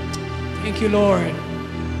 Thank you, Lord.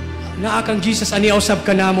 Naa kang Jesus, ani usab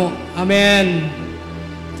ka namo. Amen.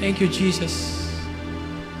 Thank you, Jesus.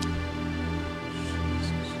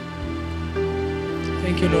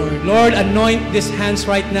 Thank you, Lord. Lord, anoint these hands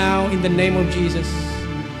right now in the name of Jesus.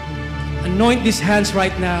 Anoint these hands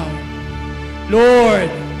right now. Lord,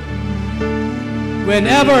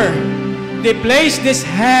 whenever they place these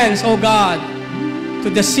hands, oh God, to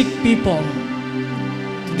the sick people,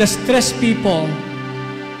 to the stressed people,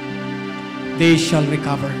 they shall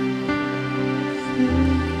recover.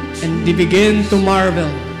 And they begin to marvel.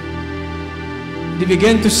 They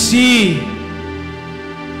begin to see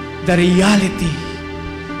the reality,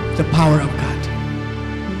 the power of God.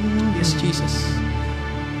 Yes, Jesus.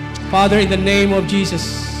 Father, in the name of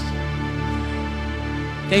Jesus,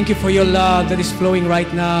 thank you for your love that is flowing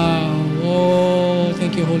right now. Oh,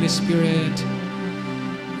 thank you, Holy Spirit.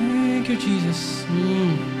 Thank you, Jesus.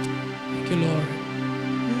 Thank you, Lord.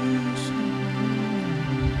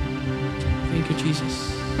 Thank you,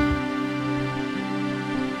 Jesus.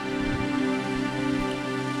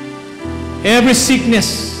 Every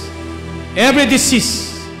sickness, every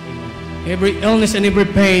disease, every illness and every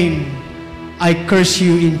pain, I curse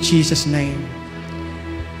you in Jesus' name.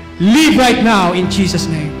 Leave right now in Jesus'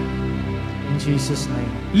 name. In Jesus' name.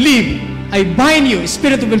 Leave. I bind you,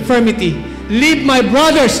 spirit of infirmity. Leave my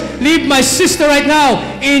brothers, leave my sister right now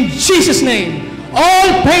in Jesus' name.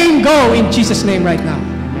 All pain go in Jesus' name right now.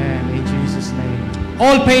 Amen. In Jesus' name.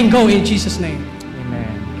 All pain go in Jesus' name. Amen.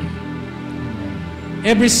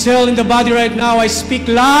 Every cell in the body right now, I speak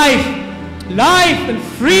life, life and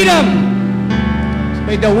freedom.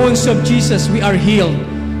 By the wounds of Jesus, we are healed.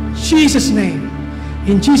 Jesus' name.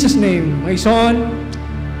 In Jesus' name, my son,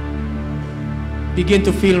 begin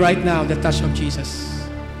to feel right now the touch of Jesus.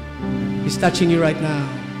 He's touching you right now.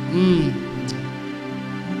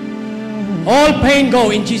 All pain go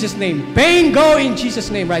in Jesus' name. Pain go in Jesus'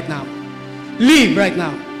 name right now. Leave right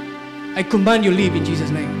now. I command you, leave in Jesus'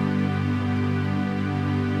 name.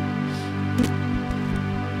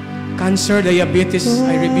 Cancer, diabetes,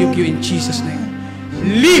 I rebuke you in Jesus' name.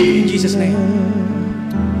 Leave in Jesus' name.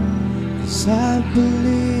 I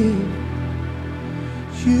believe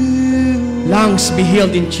you. Lungs be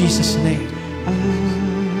healed in Jesus' name.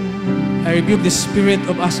 I rebuke the spirit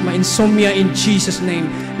of asthma, insomnia in Jesus' name.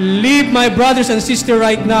 Leave my brothers and sisters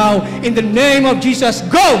right now in the name of Jesus.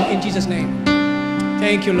 Go in Jesus' name.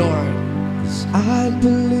 Thank you, Lord. I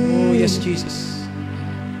believe. Oh, yes, Jesus.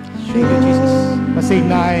 Thank you, Jesus. Pasig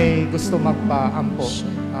na ay gusto magpaampo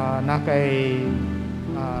na kay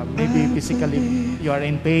maybe physically you are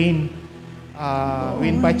in pain. We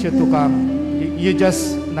invite you to come. You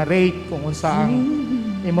just narrate kung unsaang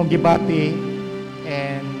imong gibati,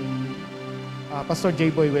 and Pastor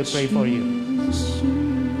Jayboy will pray for you.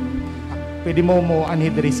 Pwede mo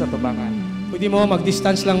anhidri sa tubangan. Pwede mo,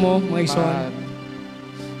 mag-distance lang mo, mga igsoon.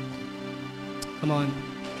 Come on.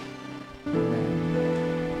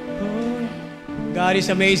 God is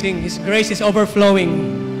amazing. His grace is overflowing.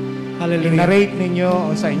 Hallelujah. I-narrate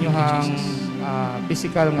ninyo sa inyong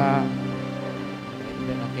physical nga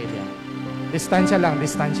distansya lang,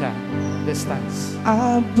 distansya. Distance.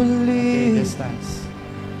 I believe Distance.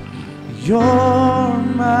 you're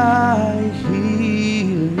my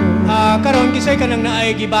healer. Karon kisay ka nang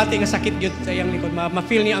naay gibati nga sakit gyud sa iyang likod.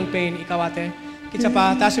 Ma-feel niya ang pain, ikaw ate. Kitsa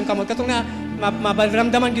pa, taas yung kamot. Katong na,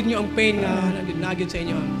 mabaramdaman gyud niyo ang pain nga nagyud sa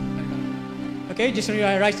inyo. Okay, just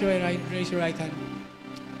raise your right hand.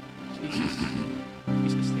 Jesus.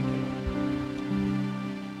 Jesus, thank you.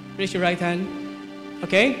 Raise your right hand.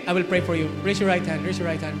 Okay, I will pray for you. Raise your right hand. Raise your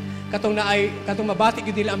right hand. Katong mabati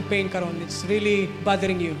gyud nila ang pain karon. It's really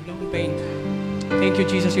bothering you, no? Pain. Thank you,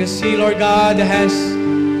 Jesus. You see, Lord God, the hands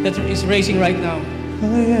that is raising right now.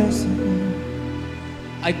 Oh, yes.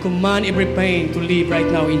 I command every pain to leave right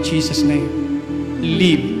now in Jesus' name.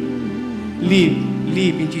 Leave. Leave.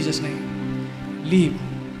 Leave in Jesus' name. Leave.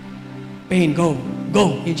 Pain, go.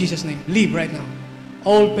 Go in Jesus' name. Leave right now.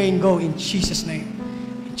 All pain, go in Jesus' name.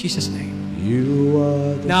 In Jesus' name. You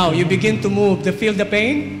are Now, you begin to move. Feel the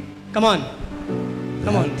pain? Come on.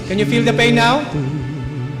 Come on. Can you feel the pain now?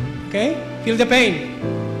 Okay? Feel the pain.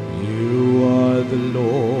 You are the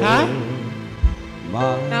Lord. Huh?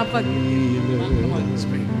 My healer. Come on, let's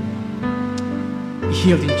pray. Be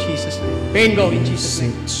healed in Jesus' name. Pain, go in Jesus'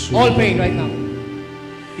 name. All pain right now.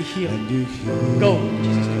 Be healed. And you heal Go in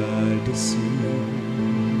Jesus' name. my disease.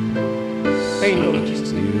 Pain, go in Jesus'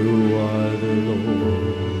 name. You are the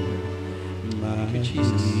Lord. My Thank you,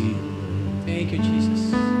 Jesus. Thank you,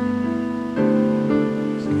 Jesus.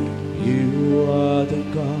 You are the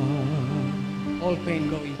God All pain,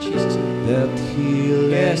 go in Jesus' name. that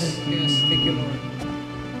healeth. Yes, yes. Thank you, Lord.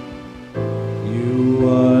 You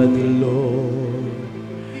are the Lord,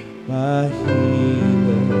 my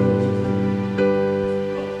healer.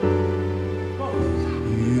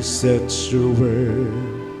 You set your word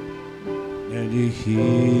and you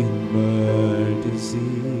heal my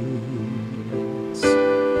disease.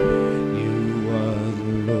 You are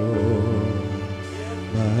the Lord,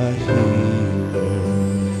 my healer.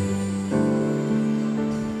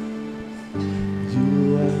 You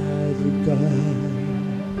are the God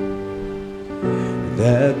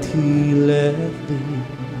that healeth thee.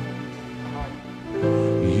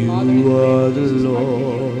 You are the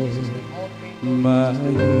Lord, my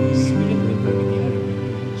healer.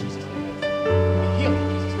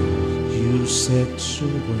 You set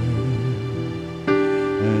your word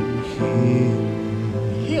and heal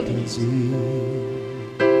my disease.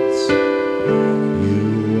 You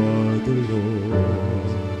are the Lord,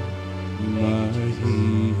 my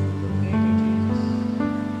healer.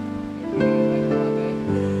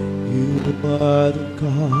 You are the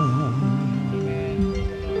God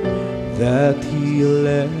that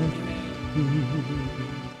healeth thee.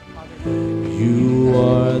 You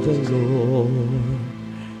are the Lord,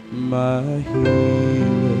 my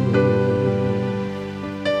healer.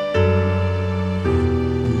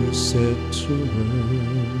 You set your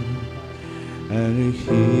word and you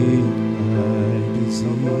heal my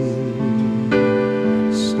disease.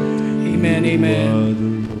 Amen, You amen. are the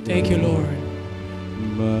Thank you, Lord.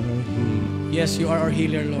 my healer. Yes, you are our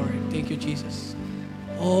healer, Lord. Thank you, Jesus.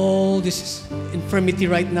 All this infirmity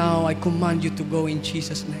right now, I command you to go in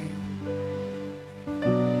Jesus' name.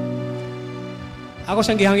 Ako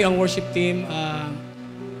sang gihangi ang worship team,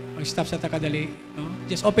 mag-stop sa takadali. No?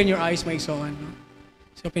 Just open your eyes, maigsoon. No?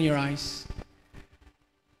 Just open your eyes.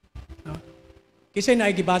 No? Kisay na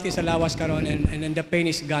gibati sa lawas karon, and the pain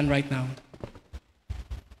is gone right now.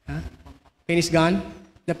 Huh? Pain is gone?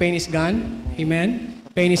 The pain is gone? Amen?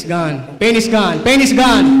 Pain is gone. Pain is gone. Pain is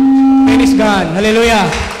gone. Pain is gone. Hallelujah.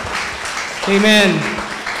 Amen.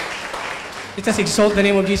 Let us exalt the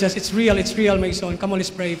name of Jesus. It's real, my son. Come on, let's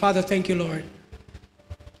pray. Father, thank you, Lord.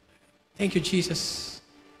 Thank you, Jesus.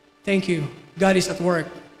 Thank you. God is at work.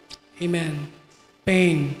 Amen.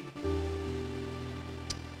 Pain.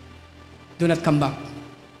 Do not come back.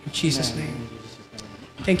 In Jesus' name.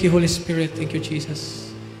 Thank you, Holy Spirit. Thank you,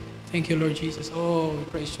 Jesus. Thank you, Lord Jesus. Oh, we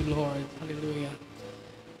praise you, Lord. Hallelujah.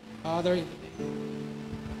 Father,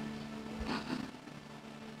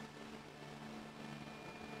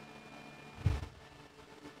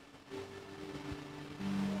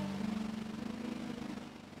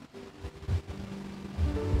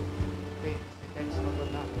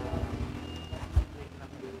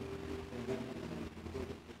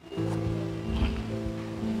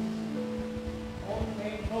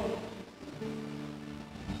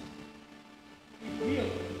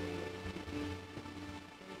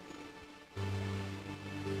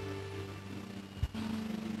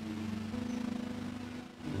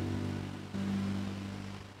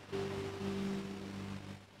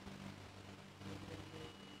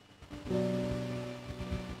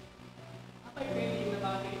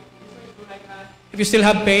 if you still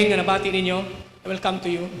have pain na nabati ninyo, I will come to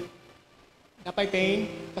you. Napay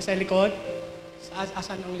pain, sa likod.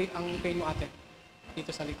 Asan ang pain mo, ate?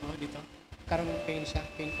 Dito sa likod, dito. Karoon ng pain siya,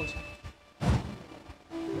 painful siya.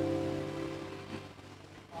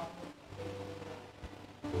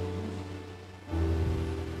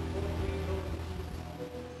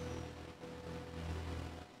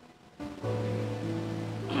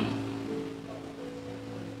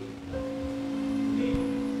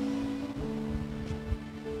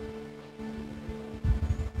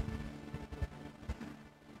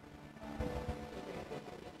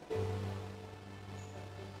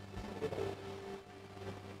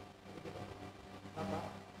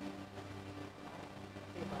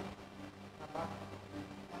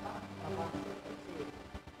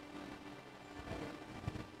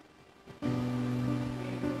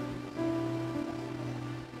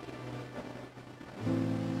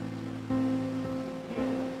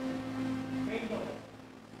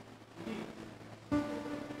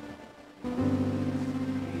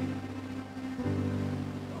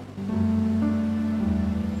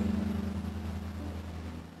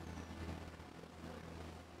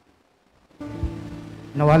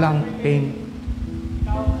 Nawala ang pain.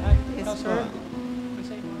 Ikaw, sir.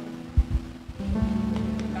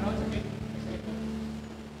 Karoon sa pain.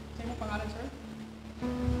 Sa imong pangalan, sir?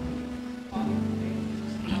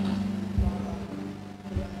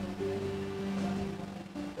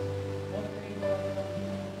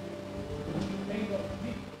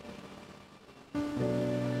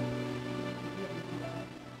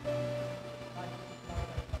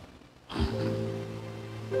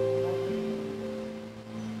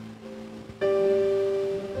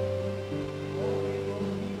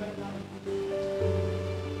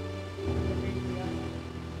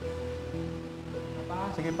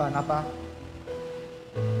 Sige pa, napa.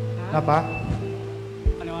 Napa?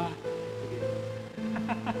 Ano ba?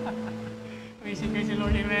 Amazing kayo si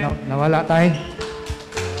Lord, amen. Nawala tayo.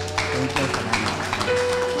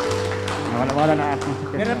 Nawala na ako.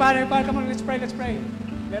 Meron pa. Come on, let's pray.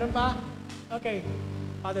 Meron pa? Okay.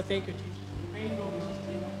 Father, thank you, Jesus. Pain go.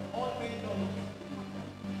 All pain go.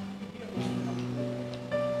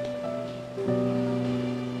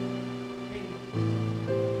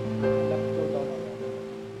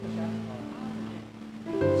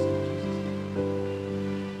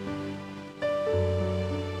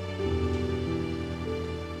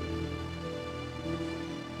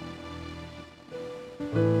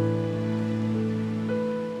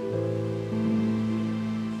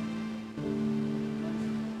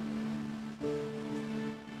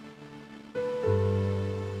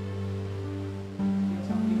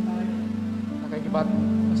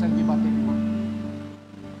 Saan gibatin mo?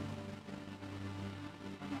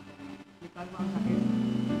 Kalma ang sakit.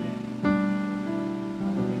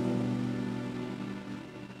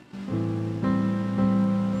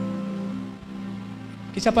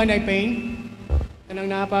 Kisa pa na pain? Kanang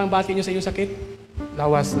napambati nyo sa inyong sakit?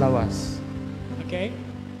 Lawas. Okay?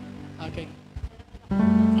 Okay.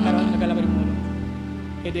 Karoon, nagalaman yung mulo.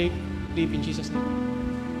 Headache, leave in Jesus' name.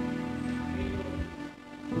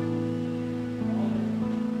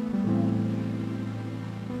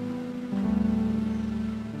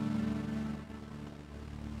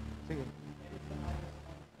 Sige.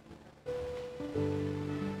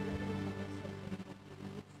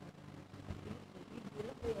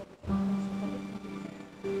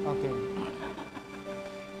 Okay.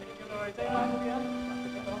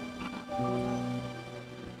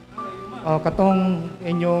 Katong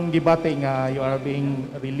inyong gibati nga you are being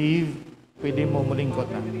relieved, pwede mo mulingkot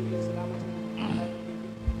na.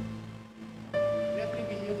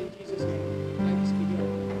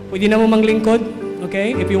 Pwede na mo manglingkod.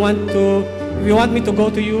 Okay? If you want me to go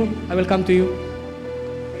to you, I will come to you.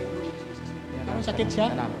 Anong sakit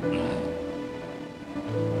siya?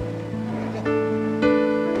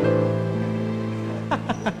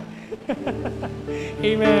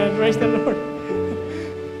 Amen. Praise the Lord.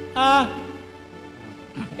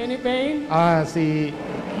 Any pain? Si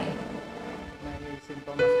may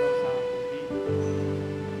sintomas daw sa pugi.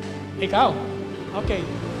 Ikaw? Okay.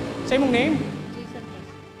 Say mong name? Jason.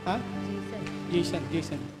 Ha?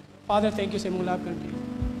 Jason. Father, thank you sa mong love.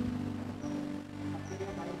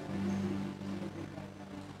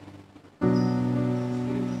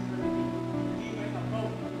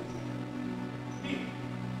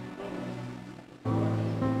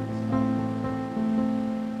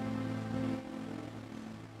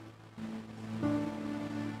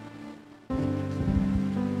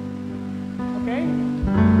 Okay?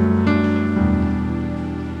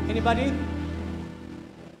 Anybody?